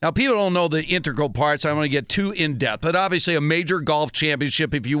 Now, people don't know the integral parts. I don't want to get too in-depth, but obviously a major golf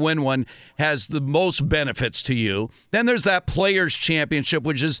championship, if you win one, has the most benefits to you. Then there's that Players' Championship,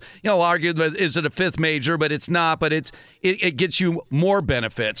 which is, argued, is it a 5th major? But it's not, but it gets you more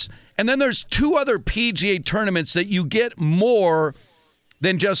benefits. And then there's 2 other PGA tournaments that you get more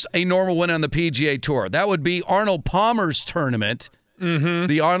than just a normal win on the PGA Tour. That would be Arnold Palmer's tournament,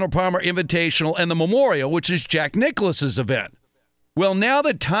 the Arnold Palmer Invitational, and the Memorial, which is Jack Nicklaus's event. Well, now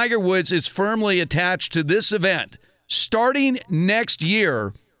that Tiger Woods is firmly attached to this event, starting next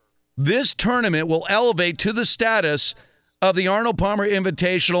year, this tournament will elevate to the status of the Arnold Palmer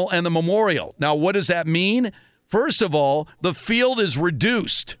Invitational and the Memorial. Now, what does that mean? First of all, the field is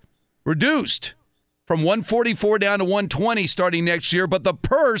reduced from 144 down to 120 starting next year, but the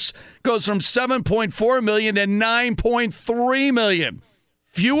purse goes from $7.4 million to $9.3 million.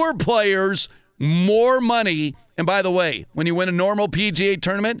 Fewer players, more money. And by the way, when you win a normal PGA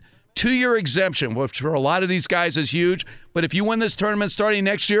tournament, 2-year exemption, which for a lot of these guys is huge. But if you win this tournament starting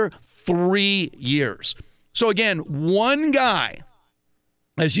next year, 3 years. So again, one guy,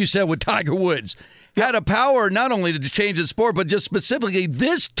 as you said with Tiger Woods, had a power not only to change the sport, but just specifically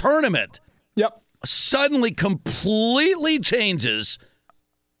this tournament suddenly completely changes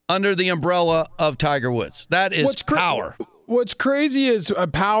under the umbrella of Tiger Woods. That is power. What's crazy is,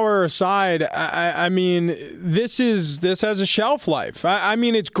 power aside, I mean, this has a shelf life. I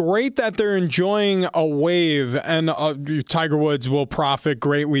mean, it's great that they're enjoying a wave, and Tiger Woods will profit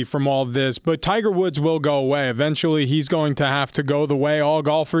greatly from all this, but Tiger Woods will go away. Eventually, he's going to have to go the way all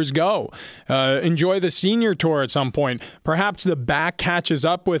golfers go. Enjoy the senior tour at some point. Perhaps the back catches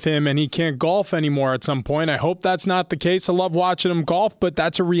up with him and he can't golf anymore at some point. I hope that's not the case. I love watching him golf, but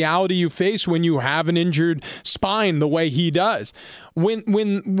that's a reality you face when you have an injured spine the way he does.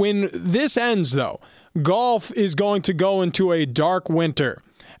 When this ends, though, golf is going to go into a dark winter,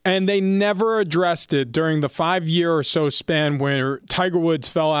 and they never addressed it during the 5-year or so span where Tiger Woods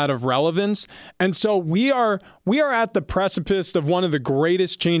fell out of relevance. And so we are at the precipice of one of the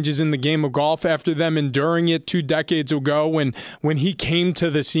greatest changes in the game of golf after them enduring it 2 decades ago when he came to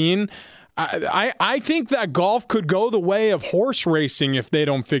the scene. I think that golf could go the way of horse racing if they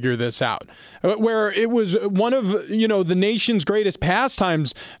don't figure this out, where it was one of the nation's greatest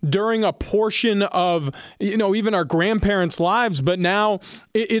pastimes during a portion of even our grandparents' lives, but now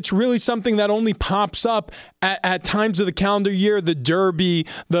it's really something that only pops up at times of the calendar year. The Derby,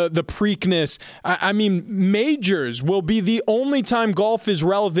 the Preakness. I mean, majors will be the only time golf is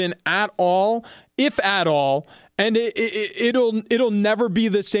relevant at all, if at all. And it'll never be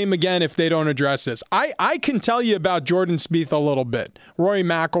the same again if they don't address this. I can tell you about Jordan Spieth a little bit, Rory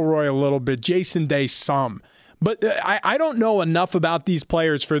McIlroy a little bit, Jason Day some. But I don't know enough about these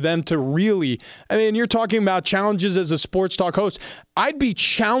players for them to really, I mean, you're talking about challenges as a sports talk host. I'd be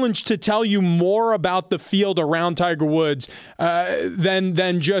challenged to tell you more about the field around Tiger Woods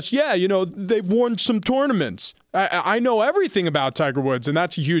than just, they've won some tournaments. I know everything about Tiger Woods, and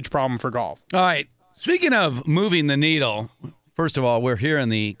that's a huge problem for golf. All right. Speaking of moving the needle, first of all, we're here in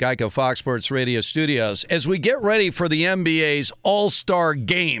the Geico Fox Sports Radio studios as we get ready for the NBA's All-Star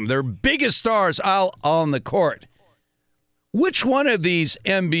Game, their biggest stars all on the court. Which one of these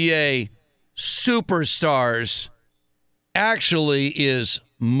NBA superstars actually is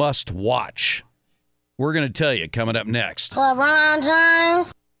must-watch? We're going to tell you coming up next. LeBron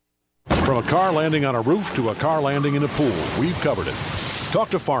James. From a car landing on a roof to a car landing in a pool, we've covered it. Talk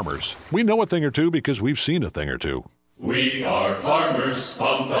to Farmers. We know a thing or two because we've seen a thing or two. We are farmers.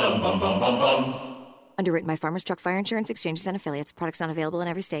 Bum, bum, bum, bum, bum, bum. Underwritten by Farmers Truck Fire Insurance Exchanges and Affiliates. Products not available in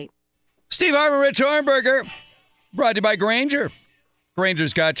every state. Steve Harvey, Rich Hornberger, brought to you by Grainger.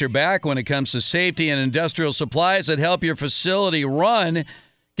 Grainger's got your back when it comes to safety and industrial supplies that help your facility run.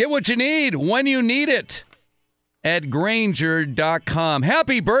 Get what you need when you need it at Grainger.com.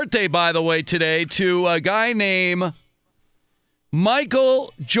 Happy birthday, by the way, today to a guy named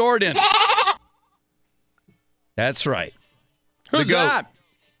Michael Jordan. That's right. Who's that?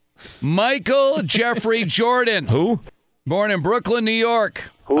 Michael Jeffrey Jordan. Who? Born in Brooklyn, New York.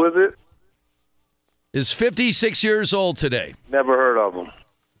 Who is it? Is 56 years old today. Never heard of him.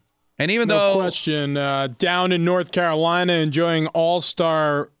 And even No though question, down in North Carolina enjoying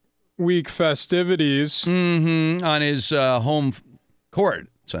All-Star Week festivities. on his home court.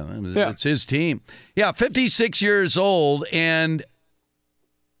 So it's his team. Yeah, 56 years old, and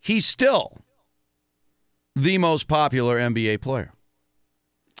he's still the most popular NBA player.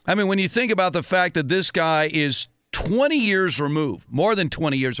 I mean, when you think about the fact that this guy is 20 years removed, more than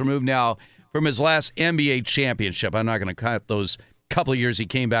 20 years removed now from his last NBA championship. I'm not going to count those couple of years he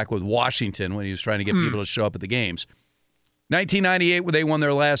came back with Washington when he was trying to get people to show up at the games. 1998, they won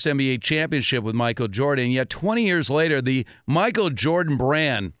their last NBA championship with Michael Jordan. Yet 20 years later, the Michael Jordan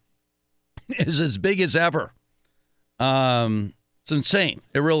brand is as big as ever. It's insane.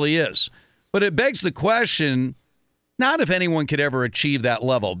 It really is. But it begs the question, not if anyone could ever achieve that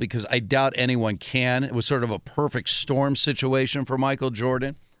level, because I doubt anyone can. It was sort of a perfect storm situation for Michael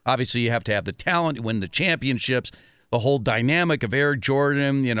Jordan. Obviously, you have to have the talent to win the championships, the whole dynamic of Air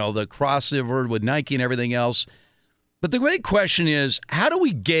Jordan, the crossover with Nike and everything else. But the great question is, how do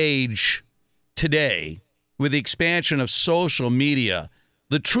we gauge today, with the expansion of social media,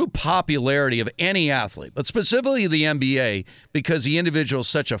 the true popularity of any athlete, but specifically the NBA, because the individual is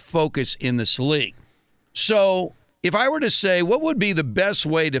such a focus in this league? So if I were to say, what would be the best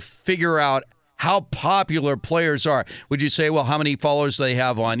way to figure out how popular players are? Would you say, well, how many followers they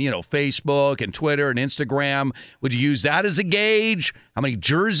have on, Facebook and Twitter and Instagram? Would you use that as a gauge? How many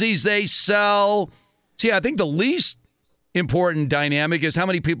jerseys they sell? See, I think the least important dynamic is how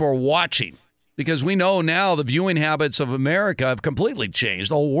many people are watching, because we know now the viewing habits of America have completely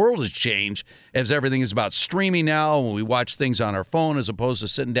changed. The whole world has changed as everything is about streaming now, and we watch things on our phone as opposed to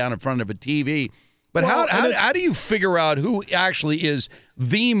sitting down in front of a TV. But how do you figure out who actually is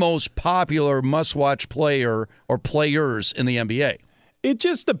the most popular must-watch player or players in the NBA? It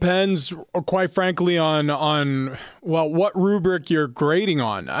just depends, quite frankly, on what rubric you're grading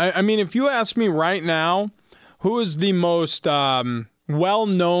on. I mean, if you ask me right now, who is the most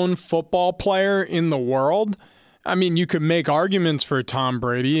well-known football player in the world? I mean, you could make arguments for Tom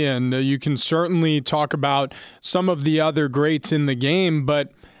Brady, and you can certainly talk about some of the other greats in the game,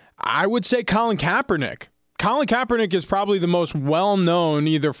 but I would say Colin Kaepernick. Colin Kaepernick is probably the most well-known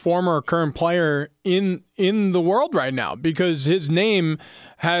either former or current player in the world right now, because his name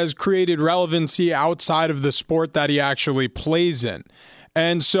has created relevancy outside of the sport that he actually plays in.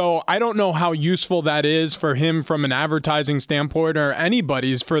 And so I don't know how useful that is for him from an advertising standpoint, or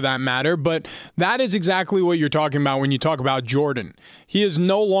anybody's for that matter, but that is exactly what you're talking about when you talk about Jordan. He is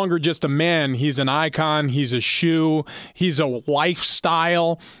no longer just a man. He's an icon. He's a shoe. He's a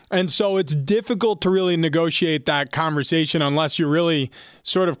lifestyle. And so it's difficult to really negotiate that conversation unless you're really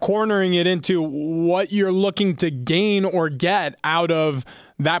sort of cornering it into what you're looking to gain or get out of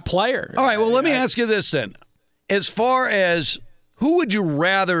that player. All right, well, let me ask you this then. As far as who would you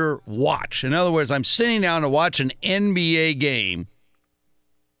rather watch? In other words, I'm sitting down to watch an NBA game,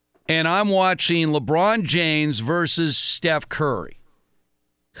 and I'm watching LeBron James versus Steph Curry.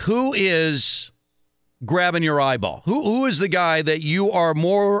 Who is grabbing your eyeball? Who is the guy that you are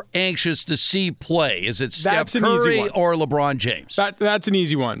more anxious to see play? Is it Steph Curry or LeBron James? That's an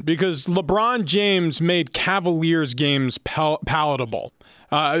easy one, because LeBron James made Cavaliers games palatable.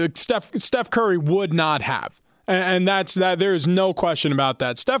 Steph Curry would not have. And that's that. There's no question about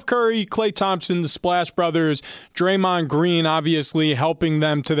that. Steph Curry, Klay Thompson, the Splash Brothers, Draymond Green, obviously helping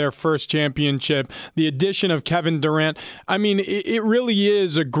them to their first championship. The addition of Kevin Durant. I mean, it really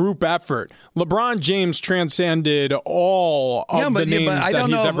is a group effort. LeBron James transcended all of the names that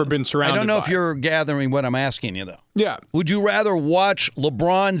he's ever been surrounded by. I don't know if you're gathering what I'm asking you, though. Yeah. Would you rather watch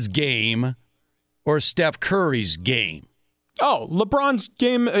LeBron's game or Steph Curry's game? Oh, LeBron's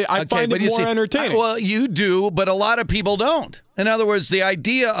game, I find it more entertaining. Well, you do, but a lot of people don't. In other words, the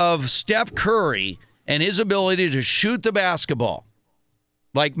idea of Steph Curry and his ability to shoot the basketball,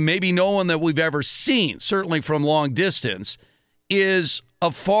 like maybe no one that we've ever seen, certainly from long distance, is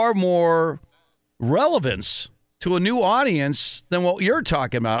of far more relevance to a new audience than what you're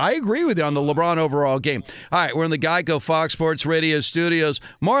talking about. I agree with you on the LeBron overall game. All right, we're in the Geico Fox Sports Radio studios.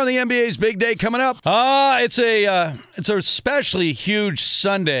 More on the NBA's big day coming up. It's a especially huge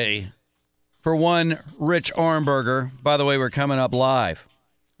Sunday for one Rich Orenberger. By the way, we're coming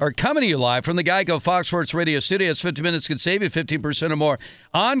to you live from the Geico Fox Sports Radio studios. 50 minutes can save you 15% or more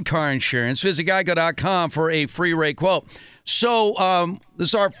on car insurance. Visit geico.com for a free rate quote. So this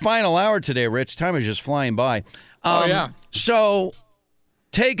is our final hour today, Rich. Time is just flying by. So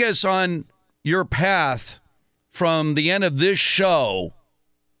take us on your path from the end of this show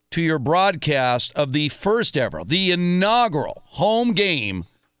to your broadcast of the first ever, the inaugural home game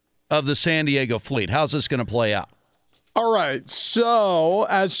of the San Diego Fleet. How's this going to play out? All right, so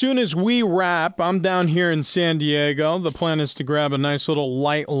as soon as we wrap, I'm down here in San Diego. The plan is to grab a nice little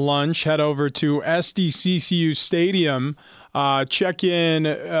light lunch, head over to SDCCU Stadium, check in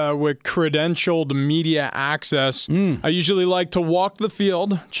with credentialed media access. I usually like to walk the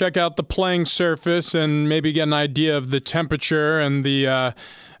field, check out the playing surface, and maybe get an idea of the temperature and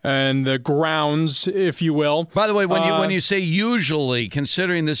the grounds, if you will. By the way, when you say usually,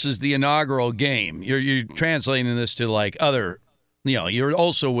 considering this is the inaugural game, you're translating this to like other, you're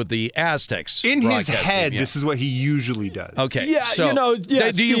also with the Aztecs. In his head, this is what he usually does. Okay. Yeah, so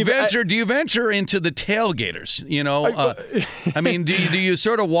do you venture into the tailgaters? I mean, do you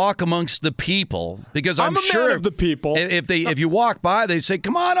sort of walk amongst the people? Because I'm sure man of the people. If you walk by, they say,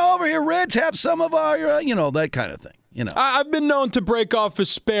 "Come on over here, Rich, have some of our," that kind of thing. I've been known to break off a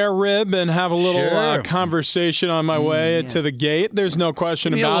spare rib and have a little conversation on my way to the gate. There's no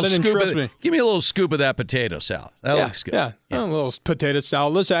question about it, and trust me. Give me a little scoop of that potato salad. That looks good. Yeah, a little potato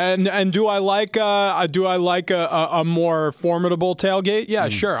salad. Listen, and do I like a more formidable tailgate? Yeah,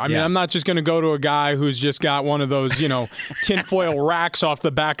 sure. I mean, I'm not just going to go to a guy who's just got one of those, tinfoil racks off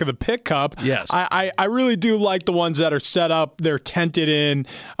the back of the pickup. Yes. I really do like the ones that are set up. They're tented in.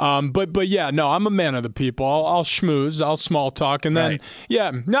 But yeah, no, I'm a man of the people. I'll schmooze. I'll small talk, and then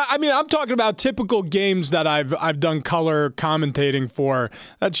I'm talking about typical games that I've done color commentating for.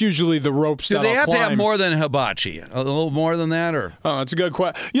 That's usually the ropes. Do they have to have more than hibachi? A little more than that, or? Oh, that's a good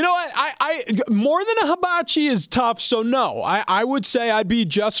question. You know what? I more than a hibachi is tough. So no, I would say I'd be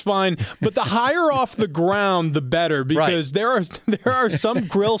just fine. But the higher off the ground, the better, because there are some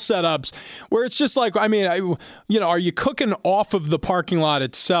grill setups where it's just like, are you cooking off of the parking lot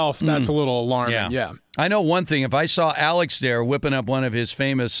itself? That's a little alarming. Yeah. I know one thing. If I saw Alex there whipping up one of his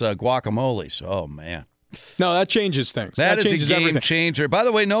famous guacamoles, oh, man. No, that changes things. That is changes a game everything. changer. By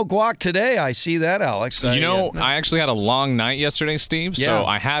the way, no guac today. I see that, Alex. I actually had a long night yesterday, Steve, so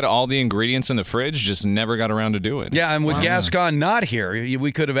I had all the ingredients in the fridge, just never got around to do it. Yeah, and with Gascon not here,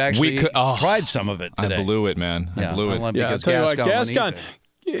 we could have actually tried some of it today. I blew it, man. I blew it. Yeah, I'll tell you what,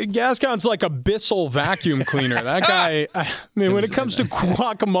 Gascon's like a Bissell vacuum cleaner. That guy, when it comes to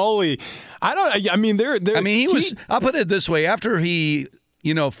guacamole, I'll put it this way. After he,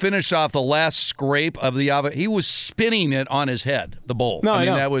 finished off the last scrape of the oven, he was spinning it on his head, the bowl.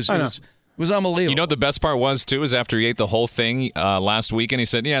 It was unbelievable. You know what the best part was, too, is after he ate the whole thing last weekend, he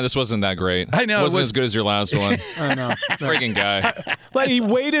said, this wasn't that great. I know. It wasn't as good as your last one. I know. Freaking guy. Like, he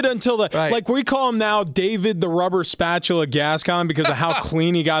waited until like we call him now David the Rubber Spatula Gascon because of how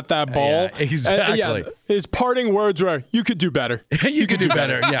clean he got that bowl. Yeah, exactly. His parting words were, you could do better. You could do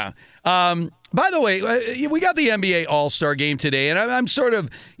better, yeah. By the way, we got the NBA All-Star Game today, and I'm sort of,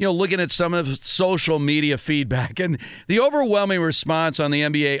 looking at some of social media feedback, and the overwhelming response on the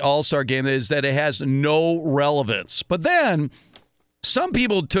NBA All-Star Game is that it has no relevance. But then some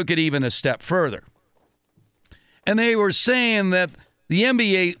people took it even a step further, and they were saying that the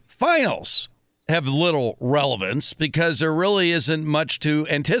NBA Finals have little relevance because there really isn't much to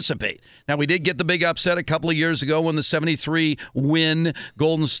anticipate. Now, we did get the big upset a couple of years ago when the 73-win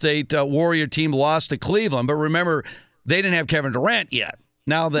Golden State Warrior team lost to Cleveland. But remember, they didn't have Kevin Durant yet.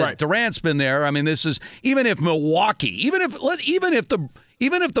 Now that Durant's been there, this is even if Milwaukee, even if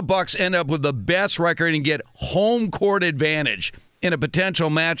the Bucks end up with the best record and get home court advantage in a potential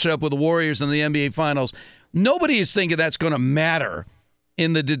matchup with the Warriors in the NBA Finals, nobody is thinking that's going to matter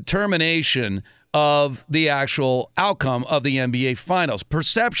in the determination of the actual outcome of the NBA Finals.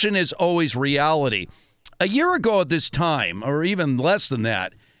 Perception is always reality. A year ago at this time, or even less than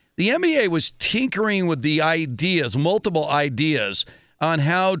that, the NBA was tinkering with the ideas, multiple ideas, on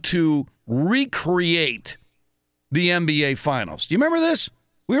how to recreate the NBA Finals. Do you remember this?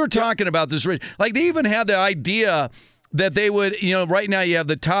 We were talking about this. Like, they even had the idea that they would, right now you have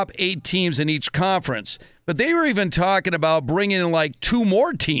the top 8 teams in each conference, but they were even talking about bringing in like 2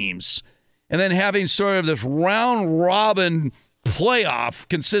 more teams and then having sort of this round-robin playoff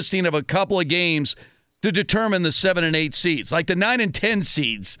consisting of a couple of games to determine the 7 and 8 seeds. Like the 9 and 10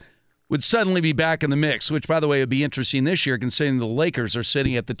 seeds would suddenly be back in the mix, which, by the way, would be interesting this year considering the Lakers are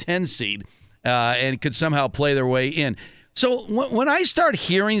sitting at the 10 seed and could somehow play their way in. So when I start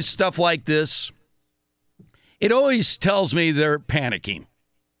hearing stuff like this, it always tells me they're panicking.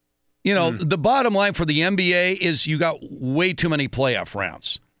 You know, the bottom line for the NBA is you got way too many playoff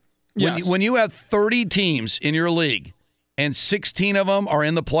rounds. Yes. When you have 30 teams in your league and 16 of them are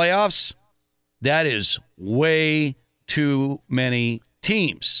in the playoffs, that is way too many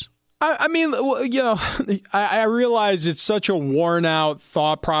teams. I mean, you know, I realize it's such a worn-out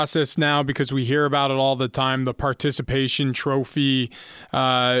thought process now because we hear about it all the time, the participation trophy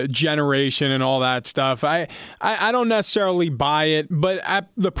generation and all that stuff. I don't necessarily buy it, but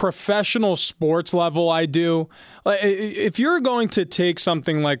at the professional sports level, I do. If you're going to take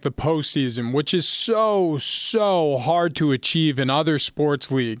something like the postseason, which is so hard to achieve in other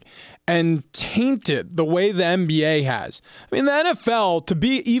sports league, and taint it the way the NBA has. I mean, the NFL, to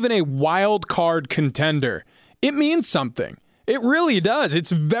be even a wild card contender, it means something. It really does.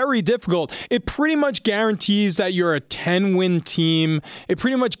 It's very difficult. It pretty much guarantees that you're a 10-win team. It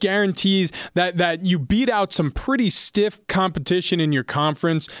pretty much guarantees that you beat out some pretty stiff competition in your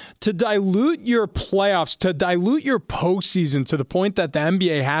conference. To dilute your playoffs, to dilute your postseason to the point that the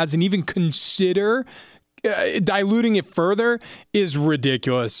NBA has and even consider diluting it further is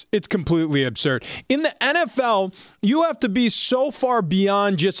ridiculous. It's completely absurd. In the NFL, you have to be so far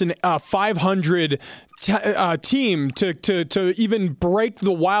beyond just a 500 team to even break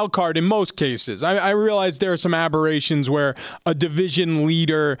the wild card in most cases. I realize there are some aberrations where a division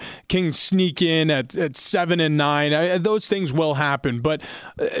leader can sneak in at 7 and 9. Those things will happen. But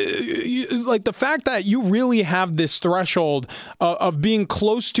like the fact that you really have this threshold of being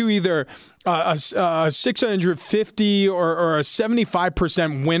close to either a 650 or a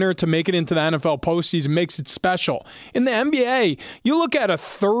 75% winner to make it into the NFL postseason makes it special. In the NBA, you look at a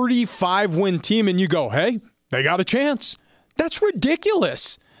 35-win team and you go, hey, they got a chance. That's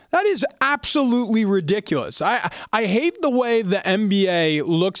ridiculous. That is absolutely ridiculous. I hate the way the NBA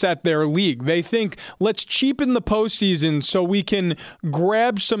looks at their league. They think, let's cheapen the postseason so we can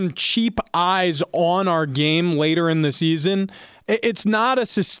grab some cheap eyes on our game later in the season. It's not a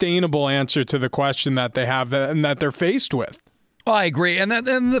sustainable answer to the question that they have and that they're faced with. Oh, I agree. And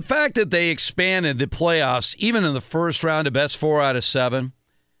the fact that they expanded the playoffs, even in the first round to best 4 out of 7,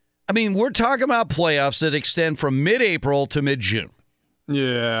 I mean, we're talking about playoffs that extend from mid-April to mid-June.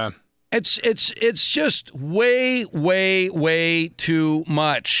 Yeah. It's just way too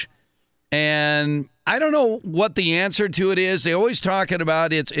much. And I don't know what the answer to it is. They're always talking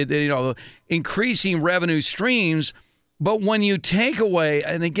about increasing revenue streams. But when you take away,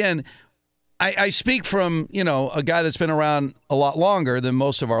 and again, I speak from, a guy that's been around a lot longer than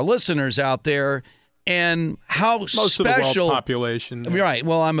most of our listeners out there, and how most special of the world's population. Yeah. Right.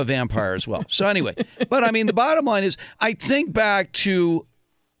 Well, I'm a vampire as well. So anyway, but I mean, the bottom line is, I think back to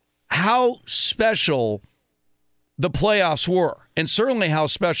how special the playoffs were, and certainly how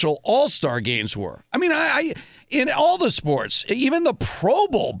special all-star games were. I mean, I in all the sports, even the Pro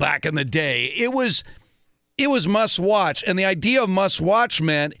Bowl back in the day, it was must watch. And the idea of must watch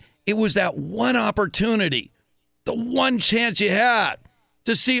meant it was that one opportunity, the one chance you had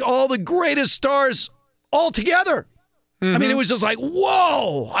to see all the greatest stars all together. Mm-hmm. I mean, it was just like,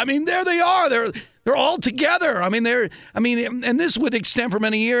 whoa. I mean, there they are. They're all together. And this would extend for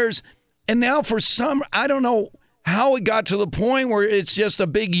many years. And now for some, I don't know how it got to the point where it's just a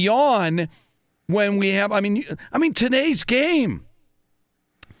big yawn when we have, I mean today's game.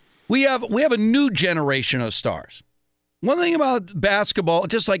 We have a new generation of stars. One thing about basketball,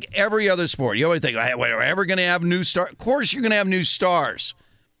 just like every other sport, you always think, hey, we're ever going to have new stars? Of course you're going to have new stars.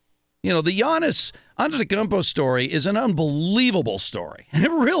 The Giannis Antetokounmpo story is an unbelievable story. And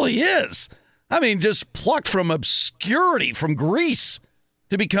it really is. I mean, just plucked from obscurity from Greece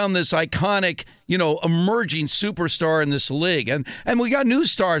to become this iconic, emerging superstar in this league. And we got new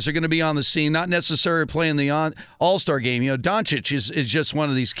stars that are going to be on the scene, not necessarily playing the All-Star game. Doncic is just one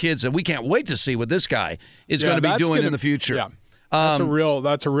of these kids that we can't wait to see what this guy is going to be doing in the future. Yeah, that's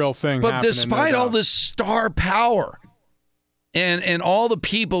a real thing. But despite all this star power and all the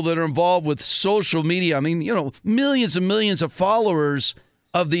people that are involved with social media, I mean, millions and millions of followers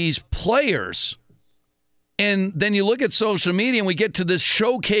of these players. And then you look at social media and we get to this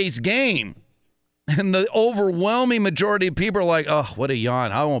showcase game. And the overwhelming majority of people are like, oh, what a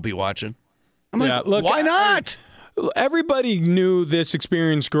yawn. I won't be watching. I'm like, why not? everybody knew this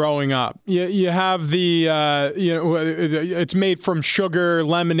experience growing up. You have the, it's made from sugar,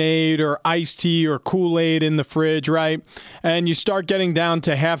 lemonade, or iced tea, or Kool-Aid in the fridge, right? And you start getting down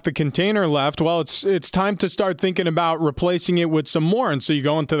to half the container left. Well, it's time to start thinking about replacing it with some more. And so you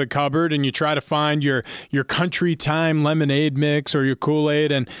go into the cupboard and you try to find your Country Time lemonade mix or your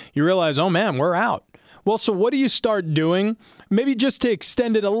Kool-Aid, and you realize, oh man, we're out. Well, so what do you start doing? Maybe just to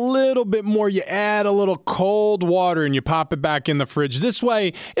extend it a little bit more, you add a little cold water and you pop it back in the fridge. This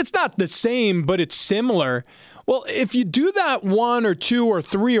way, it's not the same, but it's similar. Well, if you do that 1 or 2 or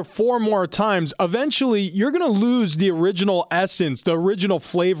 3 or 4 more times, eventually you're going to lose the original essence, the original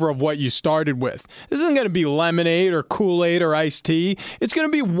flavor of what you started with. This isn't going to be lemonade or Kool-Aid or iced tea. It's going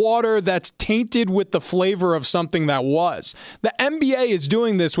to be water that's tainted with the flavor of something that was. The NBA is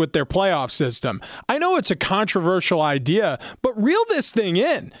doing this with their playoff system. I know it's a controversial idea, but reel this thing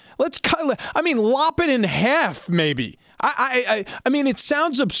in. Lop it in half, maybe. I mean, it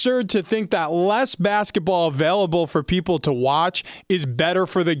sounds absurd to think that less basketball available for people to watch is better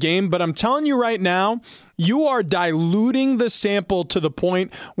for the game, but I'm telling you right now, you are diluting the sample to the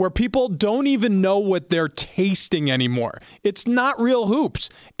point where people don't even know what they're tasting anymore. It's not real hoops.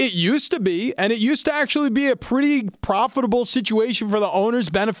 It used to be, and it used to actually be a pretty profitable situation for the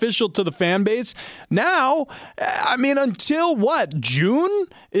owners, beneficial to the fan base. Now, I mean, until what, June?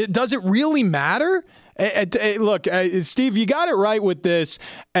 Does it really matter? Look, Steve, you got it right with this,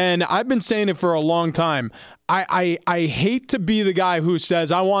 and I've been saying it for a long time. I hate to be the guy who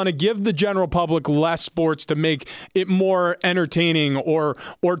says I want to give the general public less sports to make it more entertaining or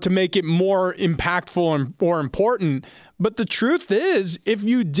to make it more impactful or important. But the truth is, if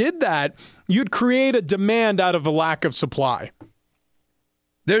you did that, you'd create a demand out of a lack of supply.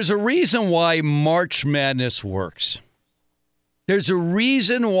 There's a reason why March Madness works. There's a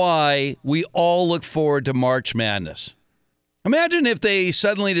reason why we all look forward to March Madness. Imagine if they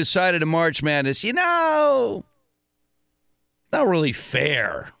suddenly decided to March Madness, it's not really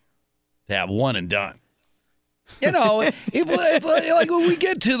fair to have one and done. If when we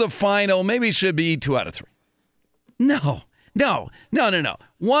get to the final, maybe it should be 2 out of 3. No.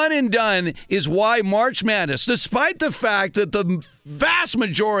 One and done is why March Madness, despite the fact that the vast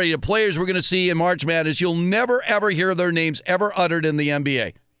majority of players we're going to see in March Madness, you'll never, ever hear their names ever uttered in the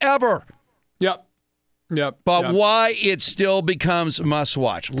NBA. Ever. Yep. Why it still becomes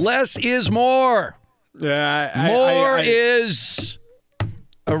must-watch. Less is more. Yeah. More is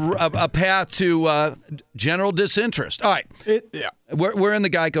a path to general disinterest. All right. We're in the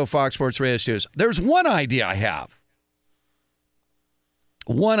Geico Fox Sports Radio studios. There's one idea I have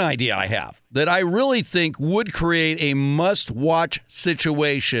that I really think would create a must-watch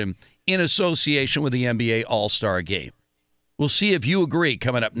situation in association with the NBA All-Star Game. We'll see if you agree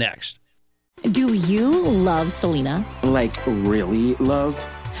coming up next. Do you love Selena? Like, really love?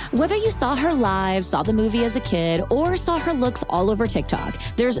 Whether you saw her live, saw the movie as a kid, or saw her looks all over TikTok,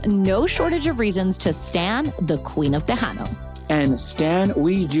 there's no shortage of reasons to stan the Queen of Tejano. And Stan,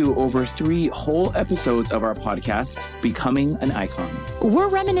 we do over 3 whole episodes of our podcast, Becoming an Icon. We're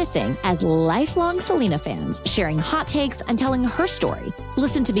reminiscing as lifelong Selena fans, sharing hot takes and telling her story.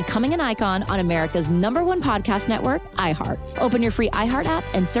 Listen to Becoming an Icon on America's #1 podcast network, iHeart. Open your free iHeart app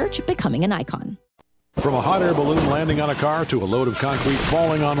and search Becoming an Icon. From a hot air balloon landing on a car to a load of concrete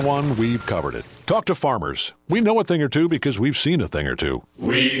falling on one, we've covered it. Talk to farmers. We know a thing or two because we've seen a thing or two.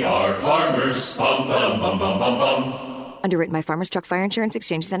 We are farmers. Bum, bum, bum, bum, bum, bum. Underwritten by Farmers Truck Fire Insurance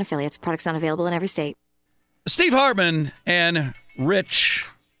Exchanges and Affiliates. Products not available in every state. Steve Hartman and Rich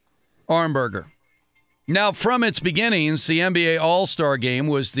Armberger. Now, from its beginnings, the NBA All-Star Game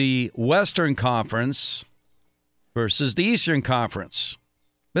was the Western Conference versus the Eastern Conference.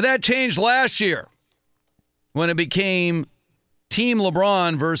 But that changed last year when it became Team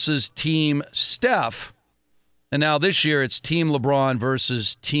LeBron versus Team Steph. And now this year it's Team LeBron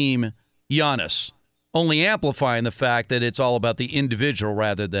versus Team Giannis, only amplifying the fact that it's all about the individual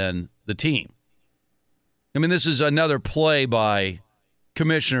rather than the team. I mean, this is another play by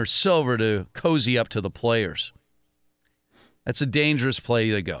Commissioner Silver to cozy up to the players. That's a dangerous play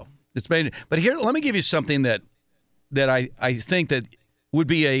to go. But here, let me give you something that I think that would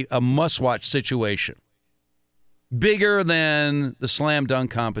be a must-watch situation. Bigger than the slam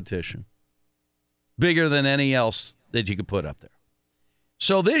dunk competition. Bigger than any else that you could put up there.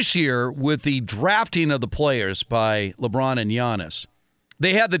 So this year, with the drafting of the players by LeBron and Giannis,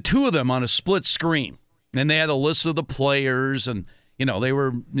 they had the two of them on a split screen. And they had a list of the players, and, they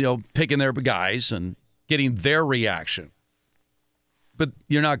were, picking their guys and getting their reaction. But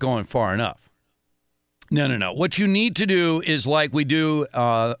you're not going far enough. No. What you need to do is like we do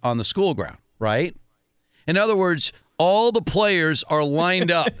on the school ground, right? In other words, all the players are lined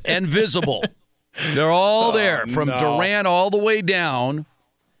up and visible. They're all there from Durant all the way down.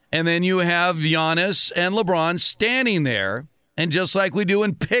 And then you have Giannis and LeBron standing there. And just like we do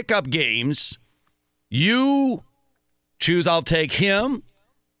in pickup games, you choose, I'll take him.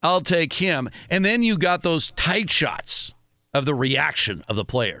 And then you got those tight shots of the reaction of the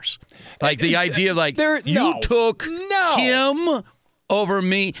players. Like the idea, like, you took him over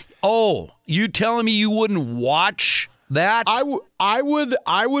me. Oh, you telling me you wouldn't watch that? I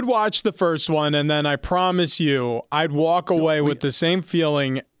would watch the first one, and then I promise you I'd walk away with the same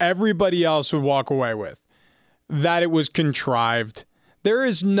feeling everybody else would walk away with, that it was contrived. There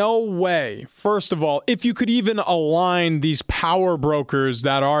is no way, first of all, if you could even align these power brokers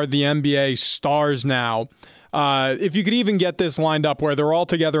that are the NBA stars now, if you could even get this lined up where they're all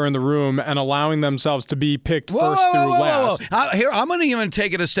together in the room and allowing themselves to be picked first through last. Here, I'm going to even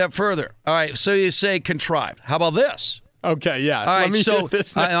take it a step further. All right, so you say contrived. How about this? Okay, yeah. All right, so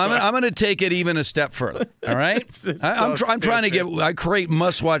I'm going to take it even a step further. All right, I'm trying to I create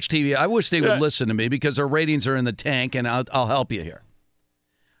must-watch TV. I wish they would listen to me because their ratings are in the tank, and I'll help you here.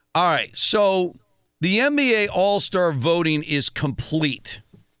 All right, so the NBA All-Star voting is complete.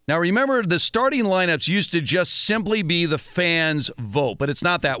 Now, remember, the starting lineups used to just simply be the fans' vote, but it's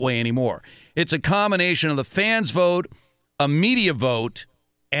not that way anymore. It's a combination of the fans' vote, a media vote,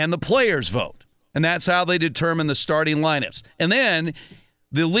 and the players' vote. And that's how they determine the starting lineups. And then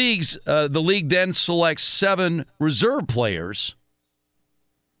the league then selects 7 reserve players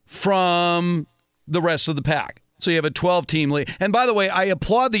from the rest of the pack. So you have a 12-team league. And by the way, I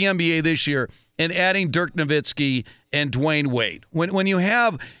applaud the NBA this year in adding Dirk Nowitzki and Dwayne Wade. When you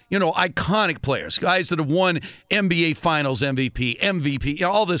have, iconic players, guys that have won NBA Finals MVP,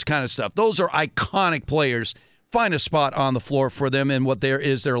 all this kind of stuff. Those are iconic players. Find a spot on the floor for them in what there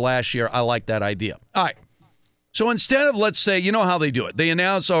is their last year. I like that idea. All right. So instead of, let's say, you know how they do it. They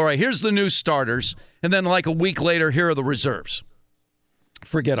announce, all right, here's the new starters, and then like a week later, here are the reserves.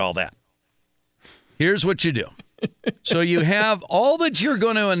 Forget all that. Here's what you do. So you have all that you're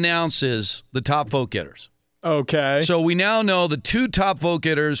going to announce is the top vote getters. Okay. So we now know the 2 top vote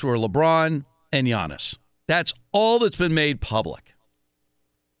getters were LeBron and Giannis. That's all that's been made public.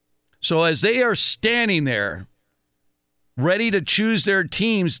 So as they are standing there, ready to choose their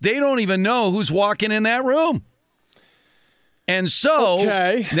teams, they don't even know who's walking in that room. And so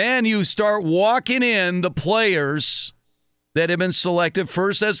then you start walking in the players that have been selected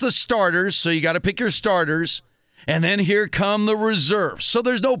first as the starters. So you got to pick your starters. And then here come the reserves. So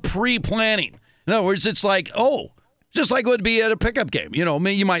there's no pre-planning. In other words, it's like, just like it would be at a pickup game.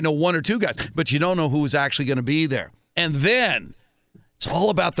 You might know 1 or 2 guys, but you don't know who's actually going to be there. And then it's all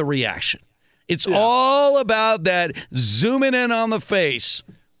about the reaction. It's all about that zooming in on the face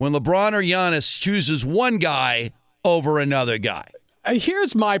when LeBron or Giannis chooses one guy over another guy.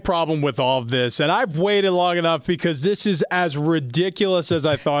 Here's my problem with all of this, and I've waited long enough because this is as ridiculous as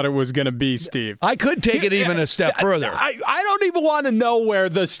I thought it was going to be, Steve. I could take it even a step further. I don't even want to know where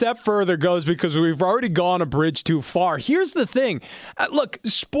the step further goes because we've already gone a bridge too far. Here's the thing. Look,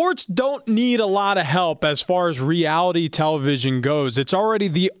 sports don't need a lot of help as far as reality television goes. It's already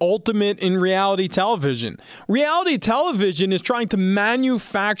the ultimate in reality television. Reality television is trying to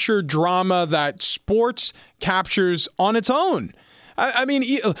manufacture drama that sports captures on its own. I mean,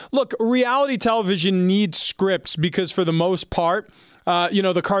 look, reality television needs scripts because for the most part,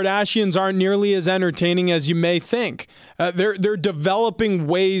 the Kardashians aren't nearly as entertaining as you may think. They're developing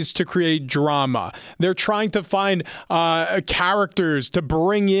ways to create drama. They're trying to find characters to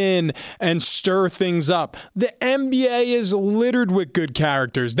bring in and stir things up. The NBA is littered with good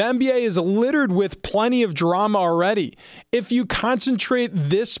characters. The NBA is littered with plenty of drama already. If you concentrate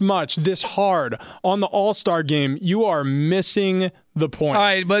this hard on the All-Star game, you are missing the point. All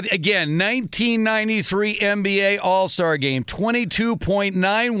right, but again, 1993 NBA All-Star Game,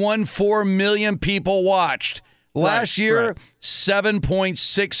 22.914 million people watched. Last year,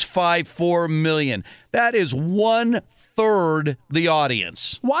 7.654 million. That is 1/3 the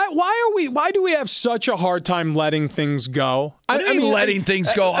audience. Why do we have such a hard time letting things go? I mean, letting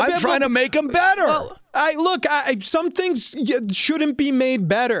things go. I'm trying to make them better. Well, some things shouldn't be made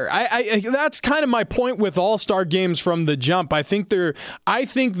better. That's kind of my point with All-Star games from the jump. I think they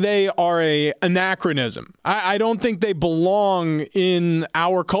are a anachronism. I don't think they belong in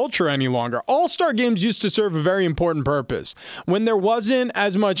our culture any longer. All-Star games used to serve a very important purpose. When there wasn't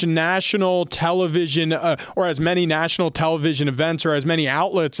as much national television or as many national television events or as many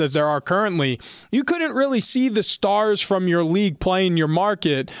outlets as there are currently, you couldn't really see the stars from your league play in your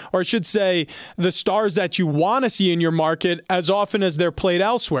market, or I should say the stars stars that you want to see in your market as often as they're played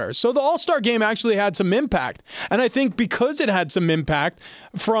elsewhere. So the All-Star game actually had some impact. And I think because it had some impact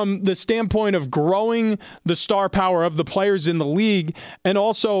from the standpoint of growing the star power of the players in the league, and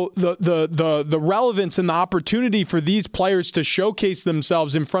also the relevance and the opportunity for these players to showcase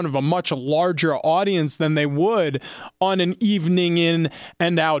themselves in front of a much larger audience than they would on an evening in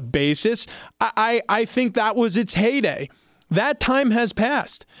and out basis, I think that was its heyday. That time has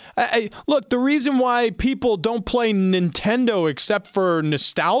passed. Look, the reason why people don't play Nintendo except for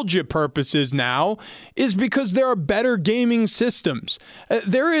nostalgia purposes now is because there are better gaming systems.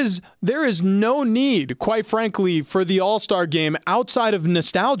 There is no need, quite frankly, for the All-Star game outside of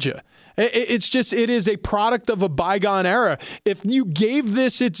nostalgia. It is a product of a bygone era. If you gave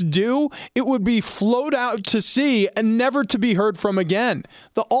this its due, it would be float out to sea and never to be heard from again.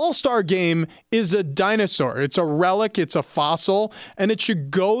 The All-Star game is a dinosaur. It's a relic. It's a fossil, and it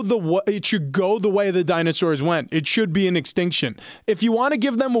should go the way the dinosaurs went. It should be an extinction. If you want to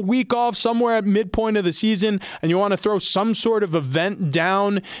give them a week off somewhere at midpoint of the season, and you want to throw some sort of event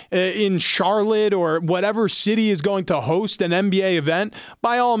down in Charlotte or whatever city is going to host an NBA event,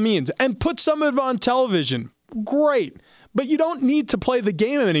 by all means. And put some of it on television. Great. But you don't need to play the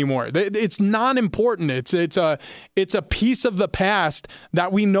game anymore. It's non-important. It's a piece of the past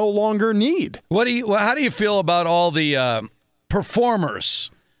that we no longer need. How do you feel about all the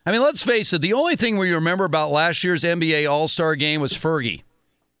performers? I mean, let's face it. The only thing we remember about last year's NBA All-Star game was Fergie.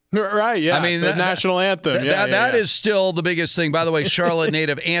 Right, yeah. I mean, the national anthem. That is still the biggest thing. By the way, Charlotte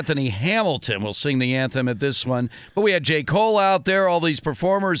native Anthony Hamilton will sing the anthem at this one. But we had J. Cole out there, all these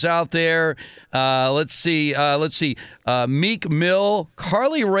performers out there. Let's see. Meek Mill,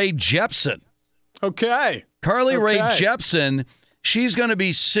 Carly Rae Jepsen. Okay. Carly Rae Jepsen, she's going to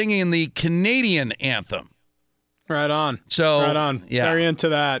be singing the Canadian anthem. Right on. Right on. Yeah. Very into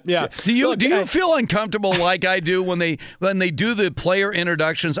that. Yeah. Do you feel uncomfortable like I do when they do the player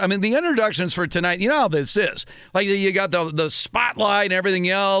introductions? I mean, the introductions for tonight, you know how this is. Like you got the spotlight and everything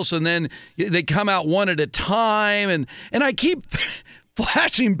else, and then they come out one at a time, and I keep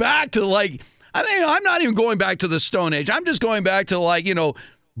flashing back to I'm not even going back to the Stone Age. I'm just going back to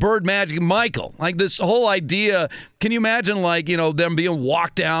Bird Magic Michael. Like this whole idea, can you imagine them being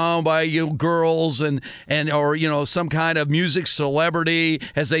walked down by girls and or some kind of music celebrity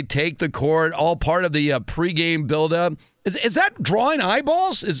as they take the court, all part of the pregame buildup? Is that drawing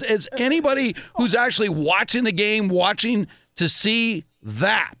eyeballs? Is anybody who's actually watching the game watching to see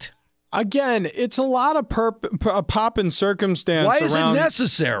that? Again, it's a lot of pop and circumstance. Why is it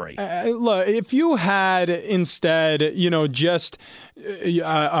necessary? Look, if you had instead, just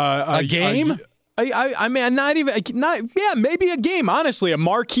a game. I mean, maybe a game, honestly, a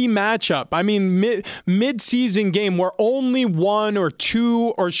marquee matchup. I mean, mid-season game where only one or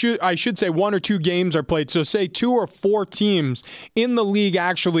two games are played. So say 2 or 4 teams in the league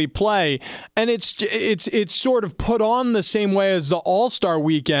actually play. And it's sort of put on the same way as the All-Star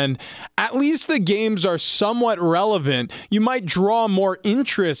weekend. At least the games are somewhat relevant. You might draw more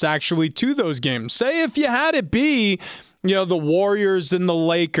interest actually to those games. Say if you had it be the Warriors and the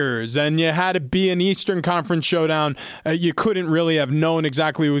Lakers, and you had it be an Eastern Conference showdown, you couldn't really have known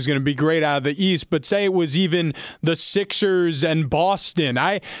exactly who was going to be great out of the East, but say it was even the Sixers and Boston.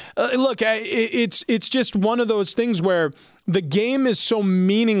 It's just one of those things where the game is so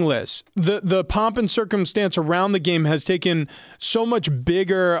meaningless. The pomp and circumstance around the game has taken so much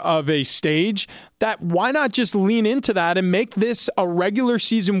bigger of a stage that why not just lean into that and make this a regular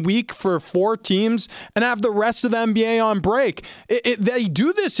season week for 4 teams and have the rest of the NBA on break? They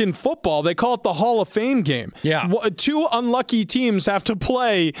do this in football. They call it the Hall of Fame game. Yeah. 2 unlucky teams have to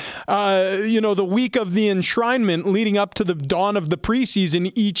play, the week of the enshrinement leading up to the dawn of the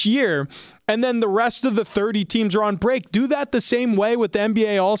preseason each year. And then the rest of the 30 teams are on break. Do that the same way with the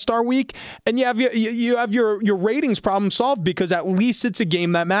NBA All-Star Week, and you have your ratings problem solved because at least it's a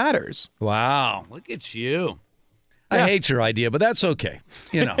game that matters. Wow, look at you. I hate your idea, but that's okay.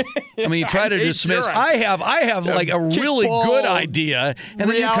 I mean, you try to dismiss. I have like a really good idea, and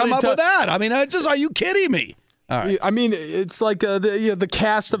then you come up with that. I mean, are you kidding me? All right. I mean, it's like the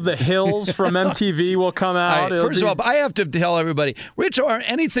cast of The Hills from MTV will come out. Right. First of all, I have to tell everybody, Rich, or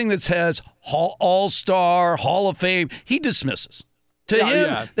anything that says All-Star, Hall of Fame, he dismisses. To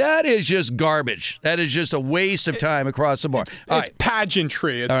him, that is just garbage. That is just a waste of time across the board. It's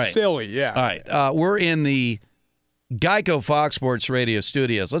pageantry. It's silly, yeah. All right. We're in the Geico Fox Sports Radio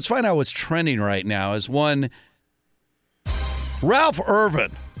studios. Let's find out what's trending right now as one Ralph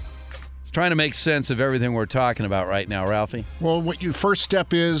Irvin. Trying to make sense of everything we're talking about right now, Ralphie. Well, what your first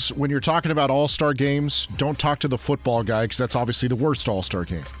step is when you're talking about All-Star games, don't talk to the football guy because that's obviously the worst All-Star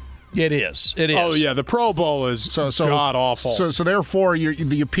game. It is. It is. Oh, yeah. The Pro Bowl is god-awful. So therefore,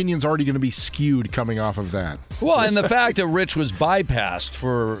 the opinion's already going to be skewed coming off of that. Well, and the fact that Rich was bypassed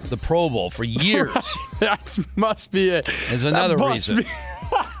for the Pro Bowl for years. That must be it. Is another reason.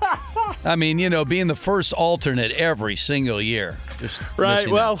 I mean, being the first alternate every single year. Right.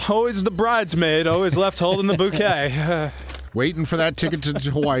 Well, always the bridesmaid, always left holding the bouquet. Waiting for that ticket to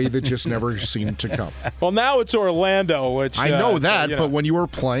Hawaii that just never seemed to come. Well, now it's Orlando, which I know that, but when you were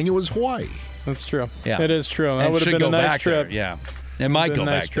playing, it was Hawaii. That's true. Yeah. It is true. That would have been a nice trip. There. Yeah. It might go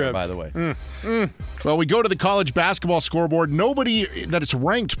back there, by the way. Well, we go to the college basketball scoreboard. Nobody that is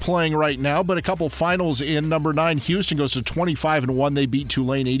ranked playing right now, but a couple finals in. Number 9, Houston goes to 25-1. They beat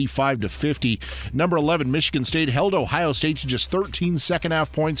Tulane 85-50. Number 11, Michigan State held Ohio State to just 13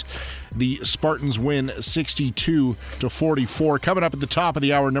 second-half points. The Spartans win 62-44. Coming up at the top of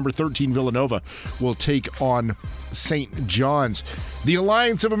the hour, number 13, Villanova will take on St. John's. The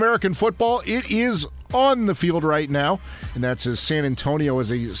Alliance of American Football, it is on the field right now, and that's as San Antonio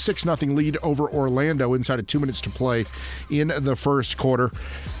has a 6-0 lead over Orlando inside of 2 minutes to play in the first quarter.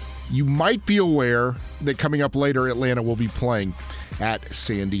 You might be aware that coming up later, Atlanta will be playing at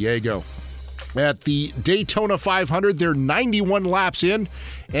San Diego. At the Daytona 500, they're 91 laps in,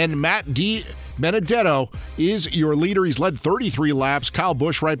 and Matt D. Benedetto is your leader. He's led 33 laps. Kyle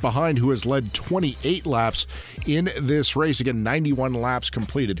Busch right behind, who has led 28 laps in this race. Again, 91 laps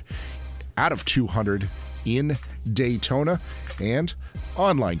completed out of 200 in Daytona. And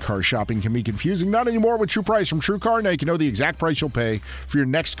online car shopping can be confusing. Not anymore with True Price from True Car. Now you can know the exact price you'll pay for your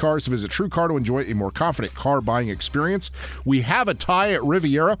next car. So visit True Car to enjoy a more confident car buying experience. We have a tie at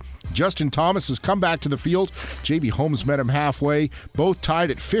Riviera. Justin Thomas has come back to the field. J.B. Holmes met him halfway. Both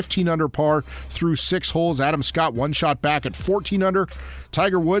tied at 15 under par through 6 holes. Adam Scott one shot back at 14 under.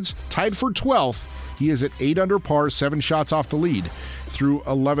 Tiger Woods tied for 12th. He is at 8 under par, 7 shots off the lead through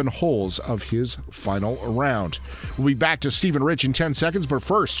 11 holes of his final round. We'll be back to Steve and Rich in 10 seconds, but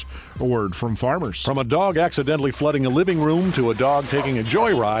first, a word from farmers. From a dog accidentally flooding a living room to a dog taking a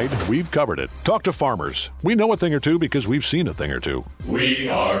joyride, we've covered it. Talk to farmers. We know a thing or two because we've seen a thing or two. We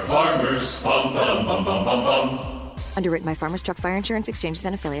are farmers. Bum, bum, bum, bum, bum, bum. Underwritten by Farmers Truck Fire Insurance Exchanges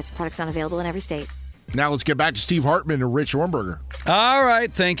and Affiliates. Products not available in every state. Now let's get back to Steve Hartman and Rich Ornberger. All right.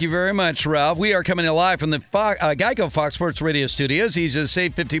 Thank you very much, Ralph. We are coming in live from the Geico Fox Sports Radio studios. Easy to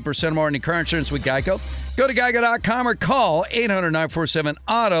save 50% more on your car insurance with Geico. Go to geico.com or call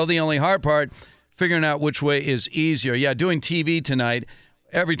 800-947-AUTO. The only hard part, figuring out which way is easier. Yeah, doing TV tonight,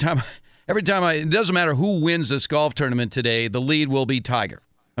 every time it doesn't matter who wins this golf tournament today, the lead will be Tiger.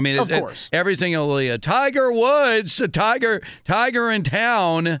 I mean, of course. Every single Tiger Woods, Tiger in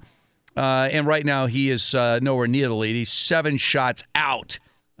town. And right now he is nowhere near the lead. He's 7 shots out.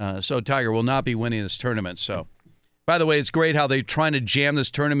 So Tiger will not be winning this tournament. So, by the way, it's great how they're trying to jam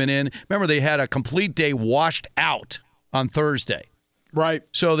this tournament in. Remember, they had a complete day washed out on Thursday. Right.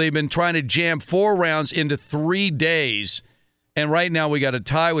 So they've been trying to jam 4 rounds into 3 days. And right now we got a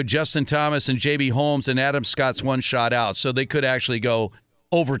tie with Justin Thomas and J.B. Holmes, and Adam Scott's 1 shot out. So they could actually go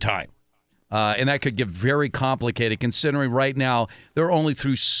overtime. And that could get very complicated considering right now they're only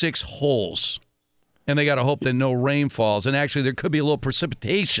through 6 holes. And they got to hope that no rain falls. And actually there could be a little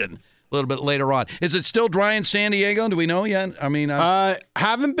precipitation a little bit later on. Is it still dry in San Diego? Do we know yet? I mean, I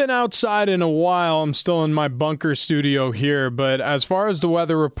haven't been outside in a while. I'm still in my bunker studio here. But as far as the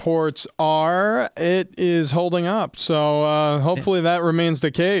weather reports are, it is holding up. So hopefully that remains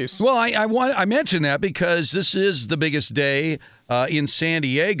the case. Well, I mentioned that because this is the biggest day in San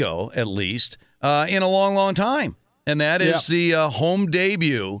Diego, at least, in a long, long time. And that is the home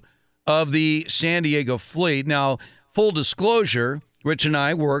debut of the San Diego Fleet. Now, full disclosure, Rich and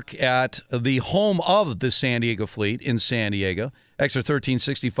I work at the home of the San Diego Fleet in San Diego, Extra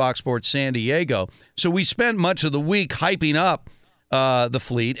 1360 Fox Sports San Diego. So we spent much of the week hyping up the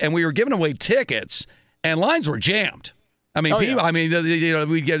Fleet, and we were giving away tickets, and lines were jammed. I mean,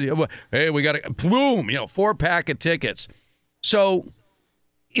 we'd get, hey, we got a boom, 4-pack of tickets. So,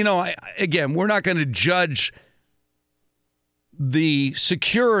 again, we're not going to judge the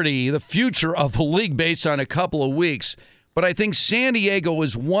security, the future of the league based on a couple of weeks. But I think San Diego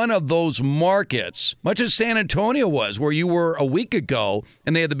is one of those markets, much as San Antonio was, where you were a week ago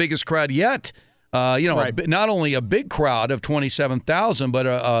and they had the biggest crowd yet. Right. Not only a big crowd of 27,000,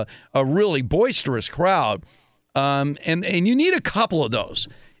 but a really boisterous crowd. And you need a couple of those.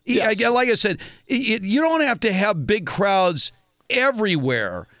 Yes. Like I said, you don't have to have big crowds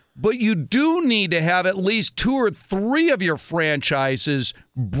everywhere, but you do need to have at least 2 or 3 of your franchises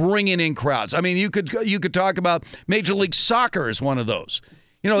bringing in crowds. I mean, you could talk about Major League Soccer as one of those.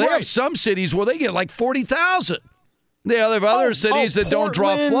 They have some cities where they get like 40,000. They have other cities that don't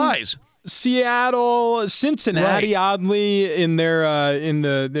drop flies. Seattle, Cincinnati, oddly, in their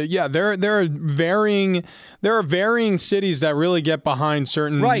there are varying cities that really get behind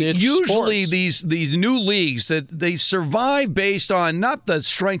certain niche Usually sports. these new leagues that they survive based on not the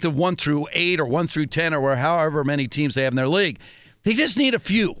strength of 1 through 8 or 1 through 10 or however many teams they have in their league. They just need a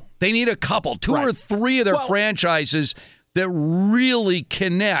few. They need a couple, 2 or 3 of their franchises that really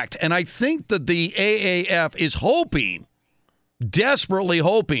connect. And I think that the AAF is desperately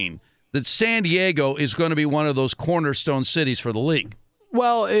hoping, that San Diego is going to be one of those cornerstone cities for the league.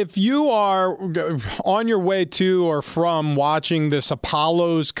 Well, if you are on your way to or from watching this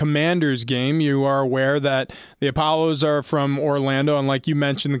Apollos Commanders game, you are aware that the Apollos are from Orlando, and like you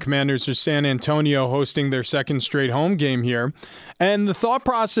mentioned, the Commanders are San Antonio hosting their second straight home game here. And the thought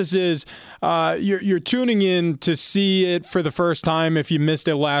process is you're tuning in to see it for the first time if you missed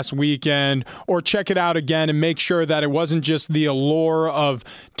it last weekend, or check it out again and make sure that it wasn't just the allure of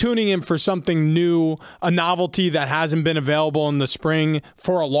tuning in for something new, a novelty that hasn't been available in the spring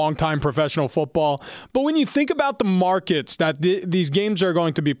for a long time professional football. But when you think about the markets that these games are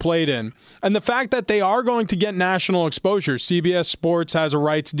going to be played in, and the fact that they are going to get national exposure, CBS Sports has a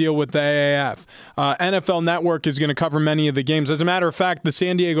rights deal with the AAF. NFL Network is going to cover many of the games. As a matter of fact, the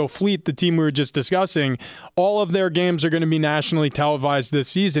San Diego Fleet, the team we were just discussing, all of their games are going to be nationally televised this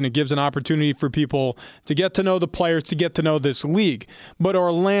season. It gives an opportunity for people to get to know the players, to get to know this league. But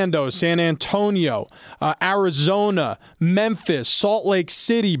Orlando, San Antonio, Arizona, Memphis, Salt Lake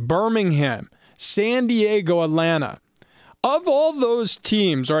City, Birmingham, San Diego, Atlanta. Of all those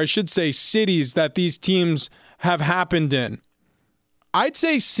teams, or I should say cities that these teams have happened in, I'd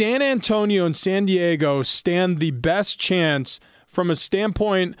say San Antonio and San Diego stand the best chance from a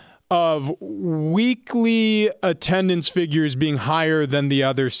standpoint of weekly attendance figures being higher than the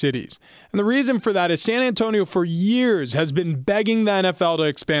other cities. And the reason for that is San Antonio for years has been begging the NFL to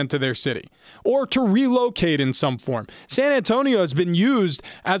expand to their city or to relocate in some form. San Antonio has been used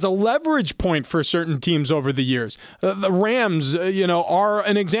as a leverage point for certain teams over the years. The Rams, are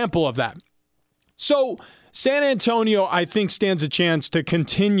an example of that. So San Antonio, I think, stands a chance to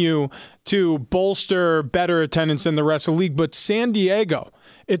continue to bolster better attendance than the rest of the league. But San Diego,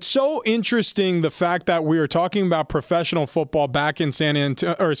 it's so interesting the fact that we are talking about professional football back in San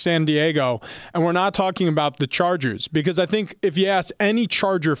Diego, and we're not talking about the Chargers. Because I think if you ask any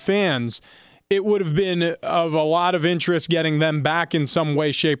Charger fans, it would have been of a lot of interest getting them back in some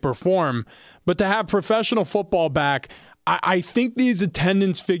way, shape, or form. But to have professional football back, I think these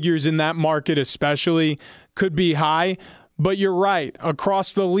attendance figures in that market especially could be high, but you're right.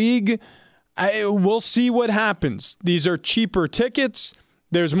 Across the league, we'll see what happens. These are cheaper tickets.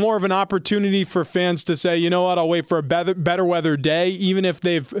 There's more of an opportunity for fans to say, you know what, I'll wait for a better weather day, even if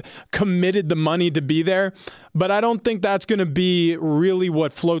they've committed the money to be there. But I don't think that's going to be really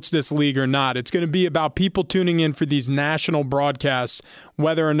what floats this league or not. It's going to be about people tuning in for these national broadcasts,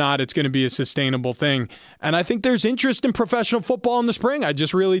 whether or not it's going to be a sustainable thing. And I think there's interest in professional football in the spring. I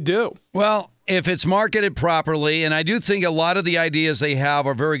just really do. Well, if it's marketed properly, and I do think a lot of the ideas they have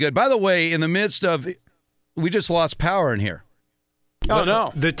are very good. By the way, in the midst of, we just lost power in here. Oh,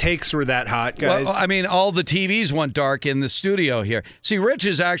 no. The takes were that hot, guys. Well, I mean, all the TVs went dark in the studio here. See, Rich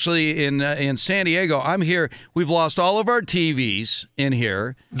is actually in San Diego. I'm here. We've lost all of our TVs in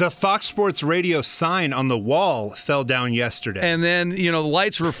here. The Fox Sports Radio sign on the wall fell down yesterday. And then, the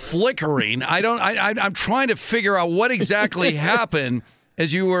lights were flickering. I'm trying to figure out what exactly happened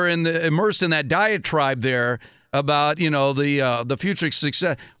as you were immersed in that diatribe there about the future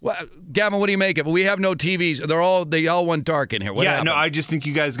success. Well, Gavin, what do you make of it? We have no TVs. They all went dark in here. What happened? No, I just think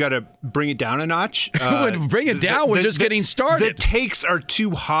you guys got to bring it down a notch. Bring it down. We're just getting started. The takes are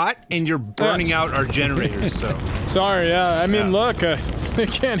too hot, and you're burning out our generators. So sorry. Yeah, I mean, look, they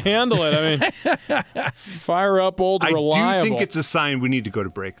can't handle it. I mean, fire up old reliable. I do think it's a sign we need to go to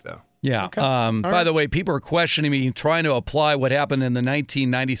break, though. Yeah. Okay. By the way, people are questioning me trying to apply what happened in the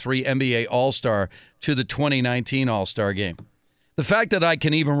 1993 NBA All-Star to the 2019 All-Star game. The fact that I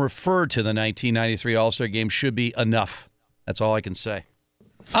can even refer to the 1993 All-Star game should be enough. That's all I can say.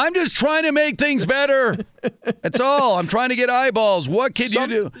 I'm just trying to make things better. That's all. I'm trying to get eyeballs. What can you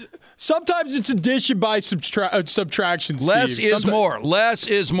do? Sometimes it's addition by subtraction, Steve. Less is more. Less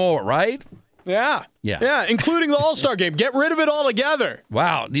is more, right? Yeah, including the All-Star game. Get rid of it altogether.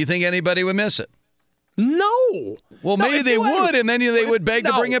 Wow. Do you think anybody would miss it? No. Well, maybe they would, and then they would beg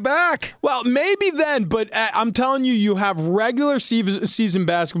to bring it back. Well, maybe then, but I'm telling you, you have regular season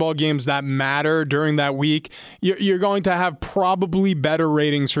basketball games that matter during that week. You're going to have probably better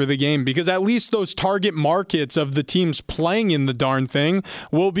ratings for the game because at least those target markets of the teams playing in the darn thing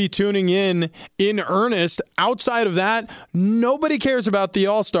will be tuning in earnest. Outside of that, nobody cares about the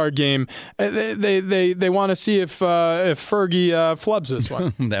All-Star game. They want to see if Fergie flubs this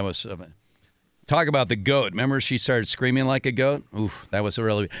one. That was something. Talk about the goat. Remember she started screaming like a goat? Oof, that was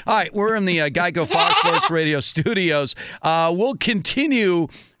really... All right, we're in the Geico Fox Sports Radio studios. We'll continue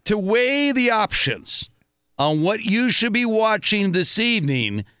to weigh the options on what you should be watching this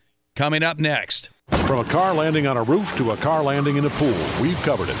evening coming up next. From a car landing on a roof to a car landing in a pool, we've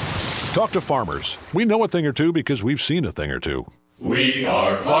covered it. Talk to Farmers. We know a thing or two because we've seen a thing or two. We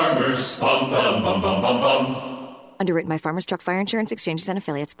are farmers. Bum, bum, bum, bum, bum, bum. Underwritten by Farmers Truck Fire Insurance Exchanges and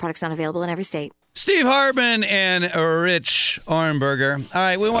Affiliates. Products not available in every state. Steve Hartman and Rich Ohrnberger. All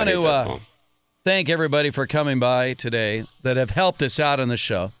right, we want to thank everybody for coming by today that have helped us out on the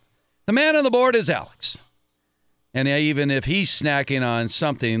show. The man on the board is Alex. And even if he's snacking on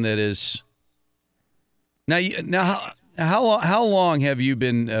something that is... Now how long have you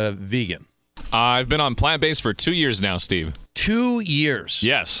been vegan? I've been on plant-based for 2 years now, Steve. 2 years?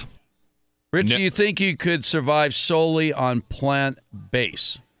 Yes. Rich, do you think you could survive solely on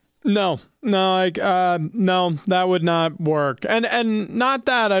plant-based? No, that would not work. And not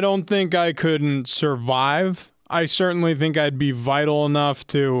that I don't think I couldn't survive. I certainly think I'd be vital enough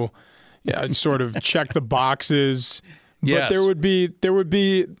to sort of check the boxes. But yes. there would be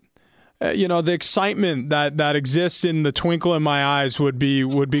the excitement that exists in the twinkle in my eyes would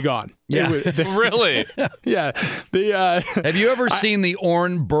be gone. Yeah. Really? Yeah. Have you ever seen the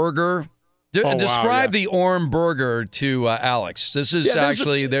Ohrnberger? Describe the Ohrnberger to Alex. This is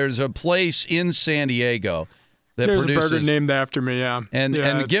there's a place in San Diego that there's produces a burger named after me, yeah.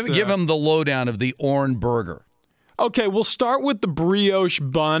 And give him the lowdown of the Ohrnberger. Okay, we'll start with the brioche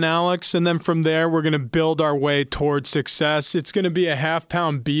bun, Alex, and then from there we're going to build our way towards success. It's going to be a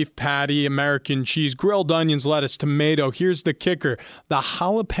half-pound beef patty, American cheese, grilled onions, lettuce, tomato. Here's the kicker, the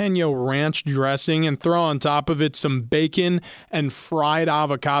jalapeno ranch dressing, and throw on top of it some bacon and fried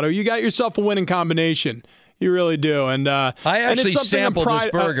avocado. You got yourself a winning combination. You really do. And I actually sampled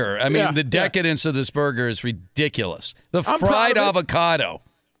this burger. The decadence of this burger is ridiculous. The fried avocado.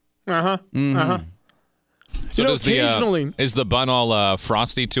 Uh-huh. Mm-hmm. Uh-huh. So is the bun all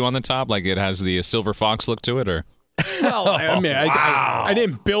frosty too on the top? Like it has the silver fox look to it, or? Well, I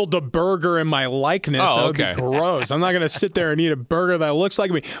didn't build a burger in my likeness. That would be gross. I'm not going to sit there and eat a burger that looks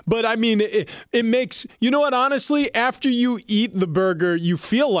like me. But it makes, you know what, honestly, after you eat the burger, you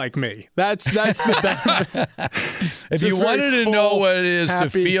feel like me. That's the best. If you wanted to know what it is to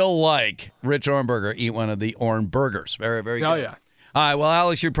feel like Rich Ohrnberger, eat one of the Ohrnbergers. Very, very good. Oh, yeah. All right, well,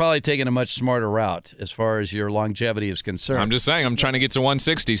 Alex, you're probably taking a much smarter route as far as your longevity is concerned. I'm just saying, I'm trying to get to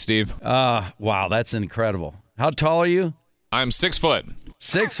 160, Steve. Wow, that's incredible. How tall are you? I'm 6 foot.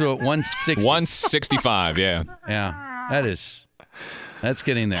 6 foot, 160. 165, yeah. Yeah, that's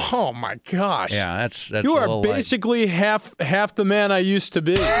getting there. Oh, my gosh. Yeah, that's you are basically half the man I used to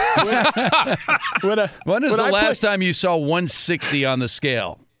be. When is the last time you saw 160 on the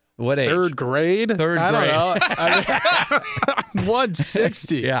scale? What age? Third grade? I don't know.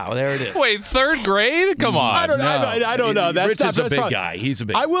 160. Yeah, well, there it is. Wait, third grade? Come on. I don't know. Rich is a big guy. He's a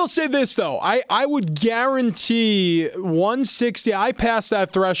big guy. I will say this, though. I would guarantee 160. I passed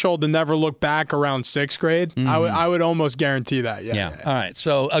that threshold and never looked back around sixth grade. Mm-hmm. I would almost guarantee that. Yeah. All right.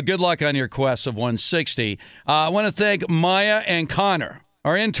 So good luck on your quest of 160. I want to thank Maya and Connor,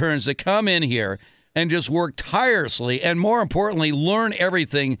 our interns that come in here and just work tirelessly and, more importantly, learn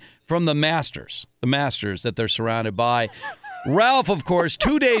everything from the masters that they're surrounded by. Ralph, of course,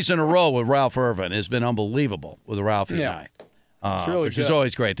 2 days in a row with Ralph Irvin has been unbelievable with Ralph and I. Which is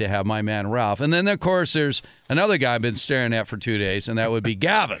always great to have my man Ralph. And then, of course, there's another guy I've been staring at for 2 days, and that would be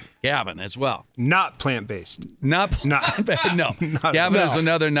Gavin. Gavin as well. Not plant-based. No. Gavin is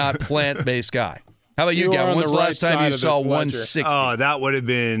another not plant-based guy. How about you, Gavin? When's the last time you saw 160? Oh, that would have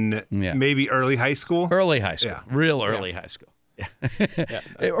been maybe early high school. Early high school. Yeah. Real early high school.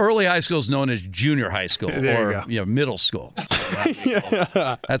 Early high school is known as junior high school or middle school.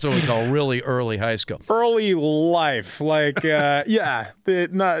 So that's what we call really early high school. Early life, like not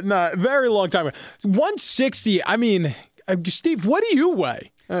very long time ago. 160. I mean, Steve, what do you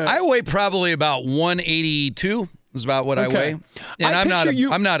weigh? I weigh probably about 182. Is about what I weigh, and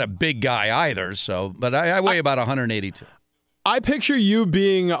I'm not a big guy either. So, but I weigh about 182. I picture you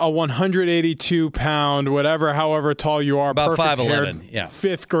being a 182-pound, however tall you are, about 5'11", yeah,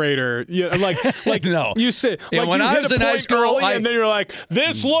 fifth grader. Like no, you said, yeah, when I was in high school, and then you're like,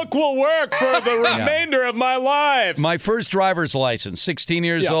 this look will work for the remainder of my life. My first driver's license, 16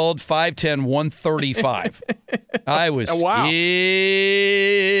 years old, 5'10", 135. I was skinny.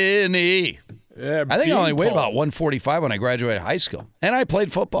 Yeah, I think I only weighed about 145 when I graduated high school, and I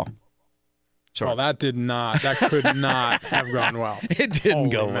played football. Well, that could not have gone well. It didn't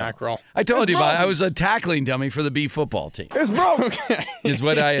go well. Mackerel. I told you about it. I was a tackling dummy for the B football team. It's broke. Is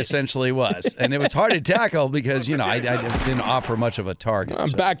what I essentially was. And it was hard to tackle because, I didn't offer much of a target.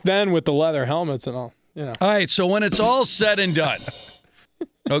 So. Back then with the leather helmets and all. All right, so when it's all said and done,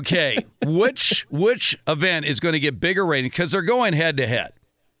 okay, which event is going to get bigger rating? Because they're going head-to-head.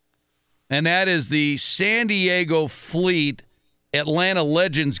 And that is the San Diego Fleet Atlanta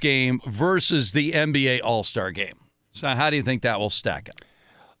Legends game versus the NBA All-Star game. So how do you think that will stack up?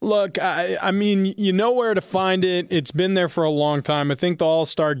 Look, I mean, you know where to find it. It's been there for a long time. I think the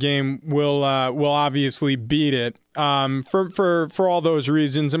All-Star game will obviously beat it for all those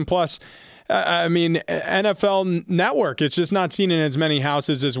reasons. And plus, I mean, NFL Network, it's just not seen in as many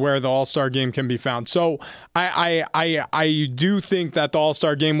houses as where the All-Star game can be found. So I do think that the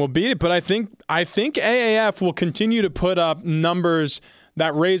All-Star game will beat it, but I think AAF will continue to put up numbers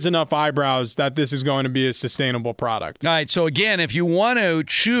that raise enough eyebrows that this is going to be a sustainable product. All right, so again, if you want to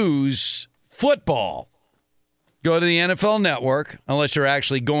choose football, go to the NFL Network, unless you're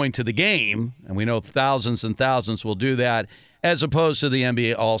actually going to the game, and we know thousands and thousands will do that, as opposed to the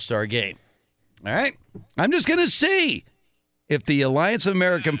NBA All-Star game. All right, I'm just going to see if the Alliance of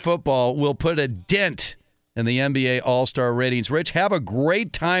American Football will put a dent in the NBA All-Star ratings. Rich, have a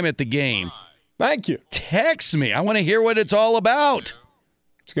great time at the game. Thank you. Text me. I want to hear what it's all about.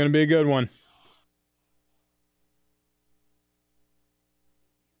 It's going to be a good one.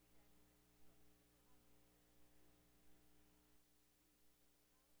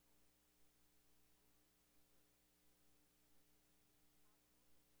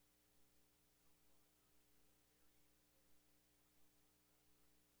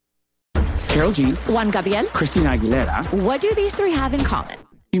 Karol G, Juan Gabriel, Christina Aguilera. What do these three have in common?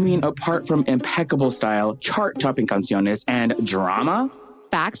 You mean apart from impeccable style, chart-topping canciones, and drama?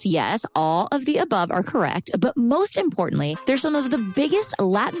 Facts, yes, all of the above are correct, but most importantly, they're some of the biggest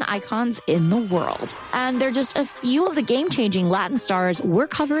Latin icons in the world. And they're just a few of the game-changing Latin stars we're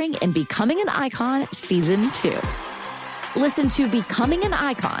covering in Becoming an Icon Season 2. Listen to Becoming an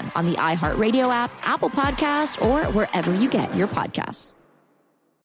Icon on the iHeartRadio app, Apple Podcasts, or wherever you get your podcasts.